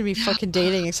still gonna be fucking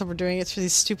dating, except we're doing it through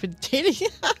these stupid dating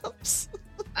apps.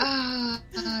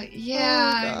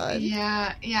 Yeah.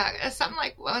 Something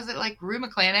like, what was it, like Rue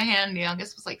McClanahan, the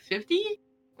youngest, was like 50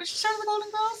 when she started the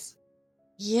Golden Girls?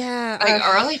 Yeah. Like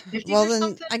early 50s well, or then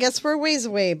something? I guess we're a ways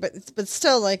away, but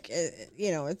still, like,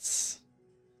 you know,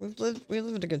 we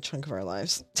lived a good chunk of our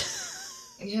lives.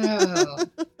 Yeah.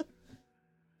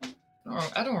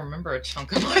 I don't remember a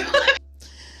chunk of my life.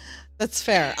 That's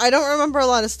fair. I don't remember a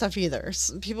lot of stuff either.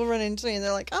 So people run into me and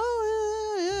they're like,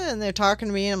 oh, yeah, and they're talking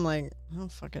to me, and I'm like, I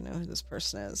don't fucking know who this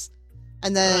person is.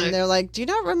 And then they're like, do you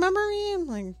not remember me? I'm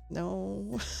like,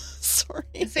 no, sorry.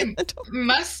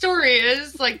 My story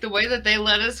is like the way that they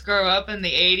let us grow up in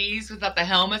the 80s without the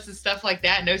helmets and stuff like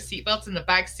that, no seatbelts in the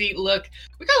back seat. Look,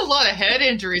 we got a lot of head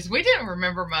injuries. We didn't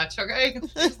remember much, okay?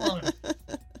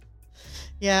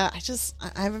 Yeah,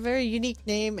 I have a very unique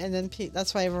name, and then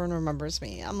that's why everyone remembers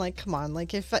me. I'm like, come on,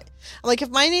 like if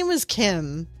my name was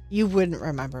Kim, you wouldn't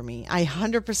remember me. I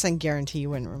 100% guarantee you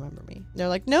wouldn't remember me. They're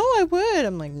like, no, I would.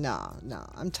 I'm like, no,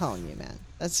 I'm telling you, man.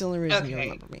 That's the only reason you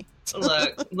remember me.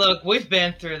 Look, we've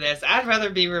been through this. I'd rather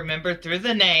be remembered through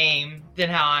the name than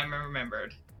how I'm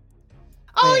remembered.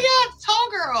 Oh, yeah, the tall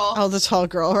girl. Oh, the tall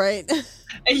girl, right?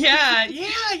 Yeah,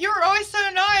 you were always so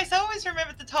nice. I always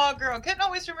remembered the tall girl. Couldn't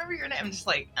always remember your name. I'm just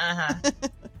like,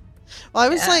 Well, I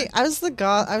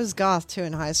was goth too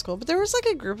in high school, but there was like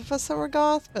a group of us that were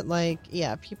goth, but like,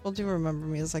 yeah, people do remember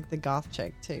me as like the goth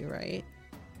chick too, right?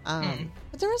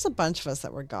 But there was a bunch of us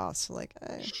that were goths, so like,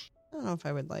 I don't know if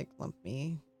I would like lump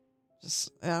me.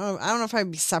 I don't know if I'd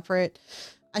be separate.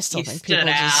 I still think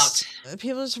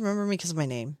people just remember me because of my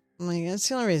name. I'm like, that's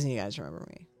the only reason you guys remember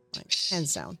me, like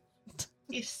hands down.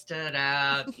 You stood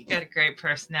out. You got a great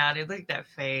personality. Look at that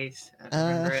face. I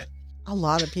remember it. A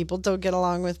lot of people don't get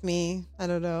along with me. I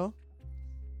don't know.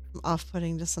 I'm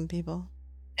off-putting to some people.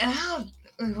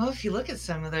 Well, if you look at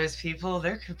some of those people,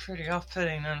 they're pretty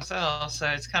off-putting themselves, so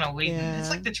it's kind of weak. Yeah. It's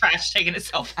like the trash taking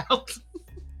itself out.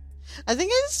 I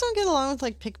think I just don't get along with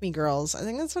like pick-me girls. I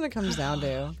think that's what it comes down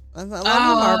to. A lot of them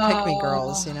are pick-me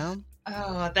girls, you know?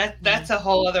 Oh, that's a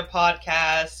whole other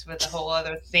podcast with a whole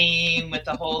other theme with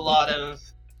a whole lot of...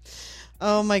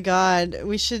 Oh my god,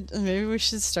 maybe we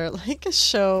should start like a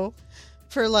show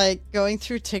for like going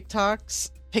through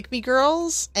TikToks, pick-me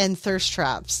girls, and thirst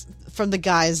traps from the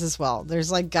guys as well.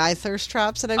 There's like guy thirst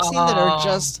traps that I've seen that are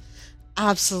just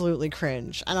absolutely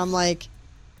cringe. And I'm like,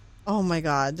 oh my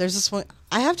god, there's this one.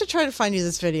 I have to try to find you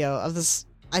this video of this.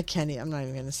 I'm not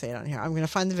even going to say it on here. I'm going to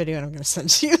find the video and I'm going to send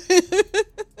it to you.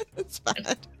 It's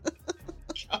bad.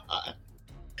 God.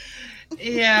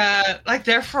 Yeah, like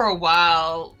there for a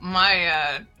while,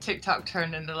 my TikTok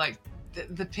turned into like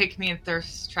the pick me and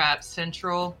thirst trap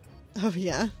central. Oh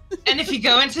yeah. And if you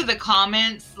go into the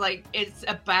comments, like it's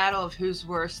a battle of who's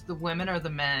worse, the women or the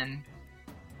men.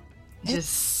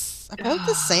 It's about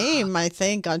the same, I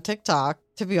think, on TikTok,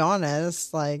 to be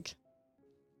honest. Like,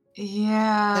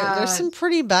 yeah, there's some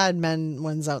pretty bad men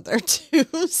ones out there too.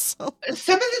 So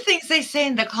some of the things they say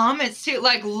in the comments too,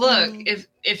 like, look,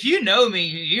 if you know me,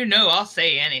 you know I'll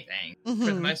say anything for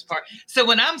the most part. So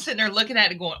when I'm sitting there looking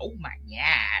at it, going, "Oh my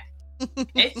god,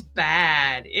 it's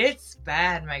bad, it's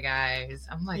bad, my guys,"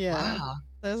 I'm like, wow.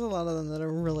 There's a lot of them that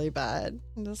are really bad.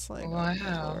 I'm just like, wow, oh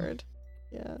my Lord.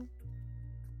 Yeah.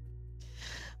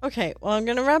 Okay, well, I'm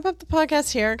going to wrap up the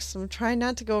podcast here because I'm trying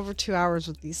not to go over 2 hours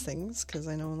with these things because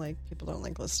I know like people don't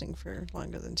like listening for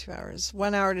longer than 2 hours.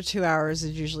 1 hour to 2 hours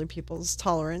is usually people's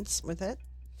tolerance with it.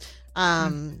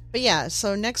 But yeah,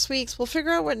 so we'll figure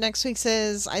out what next week's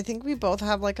is. I think we both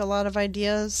have like a lot of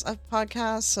ideas of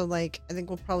podcasts, so like I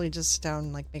think we'll probably just sit down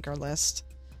and like make our list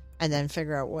and then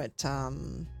figure out what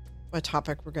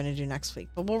topic we're going to do next week.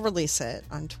 But we'll release it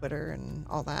on Twitter and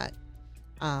all that.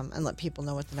 And let people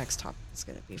know what the next topic is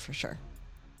going to be for sure.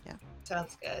 Yeah.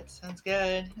 Sounds good.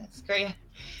 That's great.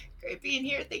 Great being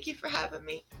here. Thank you for having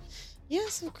me.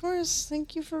 Yes, of course.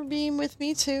 Thank you for being with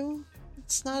me too.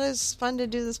 It's not as fun to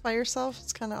do this by yourself.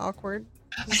 It's kind of awkward.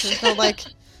 There's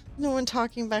no one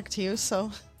talking back to you,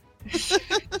 so.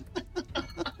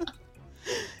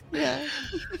 Yeah.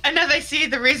 And now they see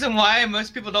the reason why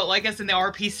most people don't like us in the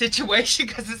RP situation,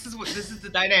 because this is the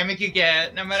dynamic you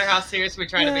get, no matter how serious we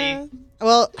try to be.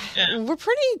 Well, we're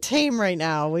pretty tame right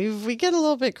now. We get a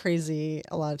little bit crazy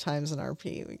a lot of times in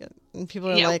RP. And people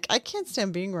are like, I can't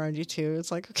stand being around you two.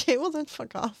 It's like, okay, well then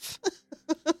fuck off.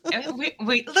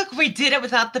 We did it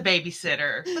without the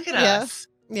babysitter. Look at Yeah. us.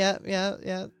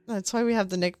 Yeah. That's why we have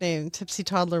the nickname Tipsy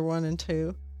Toddler 1 and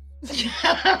 2.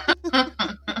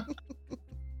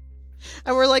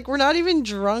 And we're like, we're not even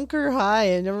drunk or high.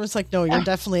 And everyone's like, no, you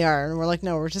definitely are. And we're like,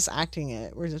 no, we're just acting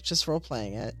it. We're just role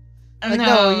playing it. Like,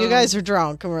 no, you guys are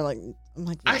drunk. And we're like, I'm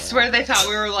like, I swear they thought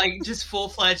we were like just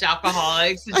full-fledged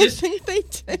alcoholics. I think they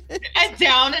did. And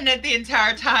down in it the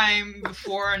entire time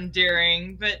before and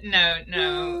during. But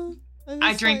no.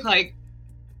 I drink like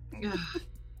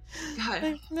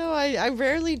God. No, I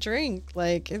rarely drink.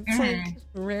 Like, it's like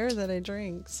rare that I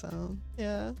drink. So,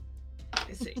 yeah.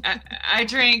 I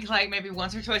drink like maybe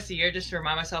once or twice a year just to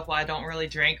remind myself why I don't really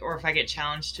drink, or if I get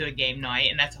challenged to a game night,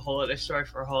 and that's a whole other story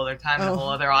for a whole other time and a whole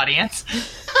other audience.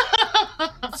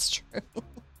 That's true.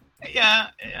 Yeah.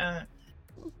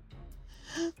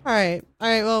 All right.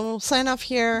 Well, we'll sign off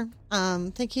here.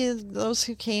 Thank you to those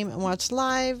who came and watched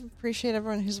live. Appreciate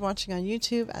everyone who's watching on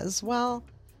YouTube as well.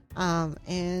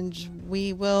 And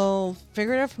we will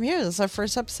figure it out from here. This is our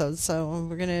first episode, so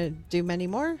we're gonna do many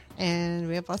more, and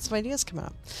we have lots of ideas coming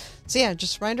up. So yeah,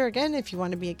 just a reminder again, if you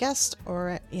want to be a guest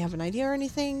or you have an idea or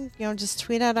anything, just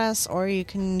tweet at us, or you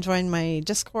can join my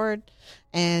Discord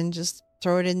and just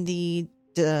throw it in the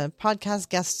podcast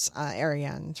guests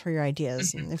area and throw your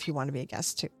ideas, and if you want to be a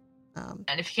guest too.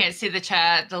 And if you can't see the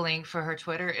chat, the link for her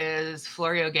Twitter is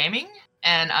Florio Gaming.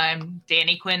 And I'm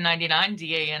Danny Quinn 99,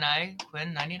 DANI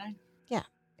Quinn 99. Yeah.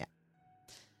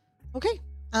 Okay.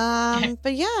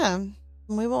 But yeah,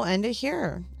 we will end it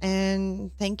here. And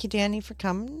thank you, Danny, for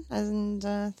coming. And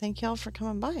thank y'all for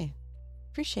coming by.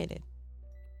 Appreciate it.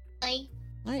 Bye.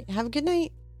 All right. Have a good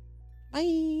night.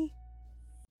 Bye.